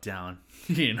fuck down.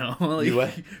 You know? Like, You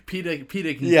what? PETA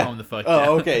can calm the fuck down.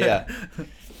 Oh, okay, yeah.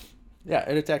 Yeah,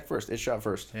 it attacked first. It shot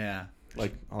first. Yeah.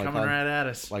 Like Coming right at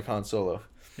us. Like Han Solo.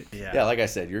 Yeah. Yeah, like I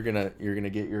said, you're gonna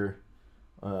get your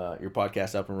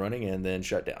podcast up and running and then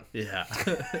shut down. Yeah.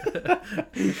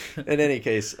 In any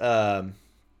case, so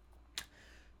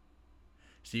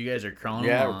you guys are crawling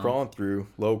along. we're crawling through,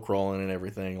 low crawling and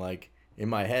everything. Like, in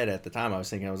my head at the time, I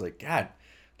was like, God,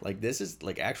 like, this is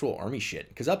like actual army shit.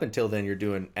 Because up until then, you're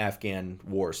doing Afghan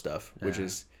war stuff, which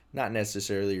is not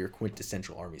necessarily your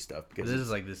quintessential army stuff. Because this is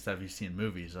like the stuff you see in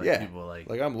movies. Like, people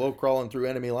like I'm low crawling through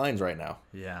enemy lines right now.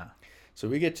 Yeah. So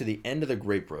we get to the end of the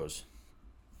Grape Rose.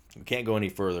 We can't go any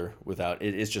further without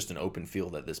it. It's just an open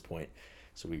field at this point.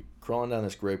 So we crawling down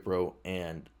this Grape Row,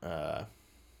 and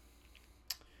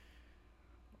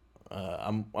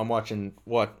I'm watching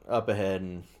what up ahead,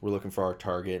 and we're looking for our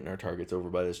target, and our target's over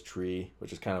by this tree,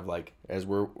 which is kind of like, as if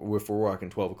we're walking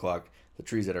 12 o'clock, the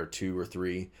tree's at our 2 or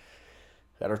 3.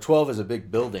 At our 12 is a big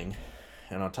building,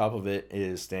 and on top of it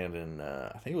is standing,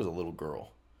 I think it was a little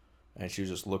girl, and she was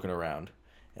just looking around,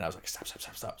 and I was like,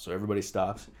 stop. So everybody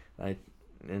stops,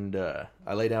 and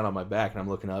I lay down on my back, and I'm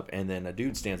looking up, and then a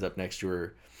dude stands up next to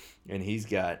her, and he's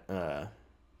got, I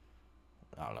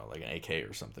don't know, like an AK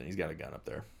or something. He's got a gun up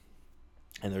there.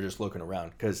 And they're just looking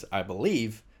around, because I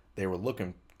believe they were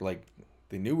looking, like,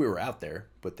 they knew we were out there,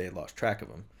 but they lost track of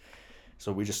him.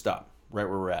 So we just stopped right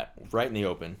where we're at, right in the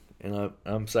open. And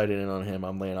I'm sighted in on him.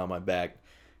 I'm laying on my back,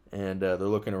 and they're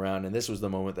looking around. And this was the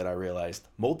moment that I realized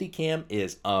multicam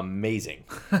is amazing.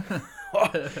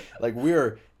 Like,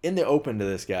 we're in the open to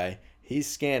this guy. He's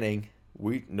scanning.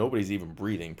 Nobody's even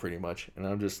breathing pretty much. And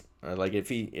I'm just like, if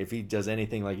he does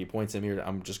anything, like he points at me,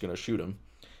 I'm just gonna shoot him.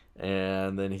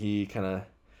 And then he kind of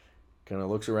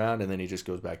looks around, and then he just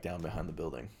goes back down behind the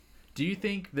building. Do you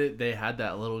think that they had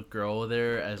that little girl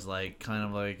there as like kind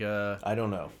of like I don't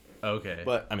know. Okay.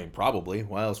 But I mean, probably.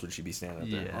 Why else would she be standing up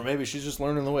there? Yeah. Or maybe she's just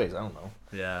learning the ways. I don't know.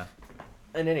 Yeah.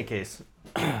 In any case,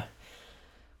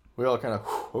 we all kind of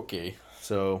okay.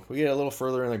 So we get a little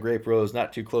further in the Grape Rose,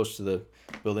 not too close to the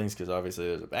buildings, because obviously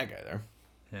there's a bad guy there.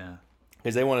 Yeah.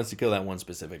 Because they want us to kill that one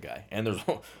specific guy, and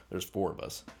there's 4 of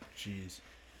us. Jeez.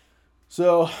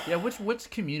 So yeah, what's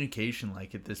communication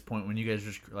like at this point when you guys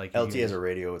just like LT has a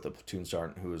radio with the platoon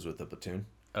sergeant who was with the platoon.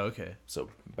 Oh, okay. So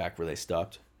back where they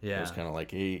stopped, yeah, it was kind of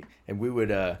like and we would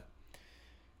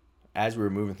as we were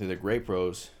moving through the Grape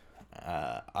Rose,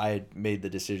 I had made the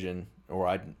decision, or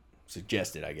I'd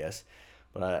suggested, I guess,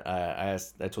 but I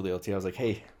told the LT, I was like,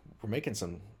 hey, we're making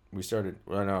some. We started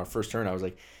on our first turn. I was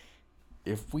like,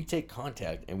 if we take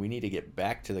contact and we need to get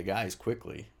back to the guys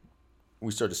quickly,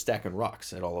 we started stacking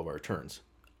rocks at all of our turns.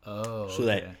 Oh, so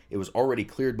that it was already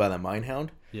cleared by the Minehound.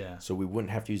 Yeah. So we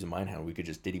wouldn't have to use the Minehound. We could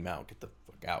just did him out, get the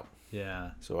fuck out.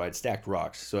 Yeah. So I'd stacked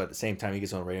rocks. So at the same time, he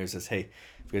gets on the radio and says, hey,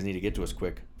 if you guys need to get to us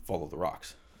quick, follow the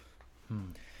rocks.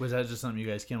 Was that just something you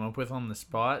guys came up with on the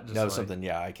spot? That was something,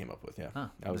 I came up with, yeah. Huh,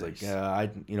 I was nice. like, I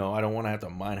don't want to have to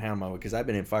Minehound my way, because I've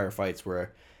been in firefights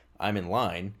where I'm in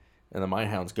line, and the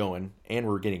Minehound's going, and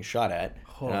we're getting shot at,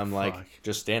 and I'm like,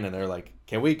 just standing there like,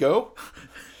 can we go?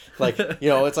 Like,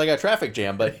 it's like a traffic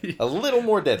jam, but a little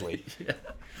more deadly.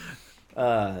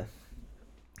 Yeah.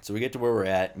 So we get to where we're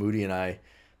at. Moody and I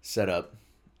set up.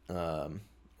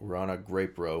 We're on a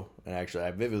Grape Row, and actually,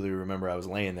 I vividly remember I was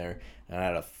laying there, and I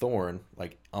had a thorn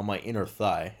like on my inner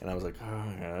thigh, and I was like, oh,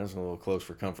 yeah, that's a little close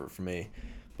for comfort for me.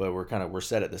 But we're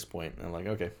set at this point, and I'm like,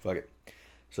 okay, fuck it.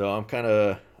 So I'm kind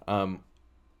of I'm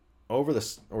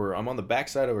on the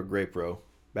backside of a Grape Row,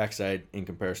 backside in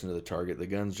comparison to the target. The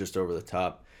gun's just over the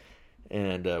top,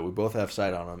 and we both have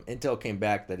sight on him. Intel came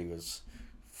back that he was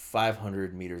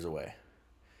 500 meters away.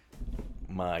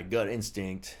 My gut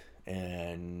instinct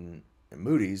and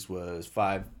Moody's was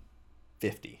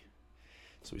 550.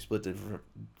 So we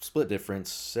split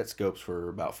difference, set scopes for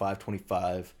about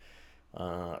 525.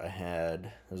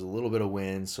 There was a little bit of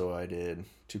wind, so I did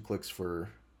 2 clicks for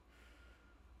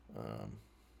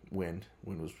wind.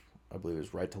 Wind was, I believe, it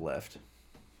was right to left.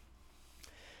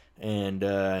 And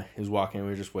he was walking, we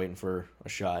were just waiting for a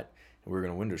shot, and we were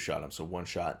going to window shot him, so 1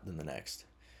 shot, then the next.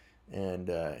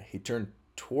 And he turned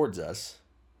towards us.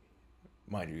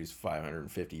 Mind you, he's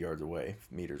 550 yards away,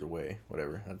 meters away,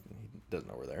 whatever. He doesn't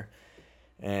know we're there.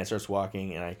 And starts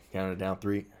walking, and I counted down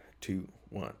 3, 2,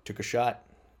 1. Took a shot,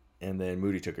 and then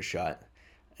Moody took a shot,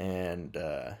 and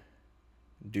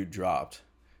dude dropped.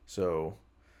 So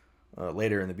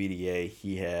later in the BDA,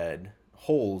 he had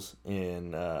holes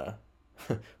in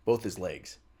both his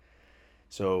legs.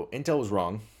 So Intel was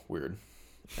wrong. Weird.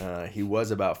 He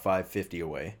was about 550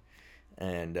 away,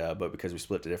 and but because we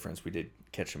split the difference, we did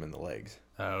catch him in the legs.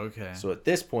 Oh, okay. So at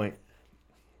this point,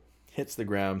 hits the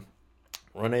ground,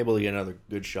 unable to get another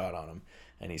good shot on him,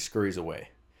 and he scurries away.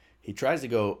 He tries to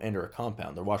go enter a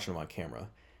compound. They're watching him on camera,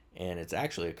 and it's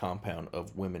actually a compound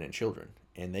of women and children,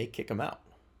 and they kick him out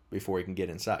before he can get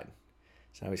inside.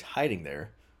 So now he's hiding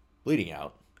there, bleeding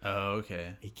out. Oh,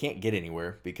 okay. He can't get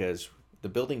anywhere because the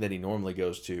building that he normally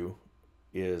goes to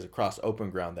is across open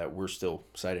ground that we're still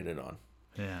sighted in on.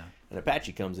 Yeah. An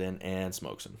Apache comes in and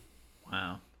smokes him.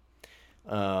 Wow.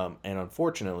 And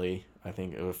unfortunately, I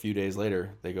think a few days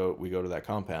later, we go to that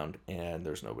compound and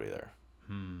there's nobody there.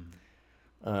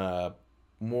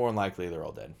 More than likely, they're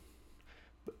all dead.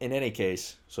 In any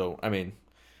case, so I mean,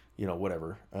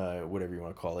 whatever you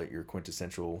want to call it, your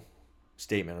quintessential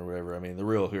statement or whatever. I mean, the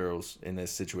real heroes in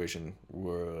this situation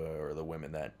were the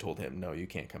women that told him, "No, you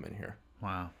can't come in here."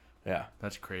 Wow. Yeah,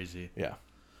 that's crazy. Yeah.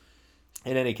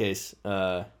 In any case, we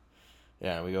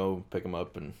go pick him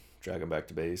up and drag him back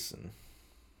to base and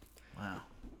wow,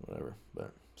 whatever.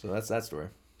 But so that's that story.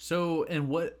 So, and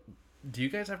what do you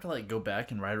guys have to like go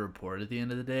back and write a report at the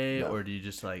end of the day, No. or do you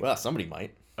just like? Well, somebody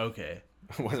might. Okay.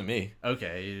 It wasn't me.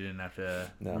 Okay, you didn't have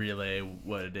to No. relay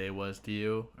what a day was to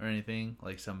you or anything.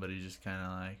 Like somebody just kind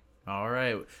of like, all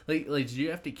right, like did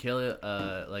you have to kill it?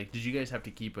 Like did you guys have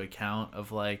to keep a count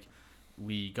of like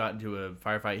we got into a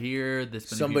firefight here?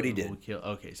 This many Somebody people did. Kill.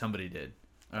 Okay, somebody did.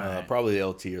 All right. Probably the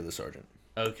LT or the sergeant.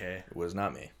 Okay. It was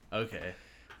not me. Okay.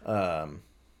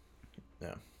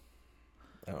 Yeah.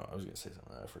 I was gonna say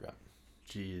something. I forgot.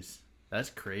 Jeez, that's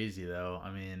crazy though.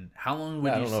 I mean, how long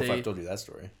would I you don't know say? if I've told you that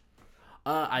story.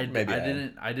 I Maybe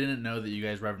I didn't know that you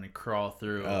guys were having to crawl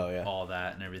through all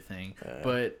that and everything.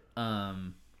 But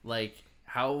like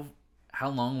how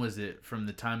long was it from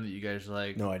the time that you guys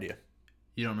like? No idea.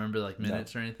 You don't remember like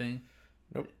minutes or anything?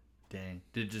 Nope. Dang.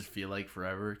 Did it just feel like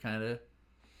forever, kind of?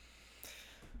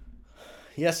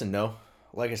 Yes and no.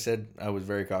 Like I said, I was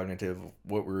very cognitive of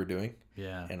what we were doing.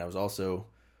 Yeah. And I was also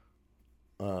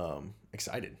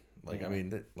excited. Like, Yeah. I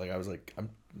mean, I was like, I'm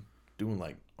doing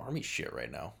like army shit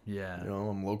right now. Yeah.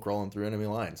 I'm low crawling through enemy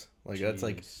lines. Like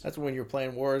Jeez. that's when you're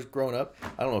playing wars growing up.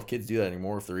 I don't know if kids do that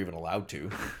anymore, if they're even allowed to.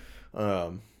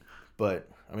 But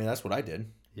I mean, that's what I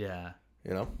did. Yeah.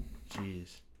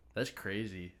 Jeez, that's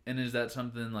crazy. And is that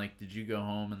something like? Did you go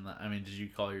home and I mean, did you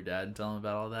call your dad and tell him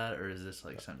about all that, or is this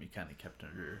like something you kind of kept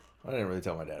under? I didn't really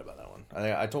tell my dad about that one.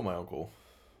 I told my uncle.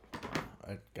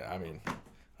 I mean,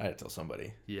 I had to tell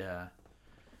somebody. Yeah.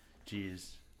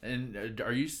 Jeez. And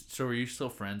were you still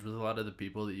friends with a lot of the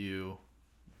people that you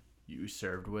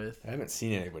served with? I haven't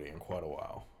seen anybody in quite a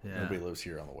while. Yeah. Nobody lives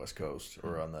here on the West Coast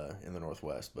or in the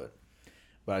Northwest, but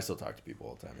I still talk to people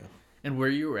all the time. Yeah. And where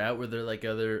you were at, were there like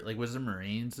other was there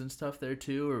Marines and stuff there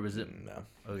too, or was it? No,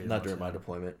 Okay, not during my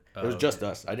deployment. Oh, It was just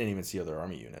okay. us. I didn't even see other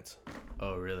Army units.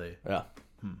 Oh, really? Yeah,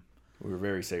 we were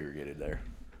very segregated there.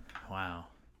 Wow.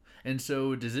 And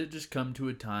so, does it just come to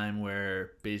a time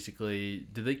where basically,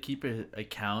 do they keep a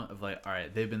count of like, all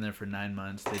right, they've been there for 9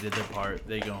 months, they did their part,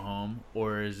 they go home,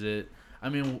 or is it? I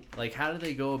mean, like, how do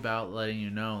they go about letting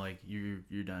you know, like,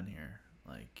 you're done here?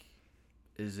 Like,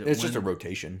 is it? It's just a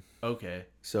rotation. Okay.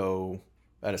 So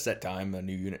at a set time, a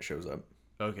new unit shows up.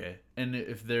 Okay. And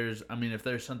if there's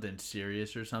something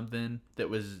serious or something that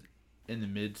was in the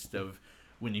midst of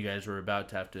when you guys were about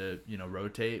to have to,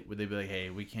 rotate, would they be like, hey,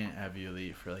 we can't have you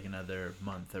leave for like another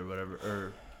month or whatever?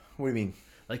 Or What do you mean?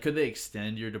 like, could they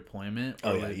extend your deployment?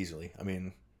 Oh Or yeah, would- easily. I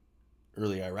mean,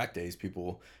 early Iraq days,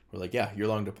 people were like, "Yeah, you're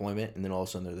long deployment," and then all of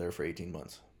a sudden they're there for 18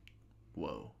 months.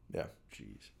 Whoa. Yeah,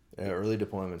 Jeez. early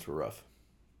deployments were rough.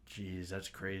 Jeez, that's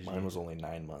crazy. Mine was only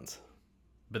 9 months.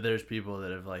 But there's people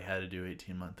that have like had to do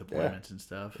 18-month deployments and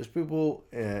stuff. There's people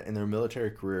in their military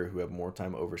career who have more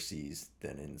time overseas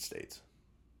than in the States.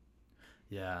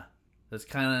 Yeah. It's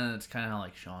kind of how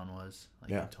like Sean was.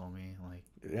 Like Yeah. he told me like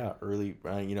Yeah, early,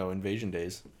 invasion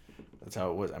days. That's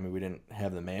how it was. I mean, we didn't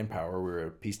have the manpower. We were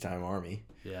a peacetime army.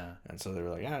 yeah. And so they were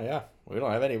like, yeah, we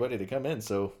don't have anybody to come in.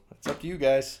 So it's up to you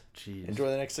guys. Jeez. Enjoy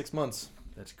the next 6 months.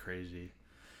 That's crazy.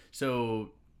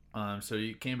 So so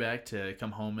you came back to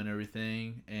come home and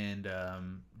everything, and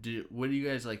what do you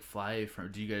guys like fly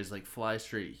from? Do you guys like fly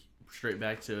straight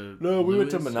back to? No, we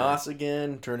went to Lewis, or- Manas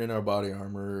again, turned in our body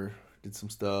armor, did some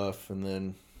stuff, and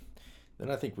then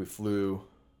I think we flew.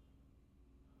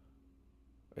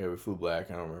 Yeah, we flew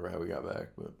back. I don't remember how we got back,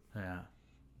 but Yeah.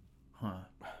 Huh.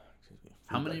 excuse me.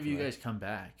 How Flew many back of you from guys come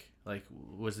back? Like,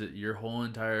 was it your whole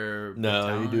entire? there.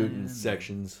 No, you do it in battalion?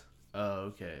 sections.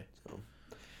 Oh, okay.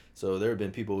 So there have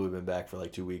been people who have been back for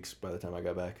like 2 weeks by the time I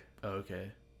got back. Oh,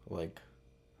 okay. Like,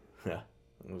 yeah,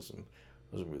 those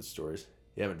are good stories.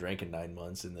 You haven't drank in 9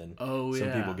 months, and then Oh, some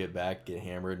yeah. people get back, get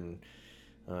hammered,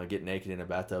 and get naked in a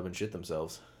bathtub and shit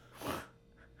themselves.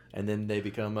 and then they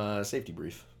become a safety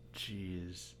brief.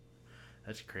 Jeez.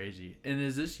 That's crazy. And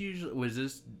is this usually, was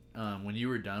this, when you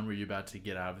were done, were you about to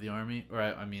get out of the Army? Or,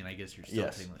 I mean, I guess you're still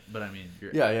Yes. technically, but I mean,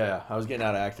 you're... Yeah. I was getting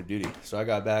out of active duty. So I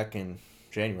got back in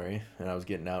January, and I was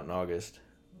getting out in August.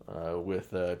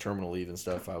 With terminal leave and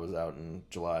stuff, I was out in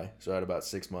July. So I had about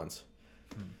 6 months,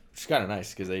 which is kind of nice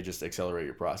because they just accelerate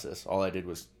your process. All I did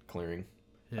was clearing.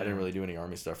 Yeah. I didn't really do any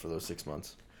Army stuff for those 6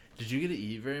 months. Did you get to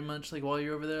eat very much, like, while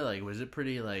you were over there? Like, was it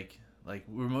pretty, like,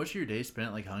 were most of your days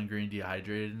spent, like, hungry and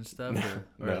dehydrated and stuff?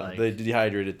 Or No, like... the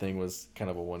dehydrated thing was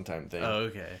kind of a one-time thing.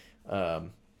 Oh, okay.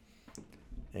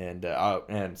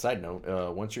 And side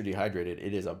note, once you're dehydrated,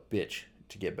 it is a bitch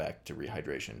to get back to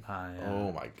rehydration. Yeah.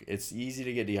 Oh my! It's easy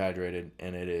to get dehydrated,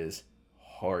 and it is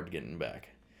hard getting back.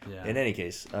 Yeah. In any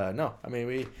case, no. I mean,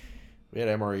 we had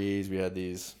MREs. We had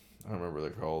these. I don't remember what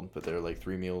they're called, but they're like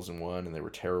 3 meals in one, and they were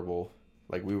terrible.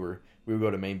 Like we would go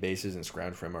to main bases and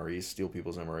scrounge for MREs, steal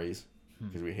people's MREs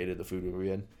because we hated the food we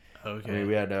had. Okay. I mean,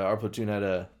 we had our platoon had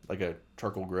a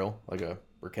charcoal grill, like a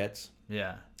briquettes.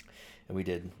 Yeah. And we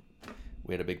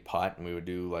had a big pot, and we would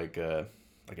do like a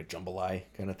jambalaya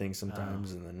kind of thing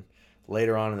sometimes. And then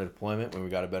later on in the deployment, when we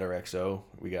got a better XO,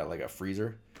 we got like a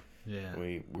freezer. Yeah. And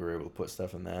we were able to put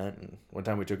stuff in that. And one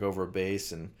time we took over a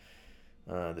base, and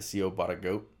the CO bought a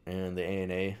goat, and the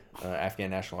ANA, Afghan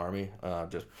National Army,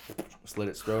 just slit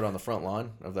its throat on the front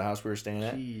lawn of the house we were staying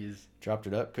at. Jeez. Chopped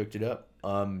it up, cooked it up.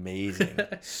 Amazing.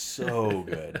 So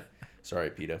good. Sorry,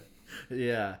 pita.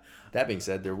 Yeah. That being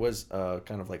said, there was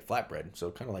kind of like flatbread,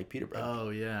 so kind of like pita bread.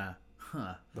 Oh, yeah.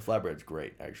 Huh. The flatbread's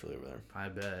great, actually, over there. I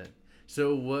bet.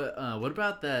 So what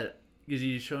about that? Because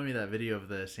you showed me that video of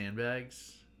the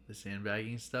sandbags, the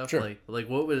sandbagging stuff. Sure. Like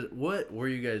what were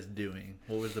you guys doing?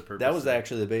 What was the purpose? That was of it?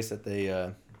 actually the base that they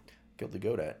killed the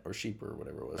goat at, or sheep, or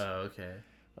whatever it was. Oh, okay.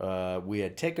 We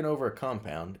had taken over a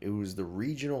compound. It was the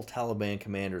regional Taliban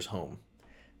commander's home.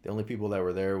 The only people that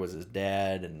were there was his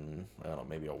dad and, I don't know,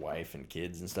 maybe a wife and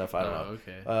kids and stuff. I don't know.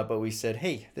 Okay. But we said,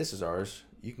 hey, this is ours.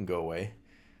 You can go away.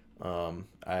 That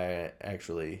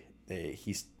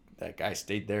guy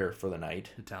stayed there for the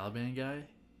night. The Taliban guy?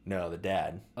 No, the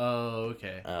dad. Oh,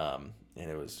 okay. And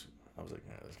I was like,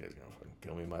 oh, this guy's gonna fucking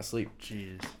kill me in my sleep.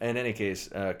 Jeez. In any case,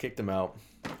 kicked him out,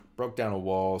 broke down a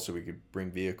wall so we could bring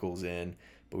vehicles in,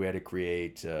 but we had to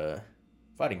create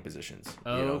fighting positions.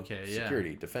 Oh, okay, yeah.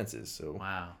 Security, defenses. So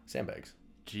Wow. sandbags.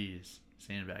 Jeez.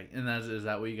 Sandbag. And is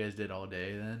that what you guys did all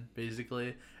day then,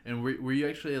 basically? And were you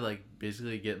actually, like,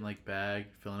 basically getting, like, bag,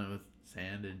 filling it with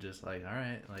sand and just, like, all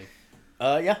right, like...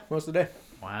 Yeah, most of the day.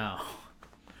 Wow.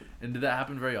 And did that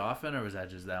happen very often, or was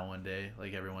that just that one day?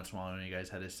 Like, every once in a while when you guys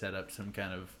had to set up some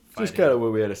kind of fighting? Just kind of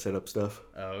where we had to set up stuff.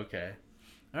 Oh, okay.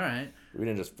 All right. We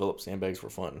didn't just fill up sandbags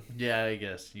for fun. Yeah, I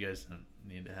guess you guys don't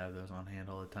need to have those on hand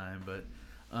all the time. But,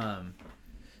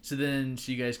 so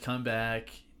you guys come back,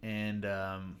 and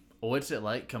what's it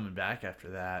like coming back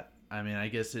after that? I mean, I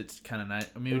guess it's kind of nice.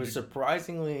 I mean, It was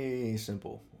surprisingly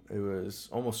simple. It was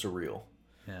almost surreal.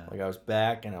 Yeah. Like, I was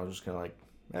back, and I was just kind of like,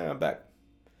 I'm back.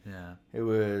 Yeah. It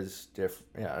was different.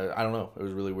 Yeah, I don't know. It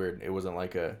was really weird. It wasn't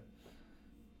like a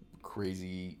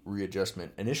crazy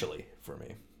readjustment initially for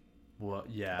me. Well,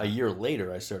 yeah. A year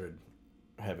later, I started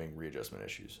having readjustment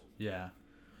issues. Yeah.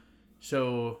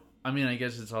 So, I mean, I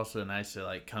guess it's also nice to,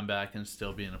 like, come back and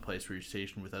still be in a place where you're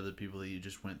stationed with other people that you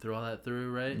just went through all that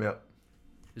through, right? Yep.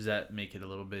 Does that make it a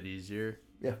little bit easier?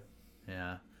 Yeah.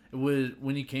 Yeah. It was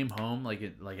when you came home,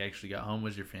 actually got home,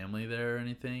 was your family there or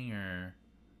anything, or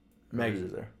Maggie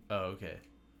was there. Oh, okay.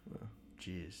 Yeah.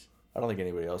 Jeez. I don't think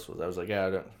anybody else was. I was like, I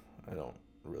don't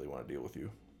really want to deal with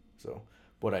you. So,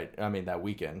 but I mean, that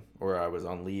weekend, or I was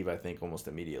on leave, I think almost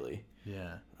immediately.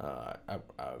 Yeah. I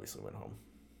obviously went home.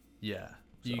 Yeah.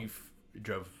 So. You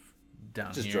drove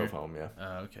down Just here? drove home, yeah.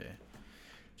 Oh, okay.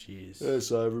 Jeez. I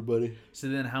saw everybody. So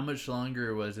then how much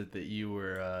longer was it that you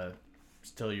were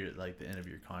still the end of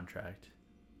your contract?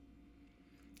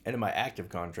 And my active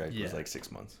contract was Yeah. like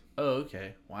 6 months. Oh,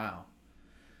 okay. Wow.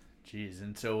 Jeez.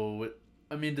 And so,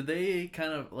 I mean, did they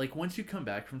kind of, like, once you come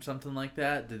back from something like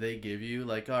that, did they give you,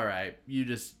 like, all right, you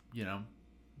just,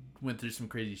 went through some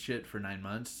crazy shit for 9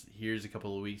 months, here's a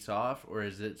couple of weeks off, or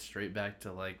is it straight back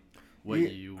to, like, what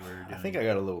you were doing? I think I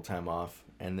got a little time off,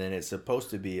 and then it's supposed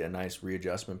to be a nice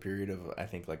readjustment period of, I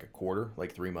think, like a quarter,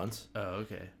 like 3 months. Oh,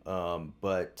 okay.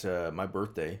 But my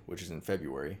birthday, which is in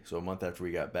February, so a month after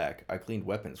we got back, I cleaned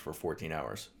weapons for 14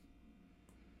 hours.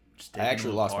 Just I taking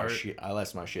actually them lost apart? my shit. I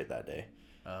lost my shit that day.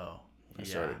 Oh, I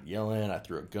started yelling. I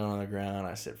threw a gun on the ground.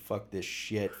 I said, "Fuck this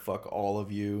shit. Fuck all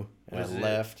of you." And I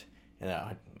left. And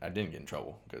I didn't get in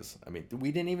trouble because, I mean,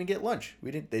 we didn't even get lunch.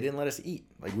 They didn't let us eat.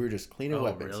 Like, we were just cleaning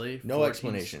weapons. Really? No 14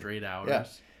 explanation. straight hours? Yeah.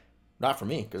 Not for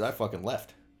me, because I fucking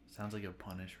left. sounds like a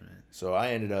punishment. So I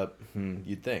ended up,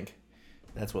 you'd think,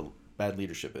 that's what bad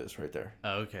leadership is right there.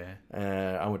 Oh, okay.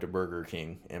 And I went to Burger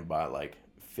King and bought like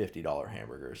 $50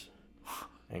 hamburgers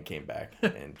and came back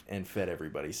and fed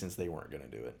everybody since they weren't going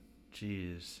to do it.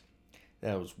 Jeez.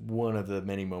 That was one of the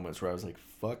many moments where I was like,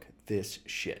 fuck this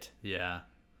shit. Yeah.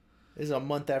 This is a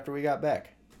month after we got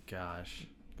back. Gosh.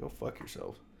 Go fuck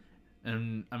yourself.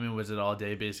 And, I mean, was it all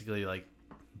day basically, like,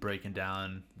 breaking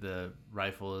down the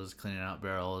rifles, cleaning out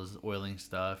barrels, oiling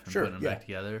stuff, and putting them back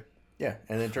together? Yeah,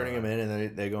 and then turning them in,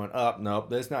 and they're going, oh, nope,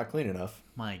 that's not clean enough.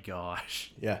 My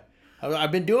gosh. Yeah.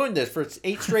 I've been doing this for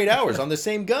 8 straight hours on the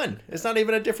same gun. It's not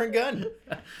even a different gun.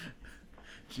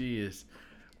 Jeez.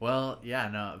 Well, yeah,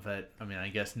 no, but, I mean, I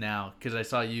guess now, because I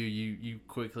saw you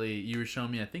quickly, you were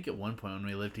showing me, I think at one point when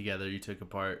we lived together, you took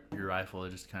apart your rifle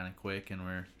just kind of quick, and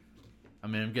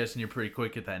I'm guessing you're pretty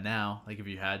quick at that now. Like, if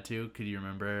you had to, could you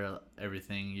remember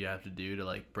everything you have to do to,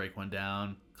 like, break one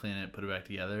down, clean it, put it back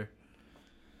together?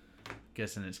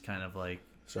 Guessing it's kind of like...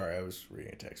 Sorry, I was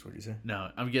reading a text. What did you say? No,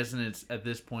 I'm guessing it's, at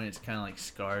this point, it's kind of like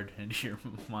scarred into your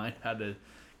mind how to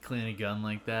clean a gun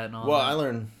like that and all that. I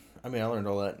learned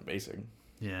all that in basic.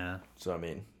 Yeah. So,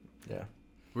 yeah.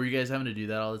 Were you guys having to do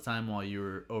that all the time while you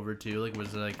were over too? Like,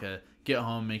 was it like a get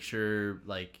home, make sure,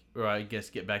 like, or I guess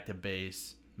get back to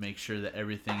base, make sure that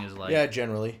everything is like... Yeah,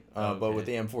 generally. Okay. But with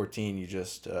the M14, you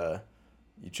just,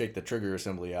 you check the trigger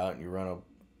assembly out and you run a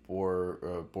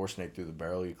bore snake through the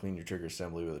barrel. You clean your trigger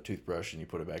assembly with a toothbrush and you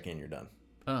put it back in, you're done.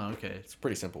 Oh, okay. It's a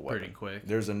pretty simple weapon. Pretty quick.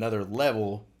 There's another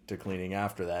level to cleaning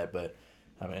after that, but,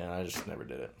 I just never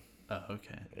did it. Oh,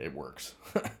 okay. It works.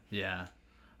 Yeah.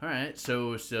 All right.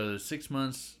 So 6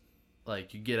 months,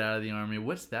 like, you get out of the Army.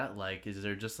 What's that like? Is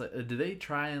there just like, do they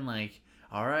try and like,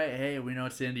 all right, hey, we know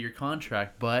it's the end of your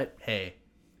contract, but hey,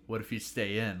 what if you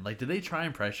stay in? Like, do they try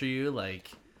and pressure you,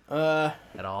 like,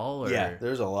 at all? Or? Yeah,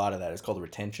 there's a lot of that. It's called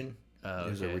retention. Oh,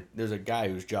 okay. There's a guy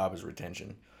whose job is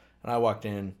retention. And I walked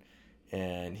in,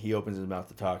 and he opens his mouth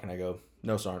to talk, and I go,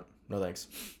 no, Sergeant, no thanks.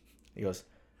 He goes,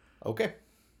 okay.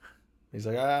 He's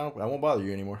like, I won't bother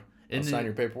you anymore. I'll sign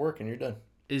your paperwork, and you're done.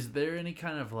 Is there any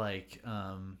kind of, like,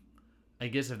 I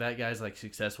guess if that guy's, like,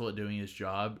 successful at doing his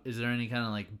job, is there any kind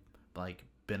of, like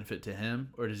benefit to him?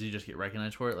 Or does he just get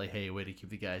recognized for it? Like, hey, way to keep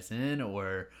the guys in?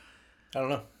 Or... I don't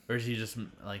know. Or is he just,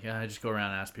 like, I just go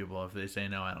around and ask people if they say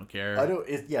no, I don't care?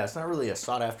 It's not really a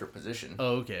sought-after position.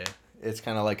 Oh, okay. It's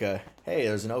kind of like a, hey,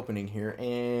 there's an opening here,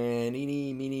 and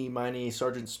eeny, meeny, miny,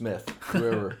 Sergeant Smith,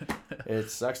 whoever.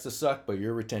 It sucks to suck, but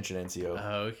you're retention NCO.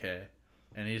 Oh, okay.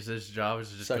 And his job is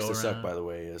to just sucks go to around. suck, by the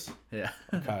way, is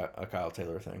a Kyle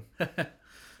Taylor thing.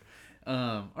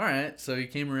 All right. So you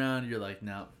came around. You're like,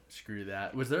 no, screw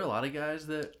that. Was there a lot of guys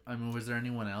that? Was there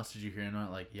anyone else? Did you hear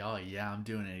anyone like, yeah, I'm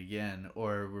doing it again?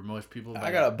 Or were most people?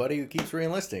 I got a buddy who keeps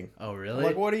reenlisting. Oh, really? I'm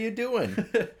like, what are you doing?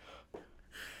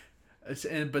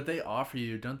 But they offer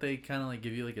you, don't they? Kind of like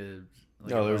give you like a.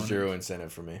 No, there's zero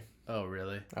incentive for me. Oh,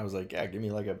 really? I was like, yeah, give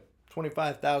me like a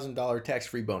 $25,000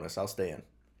 tax-free bonus. I'll stay in.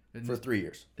 For 3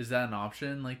 years. Is that an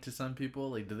option, like, to some people?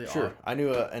 Like, do they? Sure. I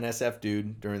knew an SF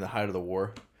dude during the height of the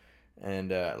war, and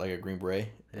like a Green Beret,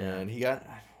 and he got,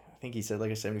 I think he said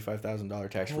like a $75,000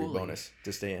 tax-free bonus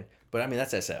to stay in. But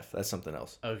that's SF. That's something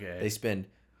else. Okay. They spend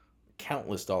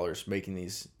countless dollars making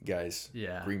these guys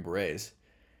Green Berets,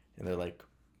 and they're like,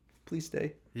 please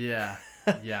stay. Yeah.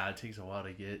 Yeah. It takes a while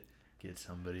to get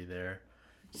somebody there.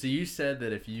 So you said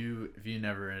that if you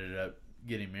never ended up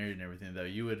getting married and everything, though,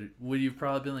 would you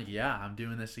probably been like, yeah, I'm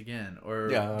doing this again? Or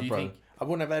yeah, do you think I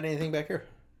wouldn't have had anything back here?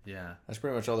 Yeah, that's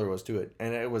pretty much all there was to it.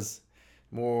 And it was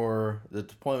more, the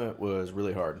deployment was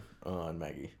really hard on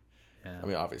Maggie.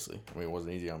 Yeah. Obviously, it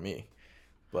wasn't easy on me,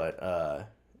 but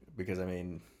because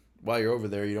while you're over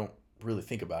there, you don't really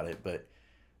think about it, but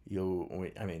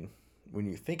when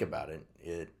you think about it,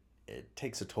 it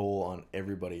takes a toll on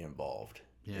everybody involved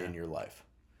in your life.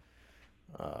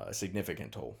 A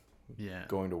significant toll. Yeah.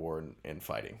 Going to war and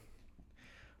fighting.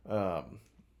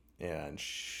 And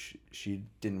she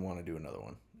didn't want to do another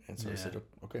one. And so I said,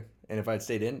 okay. And if I'd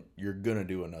stayed in, you're going to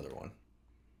do another one.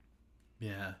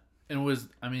 Yeah. And were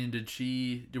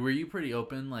you pretty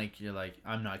open? Like, you're like,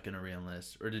 I'm not going to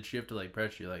re-enlist? Or did she have to, like,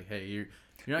 pressure you? Like, hey, you're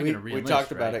not going to re-enlist, we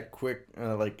talked about it quick.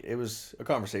 Like, it was a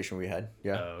conversation we had.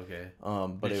 Yeah. Oh, okay.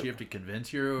 But did she have to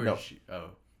convince you? Or no.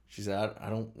 She said, I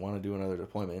don't want to do another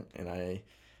deployment. And I,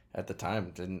 at the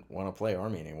time, didn't want to play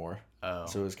Army anymore. Oh.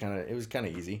 So it was kind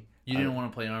of easy. You didn't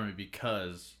want to play Army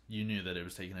because you knew that it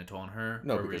was taking a toll on her?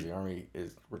 No, because the Army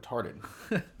is retarded.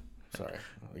 Sorry.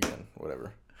 Again,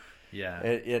 whatever. Yeah.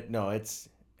 It's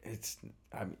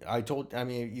I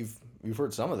mean, you've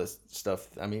heard some of this stuff.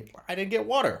 I mean, I didn't get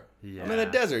water. Yeah, I'm in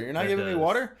a desert. You're not giving me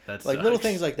water. That like little sucks.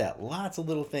 things like that. Lots of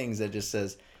little things that just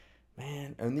says,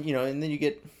 man, and and then you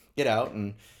get out,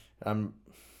 and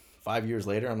 5 years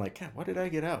later, I'm like, God, why did I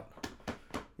get out?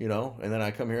 And then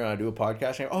I come here and I do a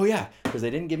podcast. And oh yeah, because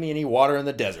they didn't give me any water in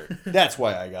the desert. That's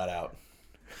why I got out.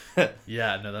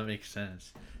 Yeah, no, that makes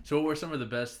sense. So what were some of the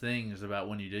best things about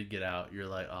when you did get out? You're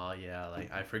like, oh yeah,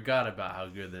 like I forgot about how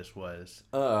good this was.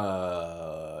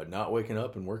 Not waking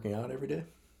up and working out every day.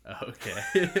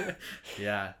 Okay.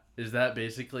 Yeah. Is that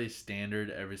basically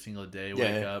standard every single day?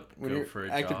 Wake up, when go you're for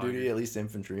a active jog? duty, at least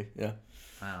infantry. Yeah.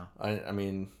 Wow. I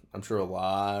mean, I'm sure a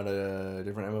lot of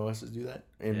different MOSs do that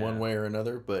in one way or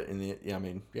another, but I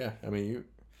mean, you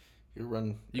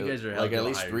run. You guys are like at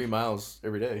least 3 miles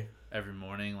every day. Every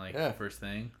morning, like first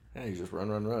thing. Yeah, you just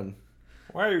run.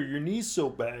 Why are your knees so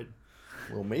bad?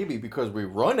 Well, maybe because we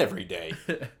run every day.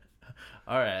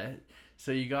 All right.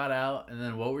 So you got out, and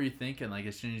then what were you thinking? Like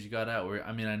as soon as you got out,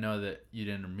 I mean, I know that you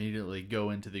didn't immediately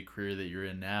go into the career that you're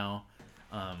in now.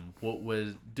 What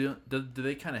was do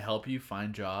they kind of help you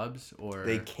find jobs or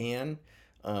they can,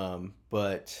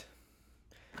 but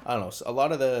I don't know. So a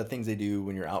lot of the things they do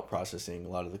when you're out processing, a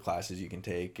lot of the classes you can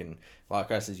take and a lot of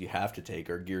classes you have to take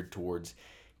are geared towards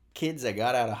kids that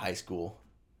got out of high school,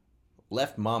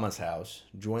 left mama's house,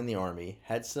 joined the Army,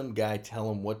 had some guy tell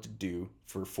them what to do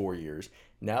for 4 years.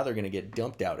 Now they're going to get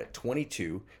dumped out at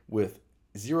 22 with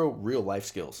 0 real life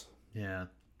skills. Yeah.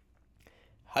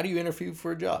 How do you interview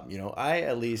for a job? I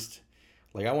at least,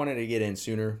 I wanted to get in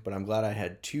sooner, but I'm glad I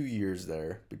had 2 years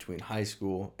there between high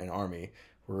school and Army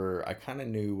where I kind of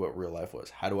knew what real life was.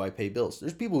 How do I pay bills?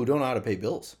 There's people who don't know how to pay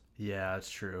bills. Yeah, that's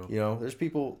true. There's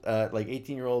people like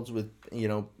 18-year-olds with,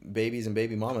 babies and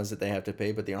baby mamas that they have to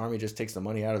pay, but the Army just takes the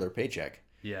money out of their paycheck.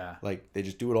 Yeah. Like, they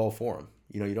just do it all for them.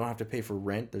 You don't have to pay for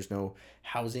rent. There's no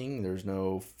housing. There's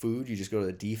no food. You just go to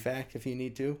the DFAC if you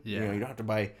need to. Yeah. You don't have to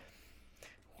buy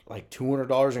like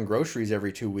 $200 in groceries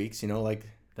every 2 weeks.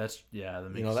 that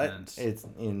makes sense.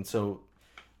 And so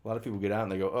a lot of people get out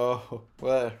and they go,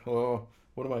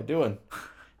 what am I doing?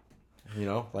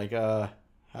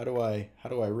 How do I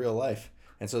real life?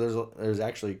 And so there's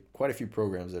actually quite a few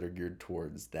programs that are geared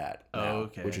towards that now,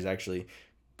 which is actually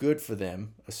good for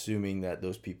them, assuming that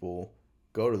those people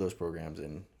go to those programs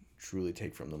and truly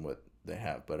take from them what they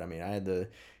have. But I mean, I had the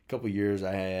couple years,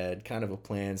 I had kind of a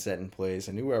plan set in place.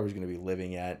 I knew where I was going to be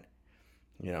living at,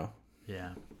 Yeah.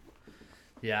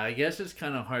 Yeah, I guess it's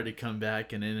kind of hard to come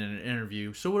back and in an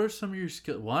interview. So what are some of your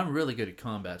skills? Well, I'm really good at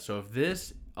combat. So if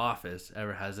this office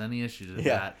ever has any issues with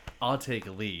that, I'll take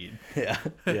a lead. Yeah.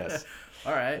 Yes.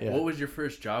 All right. Yeah. What was your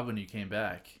first job when you came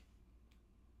back?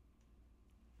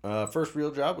 First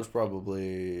real job was it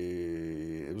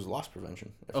was loss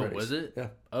prevention. Oh, was it? Yeah.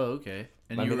 Oh, okay.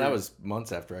 And that was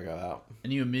months after I got out.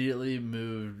 And you immediately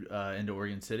moved into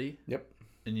Oregon City? Yep.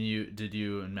 And did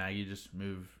you and Maggie just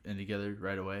move in together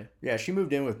right away? Yeah, she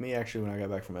moved in with me actually when I got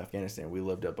back from Afghanistan. We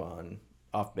lived up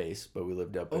off base, but we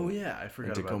lived up I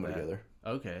forgot in Tacoma about that. Together.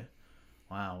 Okay.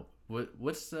 Wow.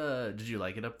 What's did you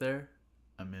like it up there?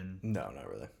 I mean, no, not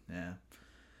really. Yeah.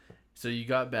 So you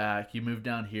got back, you moved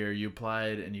down here, you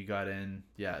applied, and you got in,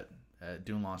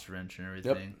 doing loss prevention and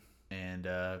everything. Yep. And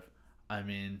I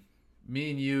mean,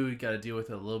 me and you got to deal with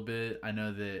it a little bit. I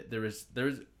know that there was.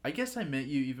 I guess I met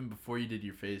you even before you did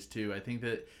your phase 2. I think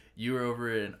that you were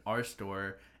over in our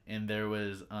store, and there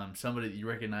was somebody that you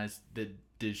recognized that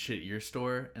did shit at your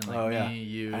store, and me,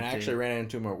 you. I actually ran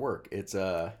into him at work. It's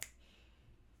man,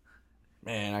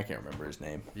 I can't remember his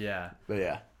name. Yeah.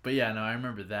 But yeah, no, I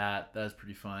remember that. That was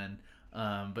pretty fun.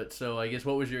 But so I guess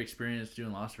what was your experience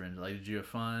doing loss prevention? Like, did you have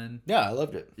fun? Yeah, I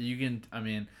loved it.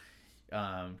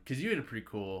 Because you had a pretty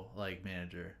cool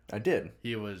manager. I did.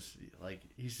 He was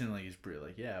he seemed like he's pretty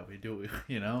we do what we.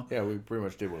 Yeah, we pretty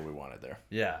much did what we wanted there.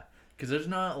 Yeah, because there's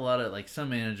not a lot of some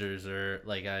managers are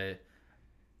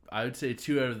I would say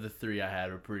 2 out of the 3 I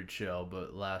had were pretty chill,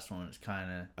 but the last one was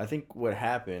kind of. I think what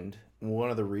happened,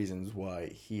 one of the reasons why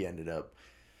he ended up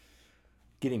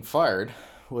getting fired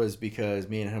was because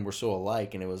me and him were so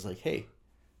alike, and it was like, hey,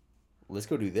 let's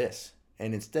go do this.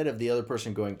 And instead of the other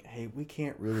person going, hey, we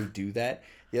can't really do that,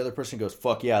 the other person goes,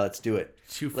 fuck yeah, let's do it.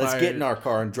 Let's get in our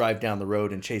car and drive down the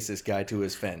road and chase this guy to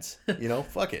his fence.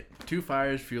 Fuck it. 2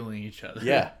 fires fueling each other.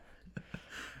 Yeah.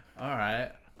 All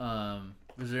right.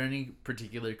 Was there any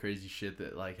particular crazy shit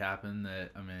that happened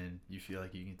that you feel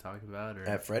like you can talk about? Or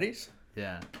at Freddy's?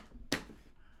 Yeah.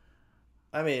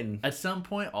 I mean, at some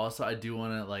point, also, I do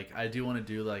want to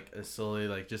do a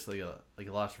solely just a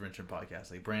loss prevention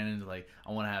podcast. Brandon, I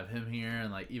want to have him here,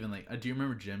 and even do you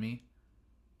remember Jimmy?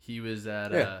 He was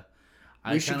at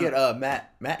We should get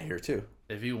Matt here too.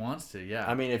 If he wants to, yeah.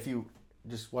 I mean, if you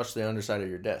just watch the underside of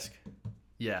your desk.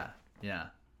 Yeah.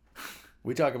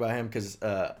 We talk about him because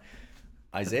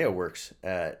Isaiah works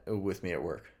with me at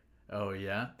work. Oh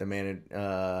yeah. The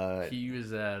man. He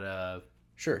was at.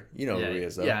 Sure, you know who he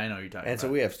is though. Yeah, I know who you're talking about. And so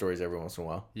we have stories every once in a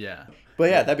while. Yeah.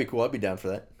 But yeah, that'd be cool. I'd be down for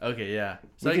that. Okay, yeah.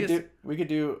 So we could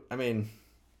do. I mean,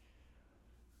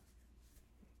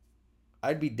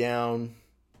 I'd be down.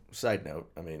 Side note.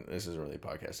 I mean, this isn't really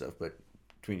podcast stuff, but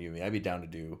between you and me, I'd be down to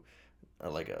do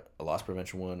like a loss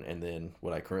prevention one, and then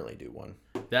what I currently do one.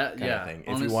 That kind of thing. If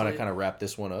honestly, you want to kind of wrap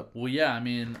this one up. Well, yeah. I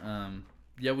mean,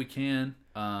 yeah, we can.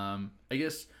 I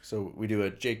guess. So we do a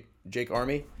Jake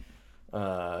Army,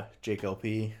 Jake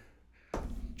LP,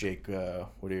 Jake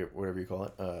whatever you call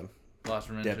it. Loss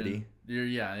prevention. Deputy.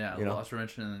 Yeah. Loss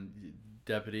prevention and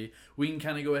deputy. We can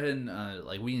kind of go ahead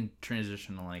and we can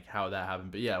transition to like how that happened.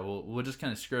 But yeah, we'll just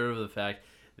kind of skirt over the fact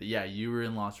that yeah, you were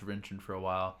in loss prevention for a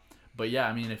while. But yeah,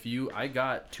 I mean, I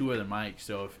got 2 other mics,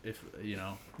 so if you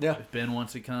know, if Ben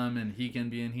wants to come and he can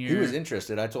be in here. He was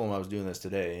interested. I told him I was doing this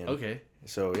today. And okay.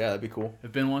 So yeah, that'd be cool.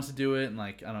 If Ben wants to do it, and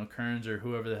like I don't know, Kearns or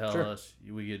whoever the hell else,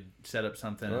 we could set up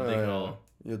something. And they could all.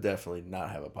 You'll definitely not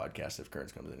have a podcast if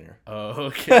Kearns comes in here. Oh,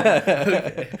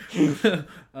 okay. Okay.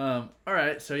 All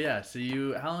right. So yeah. So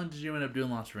how long did you end up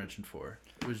doing loss prevention for?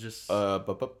 It was just.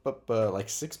 Like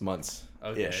 6 months.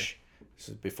 Okay. Ish. This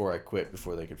is before I quit.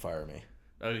 Before they could fire me.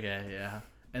 Okay. Yeah.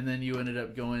 And then you ended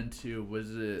up going to.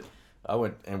 Was it? I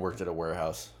went and worked at a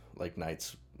warehouse, like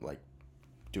nights, like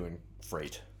doing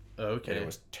freight. Okay. And it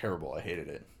was terrible. I hated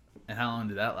it. And how long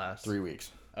did that last? 3 weeks.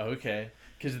 Okay.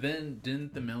 Because then,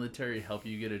 didn't the military help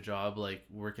you get a job, like,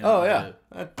 working Oh, yeah.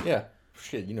 Yeah.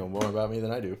 Shit, you know more about me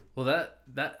than I do. Well,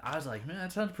 that I was like, man,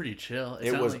 that sounds pretty chill.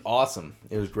 It was awesome.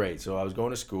 It was great. So I was going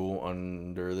to school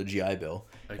under the GI Bill.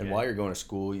 Okay. And while you're going to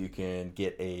school, you can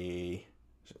get a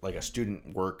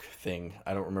student work thing.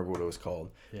 I don't remember what it was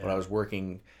called. Yeah. But I was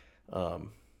working, and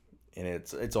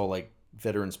it's all, like,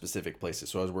 veteran-specific places.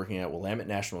 So I was working at Willamette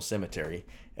National Cemetery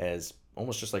as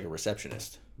almost just like a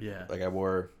receptionist. Yeah. Like I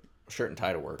wore shirt and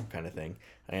tie to work kind of thing.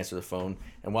 I answered the phone,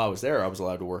 and while I was there, I was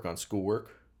allowed to work on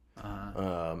schoolwork.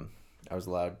 I was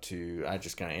allowed to. I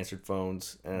just kind of answered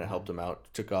phones and I helped them out.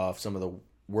 Took off some of the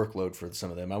workload for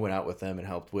some of them. I went out with them and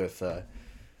helped with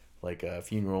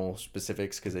funeral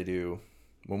specifics because they do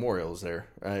memorials there.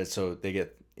 So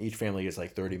each family gets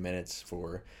like 30 minutes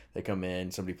for they come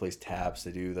in. Somebody plays taps.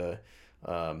 They do the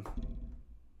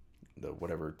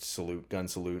whatever gun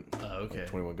salute. Oh, okay. Like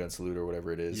 21 gun salute or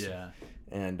whatever it is. Yeah.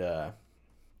 And on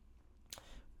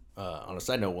a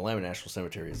side note, Willamette National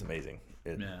Cemetery is amazing.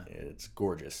 It's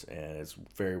gorgeous and it's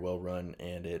very well run,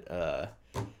 and it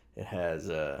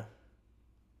has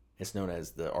it's known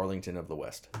as the Arlington of the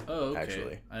West. Oh, okay.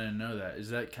 Actually, I didn't know that. Is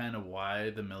that kind of why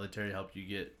the military helped you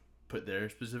get put there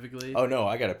specifically? Oh no,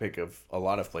 I got a pick of a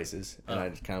lot of places, and I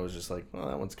kind of was just like, well,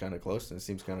 that one's kind of close and it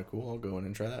seems kind of cool. I'll go in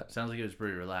and try that. Sounds like it was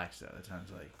pretty relaxed though. It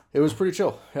sounds like it was pretty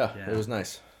chill. Yeah. It was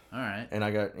nice. All right. And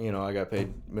I got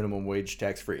paid minimum wage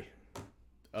tax free.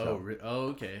 Oh,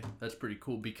 okay. That's pretty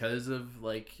cool because of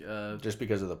just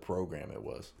because of the program it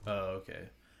was. Oh, okay.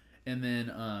 And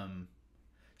then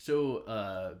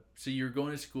so you're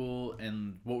going to school,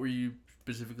 and what were you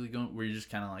specifically going? Were you just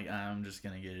kind of like, I'm just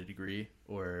gonna get a degree,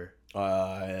 or?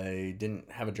 I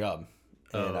didn't have a job,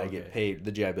 and I get paid.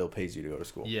 The GI Bill pays you to go to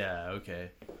school. Yeah.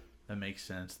 Okay, that makes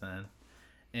sense then.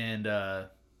 And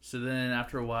so then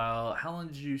after a while, how long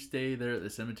did you stay there at the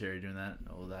cemetery doing that?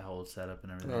 Oh, that whole setup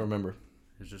and everything. I don't remember.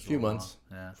 It was just a few months.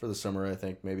 Yeah. For the summer, I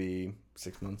think maybe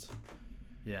 6 months.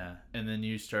 Yeah, and then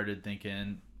you started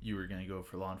thinking you were gonna go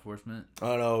for law enforcement.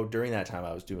 Oh no! During that time,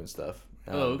 I was doing stuff.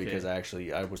 Okay. Because I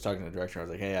was talking to the director. I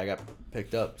was like, "Hey, I got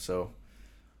picked up, so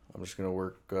I'm just gonna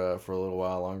work for a little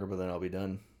while longer, but then I'll be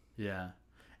done." Yeah,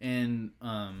 and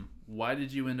why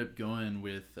did you end up going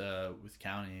with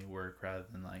county work rather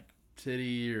than like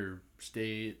city or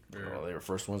state? Or... they were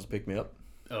first ones to pick me up.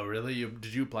 Oh really?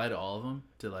 Did you apply to all of them?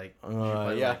 To like?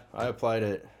 I applied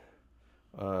it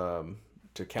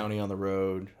to County on the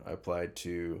Road. I applied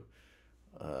to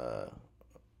a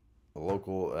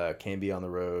local Canby on the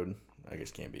Road. I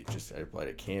guess Canby. I applied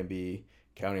at Canby,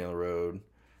 County on the Road,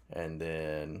 and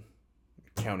then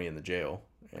County in the Jail.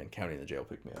 And County in the Jail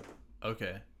picked me up.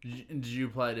 Okay. Did you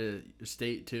apply to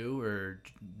state too, or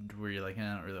were you like,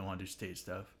 I don't really want to do state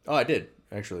stuff? Oh, I did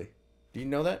actually. Do you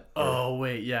know that? Oh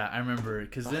wait, yeah, I remember.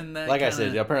 Because then that. Like I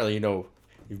said, apparently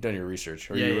you've done your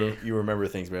research, or you remember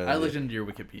things better. I looked into your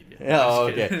Wikipedia. Yeah,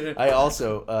 okay. I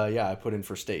also I put in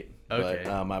for state. Okay.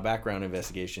 But my background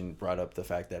investigation brought up the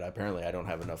fact that apparently I don't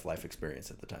have enough life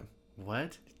experience at the time.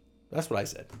 What? That's what I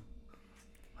said.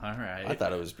 All right. I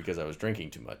thought it was because I was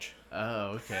drinking too much.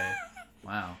 Oh, okay.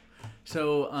 Wow.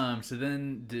 So, so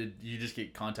then did you just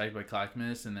get contacted by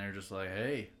Clackamas and they're just like,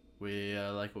 hey, we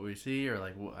like what we see, or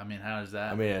like, I mean, how does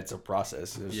that? I mean, it's a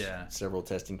process. There's Yeah. several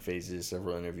testing phases,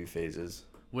 several interview phases.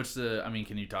 What's the? I mean,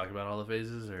 can you talk about all the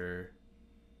phases, or?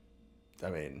 I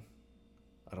mean,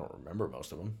 I don't remember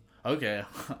most of them. Okay,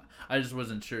 I just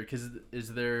wasn't sure because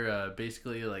is there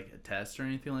basically like a test or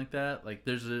anything like that? Like,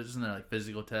 isn't there like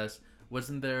physical tests?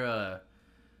 Wasn't there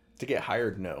To get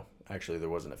hired, no. Actually, there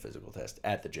wasn't a physical test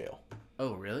at the jail.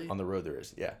 Oh, really? On the road, there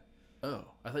is. Yeah. Oh,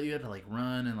 I thought you had to like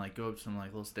run and like go up some like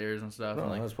little stairs and stuff. No,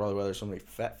 and, like, that's probably why there's so many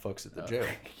fat fucks at the jail.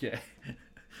 Yeah.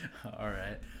 All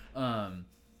right.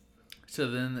 So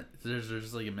then there's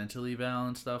just like a mental eval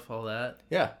and stuff, all that.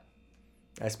 Yeah.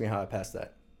 Ask me how I passed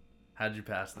that. How'd you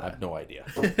pass that? I have no idea.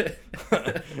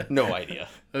 No idea.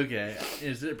 Okay.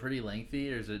 Is it pretty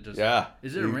lengthy, or is it just? Yeah.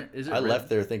 Is it? Is it? I left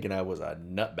there thinking I was a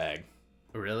nutbag.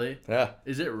 Really? Yeah.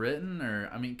 Is it written, or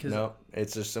I mean, cause No,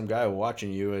 it's just some guy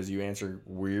watching you as you answer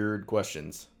weird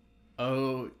questions.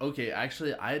 Oh, okay.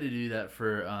 Actually, I had to do that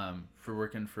for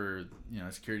working for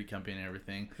a security company and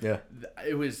everything. Yeah.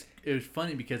 It was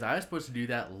funny because I was supposed to do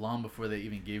that long before they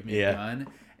even gave me Yeah. a gun,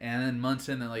 and then months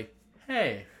in they're like,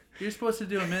 "Hey, you're supposed to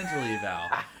do a mental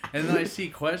eval," and then I see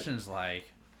questions like,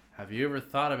 "Have you ever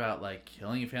thought about like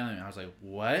killing your family?" And I was like,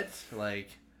 "What?" Like,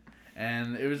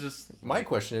 and it was just My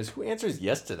question is, who answers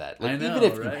yes to that? Like, I know, even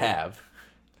if right? you have,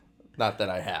 not that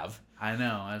I have. I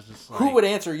know. I was just like, Who would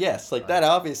answer yes? Like that,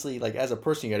 obviously, like as a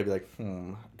person, you got to be like,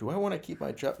 do I want to keep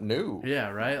my job? No. Yeah,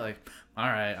 right. Like, all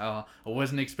right, I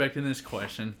wasn't expecting this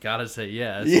question. Gotta say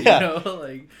yes. Yeah.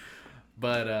 Like,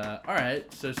 but all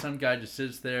right. So some guy just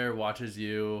sits there, watches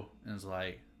you, and is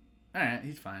like, all right,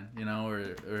 he's fine.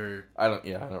 Or I don't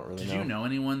really did know. you know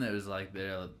anyone that was like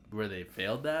there where they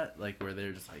failed that? Like where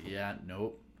they're just like, yeah,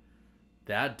 nope,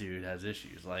 that dude has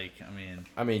issues. Like,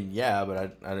 I mean, yeah,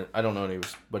 but I don't know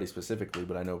anybody specifically,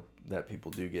 but I know that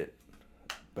people do get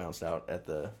bounced out at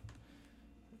the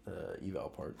eval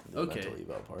part, the mental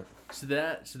eval part. So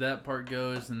that part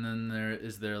goes, and then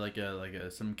there like a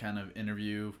some kind of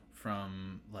interview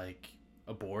from like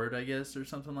a board, I guess, or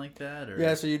something like that, or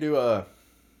Yeah, so you do a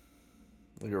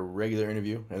regular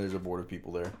interview, and there's a board of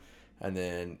people there, and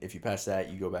then if you pass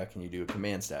that, you go back and you do a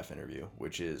command staff interview,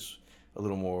 which is a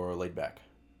little more laid back,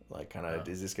 like kind of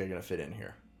is this guy gonna fit in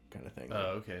here, kind of thing.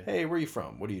 Oh, okay. Hey, where are you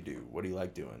from? What do you do? What do you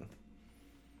like doing?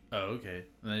 Oh, okay.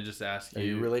 And they just ask Are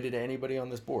you related to anybody on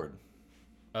this board?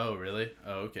 Oh, really?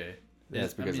 Oh, okay.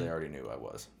 That's because they already knew I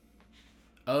was.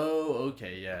 Oh,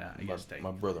 okay. Yeah, I guess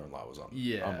my brother-in-law was on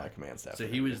my command staff. So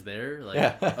he was there, like.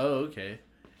 Yeah. Oh, okay.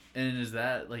 And is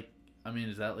that like?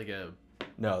 Is that like a?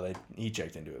 No, he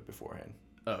checked into it beforehand.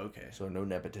 Oh, okay. So no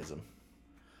nepotism.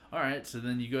 All right. So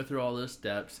then you go through all those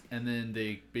steps, and then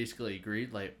they basically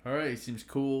agreed, like, all right, he seems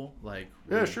cool, like.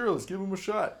 Yeah, sure. Let's give him a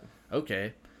shot.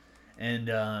 Okay.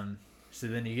 And so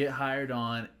then you get hired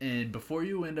on, and before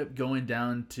you end up going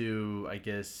down to, I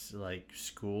guess, like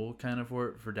school kind of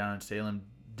for down in Salem,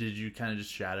 did you kind of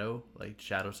just shadow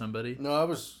somebody? No, I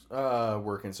was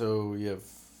working. So you have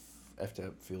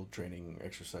FTEP, field training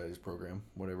exercise program,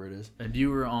 whatever it is. And you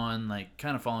were on like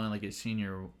kind of following like a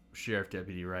senior sheriff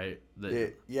deputy, right?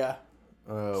 Yeah.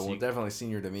 Well, definitely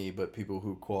senior to me, but people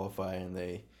who qualify and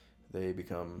they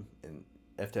become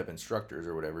FTEP instructors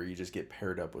or whatever, you just get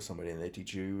paired up with somebody and they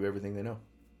teach you everything they know.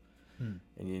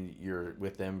 And you're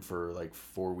with them for like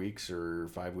 4 weeks or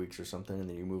 5 weeks or something, and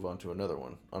then you move on to another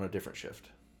one on a different shift.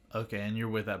 Okay, and you're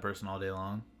with that person all day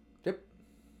long? Yep.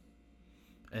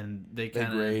 And they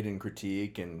grade and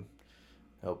critique and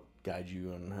help guide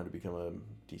you on how to become a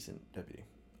decent deputy.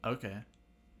 Okay.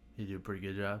 You do a pretty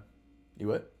good job? You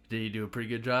what? Did you do a pretty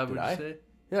good job, would you say?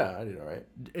 Yeah, I did all right.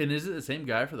 And is it the same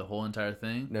guy for the whole entire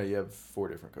thing? No, you have 4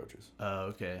 different coaches. Oh,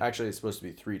 okay. Actually, it's supposed to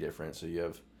be 3 different. So you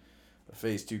have a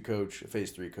Phase 2 coach, a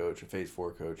Phase 3 coach, a Phase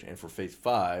 4 coach, and for Phase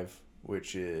 5,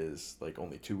 which is like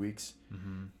only 2 weeks,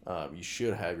 you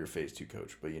should have your Phase 2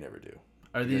 coach, but you never do.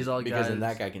 These all guys? Because then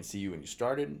that guy can see you when you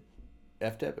started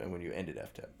FTEP and when you ended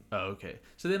FTEP. Oh, okay.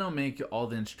 So they don't make all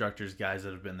the instructors guys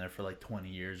that have been there for like 20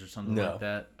 years or something like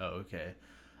that? Oh, okay.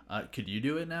 Could you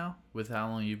do it now with how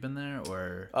long you've been there,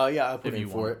 or? Yeah, I put in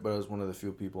for it, but I was one of the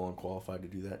few people unqualified to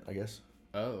do that, I guess.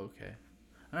 Oh, okay.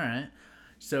 All right.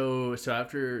 So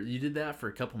after you did that for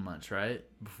a couple months, right?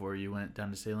 Before you went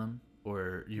down to Salem,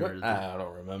 or you were? I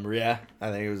don't remember. Yeah,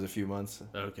 I think it was a few months.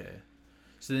 Okay.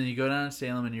 So then you go down to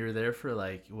Salem, and you were there for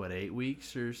like what, 8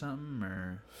 weeks or something,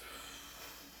 or?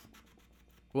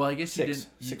 Well, I guess 6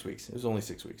 weeks. It was only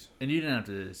 6 weeks. And you didn't have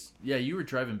to. Yeah, you were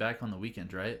driving back on the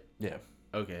weekends, right? Yeah.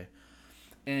 Okay.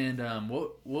 And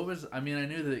what was, I mean, I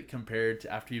knew that compared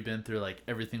to after you've been through like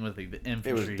everything with like the It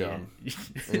was infantry, dumb.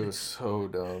 It was so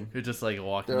dumb. You're just like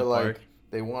walking They're the like, park.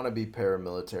 they want to be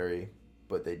paramilitary,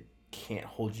 but they can't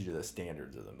hold you to the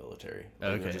standards of the military.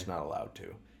 Like, Okay. they're just not allowed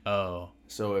to. Oh,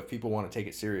 So if people want to take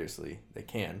it seriously, they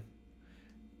can.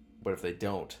 But if they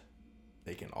don't,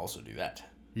 they can also do that.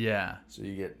 yeah. So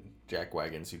you get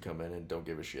jackwagons who come in and don't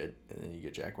give a shit, and then you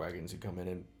get jackwagons who come in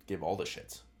and give all the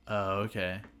shits. Oh,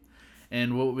 okay.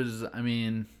 And what was, I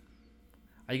mean,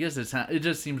 I guess it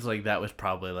just seems like that was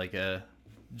probably like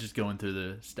just going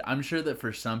through I'm sure that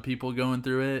for some people going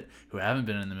through it who haven't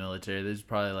been in the military, there's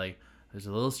probably like, it's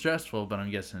a little stressful, but I'm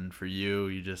guessing for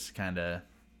you just kind of,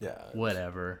 Yeah.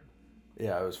 whatever.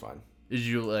 Yeah, it was fine. Did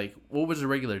you like, what was a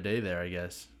regular day there, I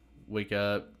guess? Wake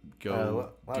up, go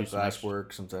A lot do of some class extra-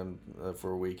 work. Sometimes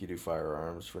for a week you do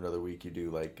firearms. For another week you do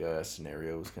like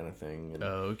scenarios kind of thing. And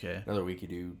Oh, okay. another week you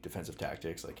do defensive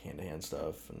tactics, like hand-to-hand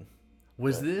stuff. And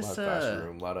Was a this, lot of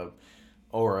classroom, a lot of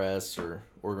ORS or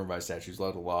Oregon Revised Statutes, a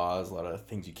lot of laws, a lot of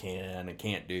things you can and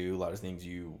can't do, a lot of things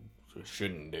you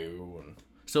shouldn't do, and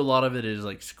so a lot of it is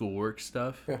like schoolwork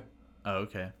stuff? Yeah. Oh,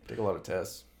 okay. take a lot of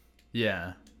tests.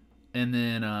 Yeah. And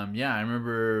then, yeah, I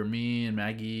remember me and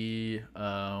Maggie,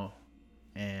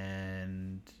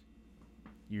 and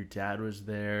your dad was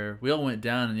there. We all went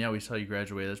down, and yeah, we saw you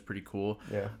graduate. That's pretty cool.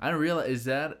 Yeah. I didn't realize,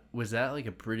 was that like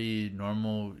a pretty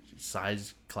normal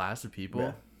size class of people?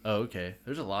 Yeah. Oh, okay.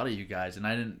 There's a lot of you guys, and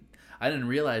I didn't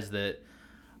realize that.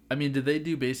 I mean, did they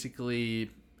do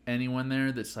basically anyone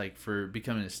there that's like for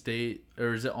becoming a state,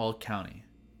 or is it all county?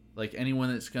 Like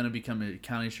anyone that's gonna become a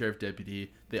county sheriff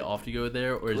deputy, they all have to go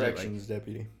there, or is it like? Corrections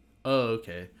deputy. Oh,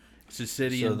 okay. So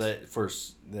city So and that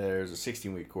first, there's a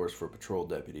 16-week course for patrol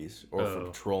deputies, or for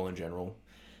patrol in general,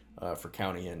 for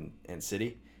county and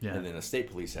city. Yeah. And then the state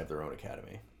police have their own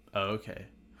academy. Oh, okay.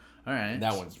 All right. And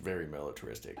that one's very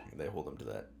militaristic. They hold them to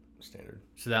that standard.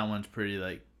 So that one's pretty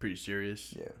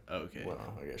serious. Yeah. Okay. Well,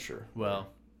 I guess sure. Well,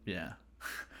 yeah.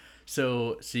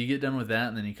 So you get done with that,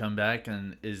 and then you come back,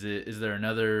 and is there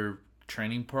another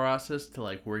training process to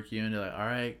like work you into like, all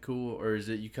right, cool, or is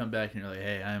it you come back and you're like,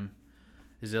 hey,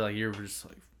 is it like you're just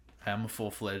like, I'm a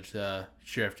full-fledged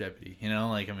sheriff deputy, you know?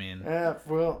 Like, I mean,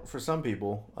 Well, for some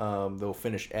people, they'll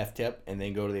finish FTEP and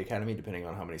then go to the academy, depending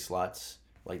on how many slots.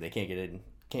 Like they can't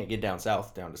get down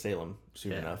south, down to Salem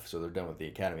soon enough, so they're done with the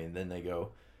academy, and then they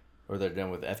go, or they're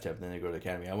done with FTEP, and then they go to the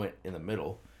academy. I went in the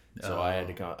middle, so I had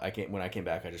to come. When I came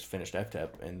back, I just finished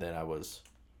FTEP, and then I was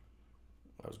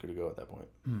good to go at that point.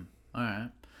 all right.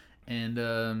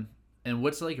 And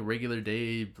what's like a regular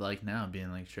day like now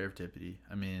being like sheriff deputy?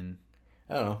 I mean,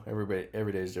 I don't know.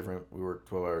 Every day is different. We work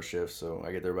 12-hour shifts, so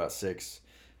I get there about 6.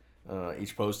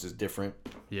 Each post is different.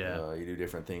 yeah. You do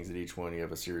different things at each one. You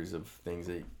have a series of things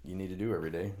that you need to do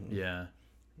every day. Yeah.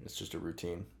 It's just a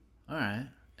routine. All right.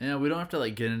 Yeah, we don't have to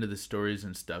like get into the stories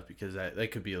and stuff because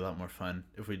that could be a lot more fun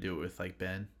if we do it with like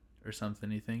Ben or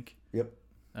something, you think? Yep.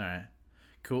 All right.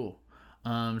 Cool.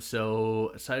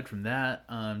 So aside from that,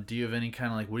 do you have any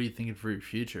kind of like, what are you thinking for your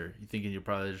future? You thinking you'll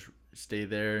probably just stay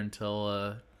there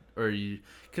until, or you,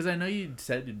 because I know you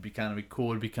said it'd be kind of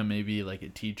cool to become maybe like a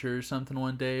teacher or something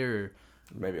one day, or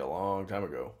Maybe a long time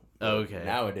ago. Oh, okay.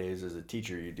 Nowadays, as a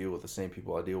teacher, you deal with the same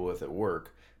people I deal with at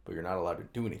work, but you're not allowed to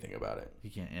do anything about it. you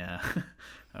can't, yeah.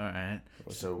 All right.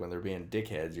 So when they're being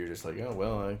dickheads, you're just like, oh,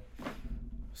 well,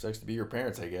 sucks to be your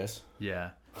parents, I guess.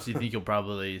 Yeah. So you think you'll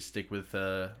probably stick with,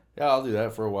 Yeah, I'll do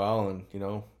that for a while, and,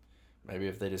 maybe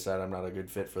if they decide I'm not a good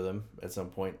fit for them at some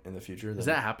point in the future. does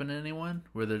then... that happen to anyone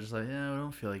where they're just like, yeah, I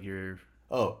don't feel like you're,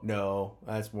 Oh, no.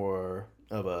 That's more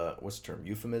of a, what's the term,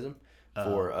 euphemism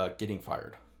for getting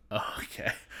fired. oh,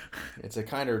 okay. It's a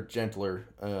kind of gentler,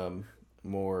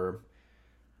 more,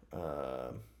 I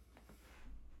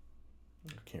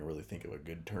can't really think of a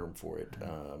good term for it.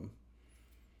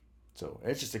 So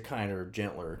it's just a kind of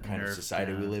gentler kind of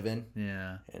society we live in.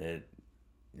 Yeah. And it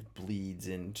bleeds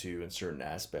into, in certain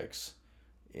aspects,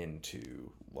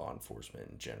 into law enforcement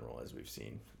in general, as we've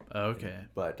seen. Okay.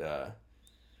 But,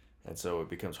 and so it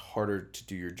becomes harder to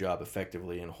do your job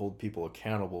effectively and hold people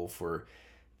accountable for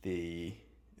the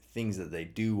things that they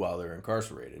do while they're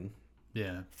incarcerated.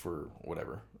 Yeah. For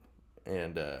whatever.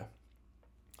 And,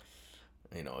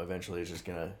 eventually it's just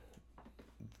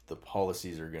the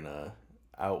policies are gonna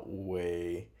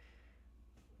outweigh,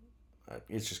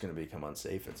 it's just gonna become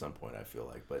unsafe at some point, I feel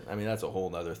like. But, I mean, that's a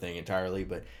whole other thing entirely,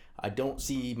 but I don't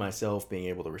see myself being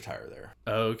able to retire there.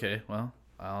 Oh, okay. Well,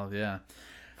 yeah.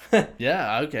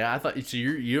 Yeah, okay. I thought, so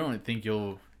you don't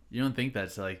think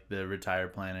that's like the retire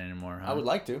plan anymore, huh? I would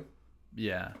like to,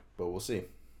 Yeah. but we'll see.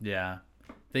 Yeah.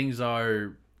 Things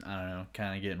are, I don't know,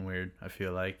 kind of getting weird, I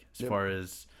feel like, as far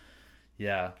as,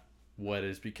 yeah, what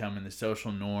is becoming the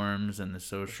social norms and the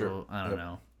social, Sure. I don't Yep.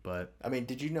 know, but I mean,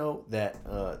 did you know that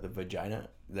the vagina,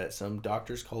 that some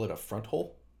doctors call it a front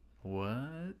hole?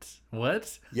 what?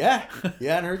 Yeah. You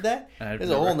hadn't heard that? I've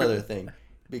It's a never whole heard- nother thing.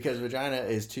 Because vagina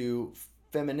is too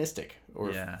feministic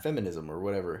or Yeah. feminism or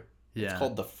whatever. It's Yeah.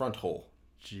 called the front hole.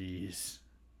 Jeez.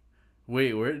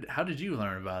 Wait, how did you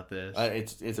learn about this?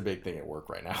 It's a big thing at work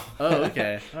right now. Oh,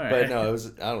 okay. All right. But no, it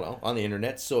was, I don't know, on the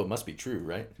internet, so it must be true,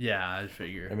 right? Yeah, I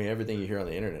figure. I mean, everything you hear on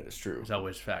the internet is true. It's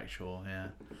always factual, yeah.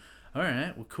 All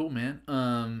right, well, cool,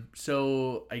 man.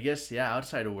 So I guess, yeah,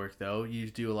 outside of work though, you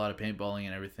do a lot of paintballing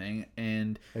and everything.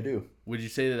 And I do. would you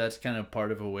say that that's kind of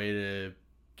part of a way to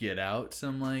get out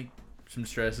some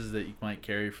stresses that you might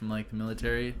carry from like the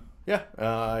military? Yeah,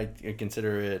 I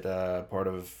consider it part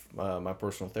of my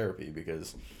personal therapy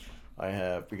because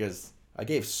I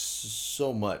gave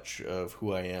so much of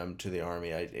who I am to the Army.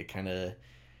 It kind of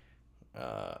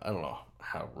I don't know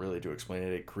how really to explain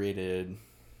it. It created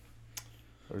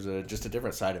just a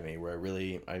different side of me where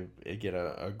I get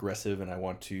aggressive and I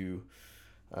want to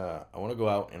go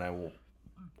out and I will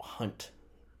hunt.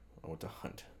 I want to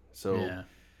hunt. So. Yeah.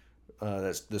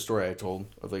 That's the story I told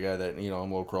of the guy that,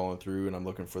 I'm low crawling through and I'm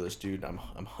looking for this dude. I'm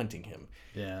hunting him.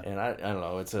 Yeah. And I don't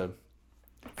know. It's a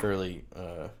fairly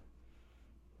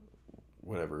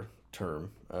whatever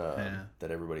term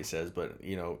that everybody says, but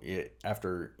human's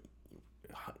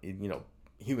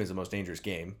the most dangerous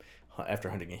game.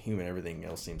 After hunting a human, everything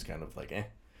else seems kind of like eh.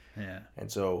 Yeah.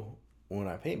 And so when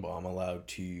I paintball, I'm allowed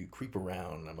to creep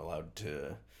around. I'm allowed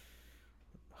to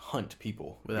hunt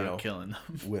people Without killing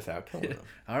them. without killing them.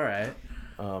 All right.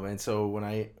 And so when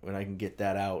I can get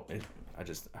that out,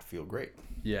 I feel great.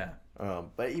 Yeah.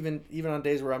 But even on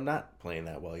days where I'm not playing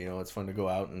that well, it's fun to go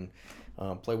out and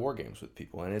play war games with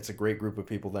people, and it's a great group of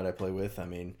people that I play with. I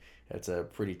mean, it's a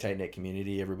pretty tight knit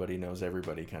community. Everybody knows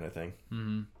everybody, kind of thing.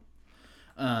 Mm-hmm.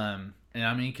 And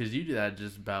I mean, because you do that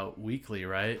just about weekly,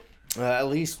 right? At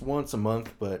least once a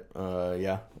month, but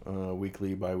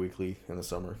weekly, bi-weekly in the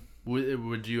summer.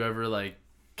 Would you ever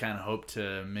kind of hope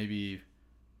to maybe,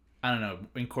 I don't know,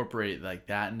 incorporate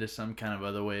that into some kind of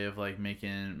other way of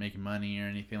making money or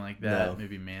anything like that? No.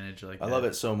 Maybe manage I love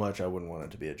it so much I wouldn't want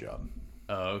it to be a job.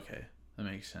 Oh, okay, that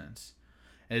makes sense.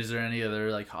 Is there any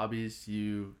other hobbies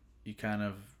you kind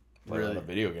of Play a lot of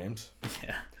video games.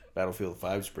 Yeah. Battlefield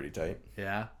 5's pretty tight.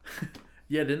 Yeah.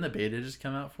 Yeah, didn't the beta just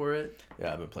come out for it?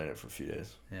 Yeah, I've been playing it for a few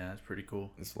days. Yeah, it's pretty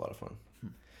cool. It's a lot of fun.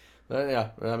 But yeah,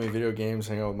 I mean, video games,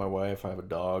 hang out with my wife. I have a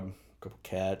dog, a couple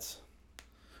cats,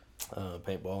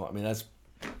 paintball. I mean, that's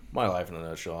my life in a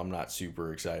nutshell. I'm not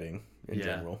super exciting in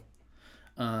general.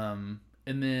 And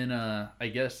then I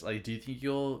guess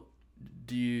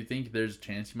do you think there's a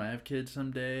chance you might have kids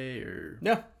someday or?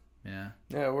 Yeah. Yeah.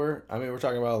 We're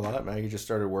talking about a lot. Maggie just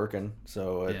started working,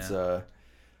 so it's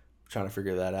trying to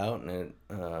figure that out. And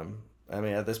I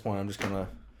mean, at this point,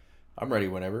 I'm ready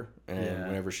whenever, and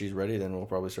whenever she's ready, then we'll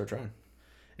probably start trying.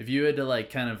 If you had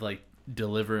to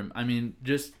deliver, I mean,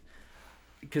 just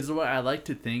because what I like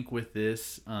to think with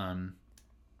this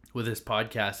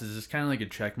podcast is it's kind of like a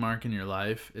check mark in your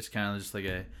life. It's kind of just like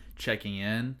a checking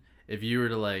in. If you were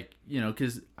to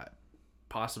because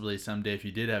possibly someday if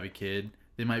you did have a kid,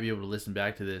 they might be able to listen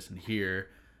back to this and hear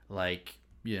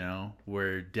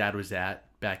where Dad was at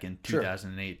back in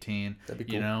 2018. That'd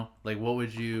be cool. What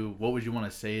would you want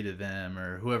to say to them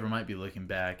or whoever might be looking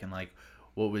back and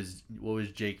what was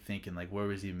Jake thinking? Where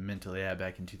was he mentally at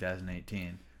back in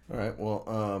 2018? All right.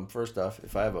 Well, first off,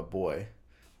 if I have a boy,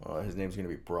 his name's going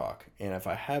to be Brock. And if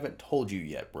I haven't told you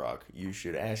yet, Brock, you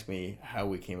should ask me how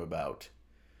we came about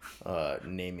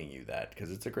naming you that,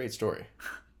 because it's a great story.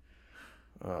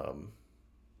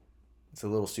 It's a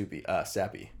little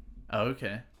sappy. Oh,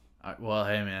 okay. Well,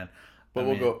 hey, man. But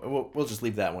we'll just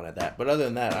leave that one at that. But other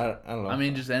than that, I don't know. I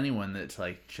mean, just anyone that's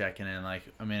checking in. Are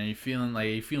you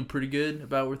feeling pretty good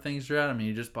about where things are at? I mean,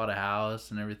 you just bought a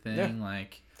house and everything. Yeah. I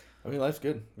mean, life's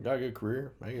good. I got a good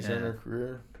career. Maggie's had her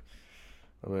career.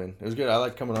 I mean, it was good. I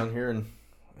like coming on here and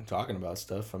talking about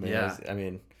stuff. I mean,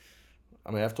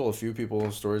 I've told a few people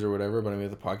stories or whatever, but I mean,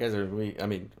 the podcast,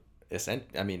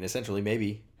 essentially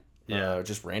maybe.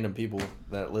 Just random people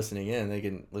that listening in, they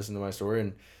can listen to my story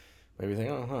and maybe think,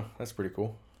 that's pretty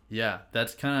cool. Yeah,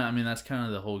 that's kind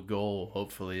of the whole goal.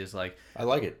 Hopefully, is I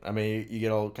like it. I mean, you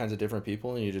get all kinds of different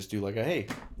people, and you just do a hey,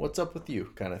 what's up with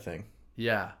you kind of thing.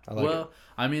 Yeah. I like it.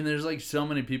 I mean, there's so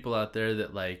many people out there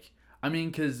that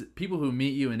because people who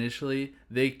meet you initially,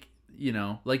 they,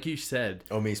 like you said.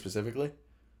 Oh, me specifically?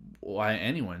 Why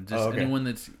anyone? Just anyone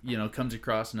that's comes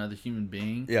across another human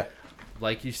being. Yeah.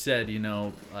 Like you said,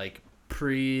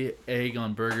 pre-egg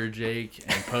on burger Jake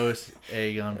and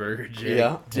post-egg on burger Jake,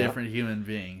 Yeah, different human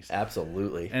beings.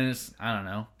 Absolutely. And it's, I don't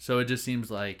know. So it just seems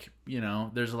like,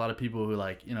 there's a lot of people who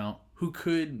like, who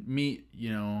could meet,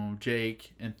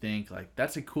 Jake and think like,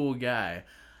 that's a cool guy.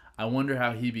 I wonder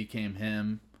how he became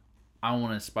him. I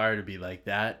want to aspire to be like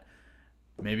that.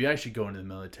 Maybe I should go into the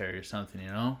military or something,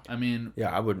 I mean.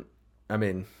 Yeah,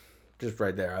 just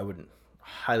right there, I wouldn't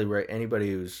highly rate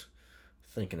anybody who's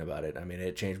thinking about it. I mean,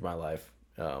 it changed my life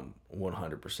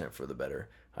 100% for the better.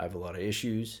 I have a lot of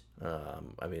issues.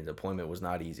 Deployment was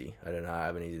not easy. I did not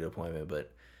have an easy deployment,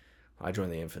 but I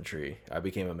joined the infantry. I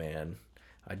became a man.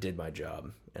 I did my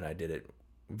job, and I did it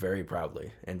very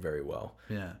proudly and very well.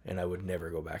 Yeah. And I would never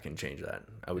go back and change that.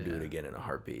 I would do it again in a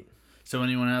heartbeat. So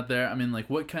anyone out there, I mean, like,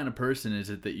 what kind of person is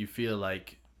it that you feel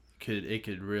like could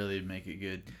really make a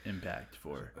good impact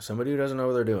for? Somebody who doesn't know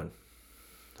what they're doing.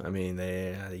 I mean,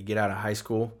 you get out of high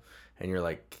school, and you're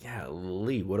like, yeah,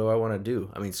 Lee, what do I want to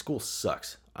do? I mean, school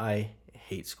sucks. I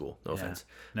hate school. No offense.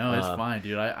 No, it's fine,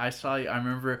 dude. I saw you. I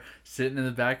remember sitting in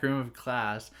the back room of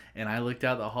class, and I looked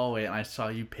out the hallway, and I saw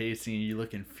you pacing, and you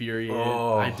look infuriated.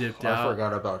 I dipped out. I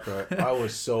forgot about that. I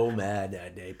was so mad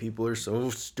that day. People are so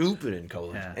stupid in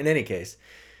college. Yeah. In any case,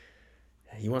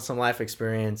 you want some life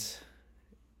experience.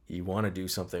 You want to do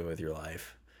something with your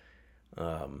life.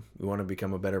 You want to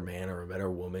become a better man or a better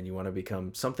woman. You want to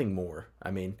become something more. I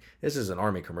mean, this is an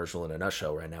Army commercial in a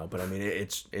nutshell right now, but I mean,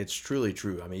 it's truly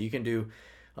true. I mean, you can do,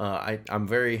 I'm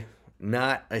very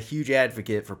not a huge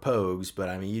advocate for pogues, but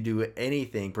I mean, you do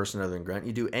anything, person other than grunt,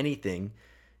 you do anything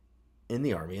in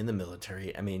the Army, in the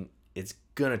military. I mean, it's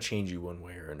going to change you one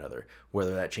way or another.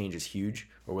 Whether that change is huge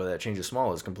or whether that change is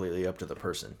small is completely up to the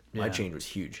person. My change was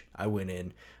huge. I went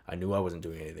in, I knew I wasn't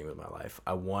doing anything with my life.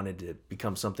 I wanted to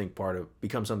become part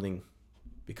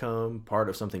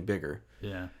of something bigger.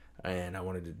 Yeah. And I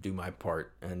wanted to do my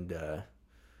part. And,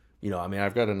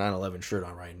 I've got a 9/11 shirt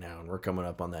on right now, and we're coming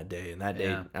up on that day. And that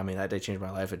day, that day changed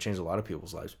my life. It changed a lot of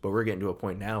people's lives. But we're getting to a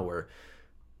point now where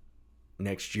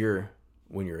next year,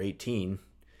 when you're 18,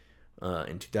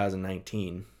 in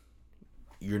 2019,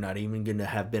 you're not even going to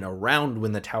have been around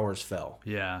when the towers fell.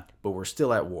 Yeah. But we're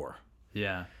still at war.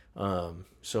 Yeah. But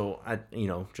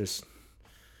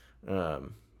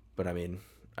I mean,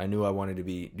 I knew I wanted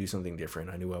to do something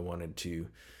different. I knew I wanted to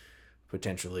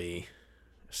potentially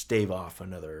stave off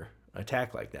another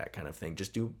attack like that kind of thing.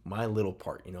 Just do my little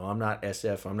part. I'm not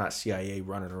SF. I'm not CIA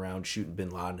running around shooting bin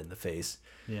Laden in the face.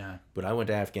 Yeah. But I went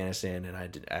to Afghanistan and I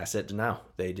did asset denial.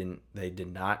 They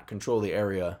did not control the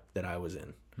area that I was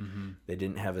in. Mm-hmm. They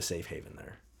didn't have a safe haven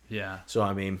there. Yeah. So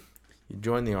I mean, you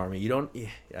join the Army. You don't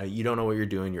know what you're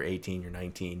doing. You're 18. You're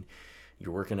 19.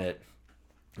 You're working at,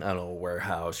 I don't know, a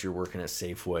warehouse. You're working at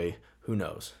Safeway. Who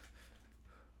knows?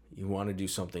 You want to do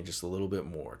something just a little bit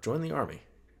more. Join the Army.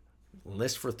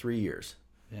 Enlist for 3 years.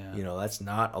 Yeah. That's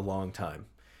not a long time.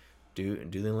 Do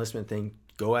the enlistment thing.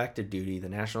 Go active duty. The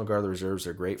National Guard, the reserves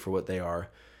are great for what they are,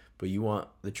 but you want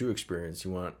the true experience.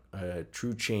 You want a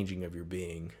true changing of your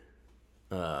being.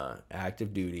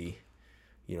 Active duty.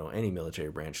 Any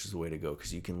military branch is the way to go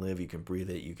because you can live, you can breathe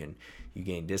it, you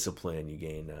gain discipline, you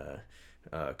gain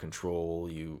control,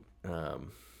 you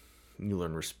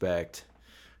learn respect,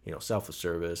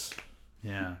 self-service.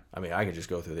 Yeah. I mean, I could just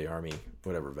go through the Army,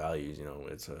 whatever values,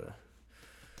 it's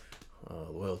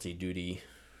loyalty, duty,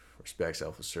 respect,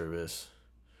 self-service,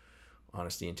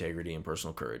 honesty, integrity, and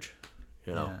personal courage.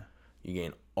 You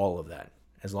gain all of that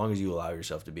as long as you allow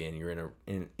yourself to be, and you're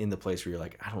in the place where you're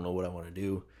like, I don't know what I want to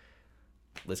do.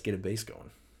 Let's get a base going.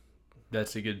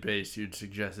 That's a good base. You'd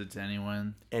suggest it to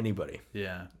anyone? Anybody.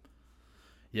 Yeah.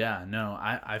 Yeah, no,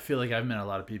 I feel like I've met a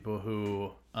lot of people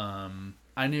who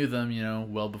I knew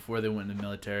them, well before they went into the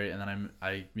military, and then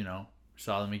I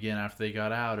saw them again after they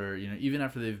got out, or even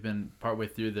after they've been partway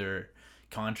through their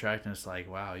contract, and it's like,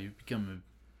 wow, you've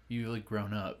like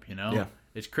grown up, Yeah.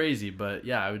 It's crazy, but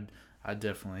yeah, I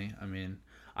definitely,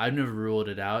 I've never ruled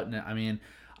it out, and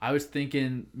I was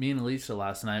thinking, me and Elisa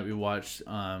last night, we watched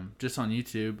just on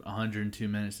YouTube 102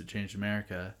 Minutes to Change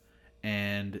America,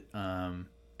 and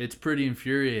it's pretty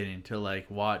infuriating to like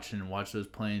watch those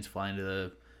planes flying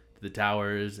to the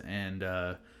towers,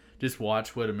 and just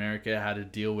watch what America had to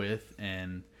deal with.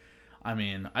 And I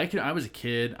was a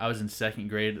kid, I was in second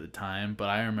grade at the time, but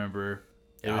I remember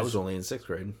I was only in sixth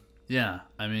grade. Yeah,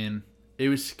 it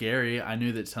was scary. I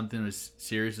knew that something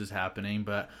serious was happening,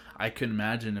 but I couldn't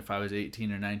imagine if I was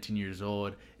 18 or 19 years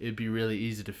old. It'd be really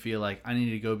easy to feel like I need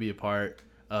to go be a part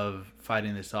of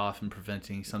fighting this off and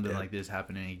preventing something like this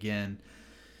happening again.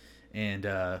 And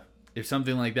if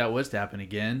something like that was to happen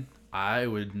again,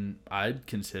 I'd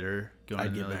consider going to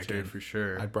the military for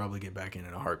sure. I'd probably get back in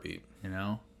a heartbeat.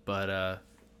 But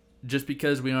just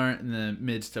because we aren't in the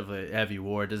midst of a heavy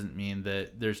war doesn't mean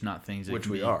that there's not things that Which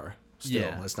can we be, are. Still,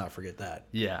 Yeah. let's not forget that.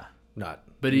 Yeah.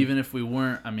 But even if we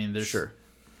weren't, I mean, sure.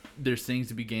 There's things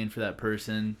to be gained for that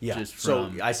person. Yeah. Just So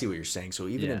from, I see what you're saying. So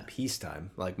even in Yeah. peacetime,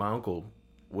 like my uncle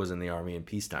was in the Army in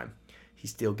peacetime, he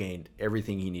still gained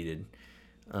everything he needed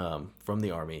from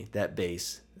the Army, that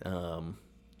base,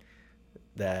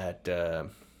 that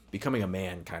becoming a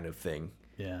man kind of thing.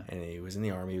 Yeah. And he was in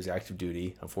the Army. He was active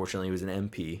duty. Unfortunately, he was an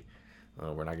MP.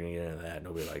 We're not going to get into that.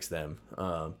 Nobody likes them.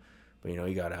 But, you know,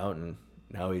 he got out, and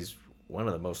now he's one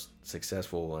of the most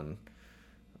successful, and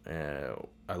I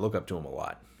look up to him a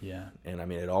lot. Yeah. And, I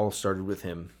mean, it all started with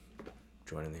him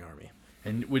joining the Army.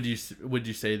 And would you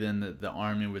say then that the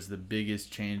Army was the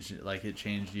biggest change, like it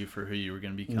changed you for who you were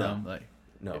going to become? No,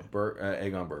 Yeah.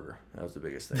 Egg on Burger. That was the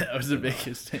biggest thing. That was the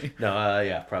biggest thing. No,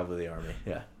 yeah, probably the Army.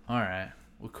 Yeah. All right.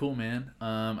 Well, cool, man.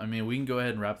 I mean, we can go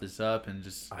ahead and wrap this up and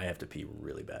just... I have to pee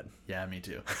really bad. Yeah, me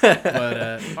too.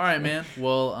 But, all right, man.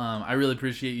 Well, I really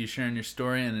appreciate you sharing your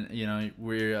story, and, you know,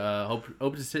 we're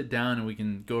hope to sit down and we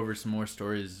can go over some more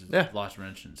stories of Lost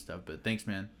Wrench and stuff. But thanks,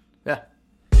 man. Yeah.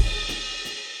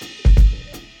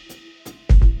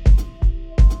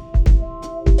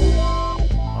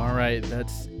 All right,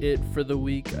 that's it for the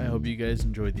week. I hope you guys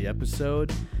enjoyed the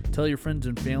episode. Tell your friends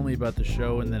and family about the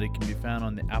show and that it can be found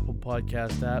on the Apple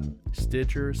Podcast app,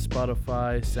 Stitcher,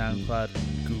 Spotify, SoundCloud,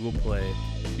 and Google Play.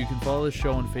 You can follow the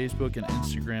show on Facebook and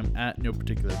Instagram at No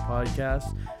Particular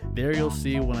Podcast. There you'll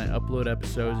see when I upload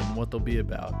episodes and what they'll be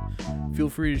about. Feel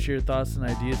free to share thoughts and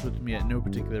ideas with me at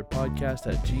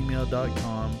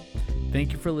noparticularpodcast@gmail.com.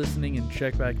 Thank you for listening, and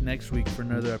check back next week for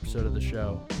another episode of the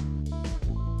show.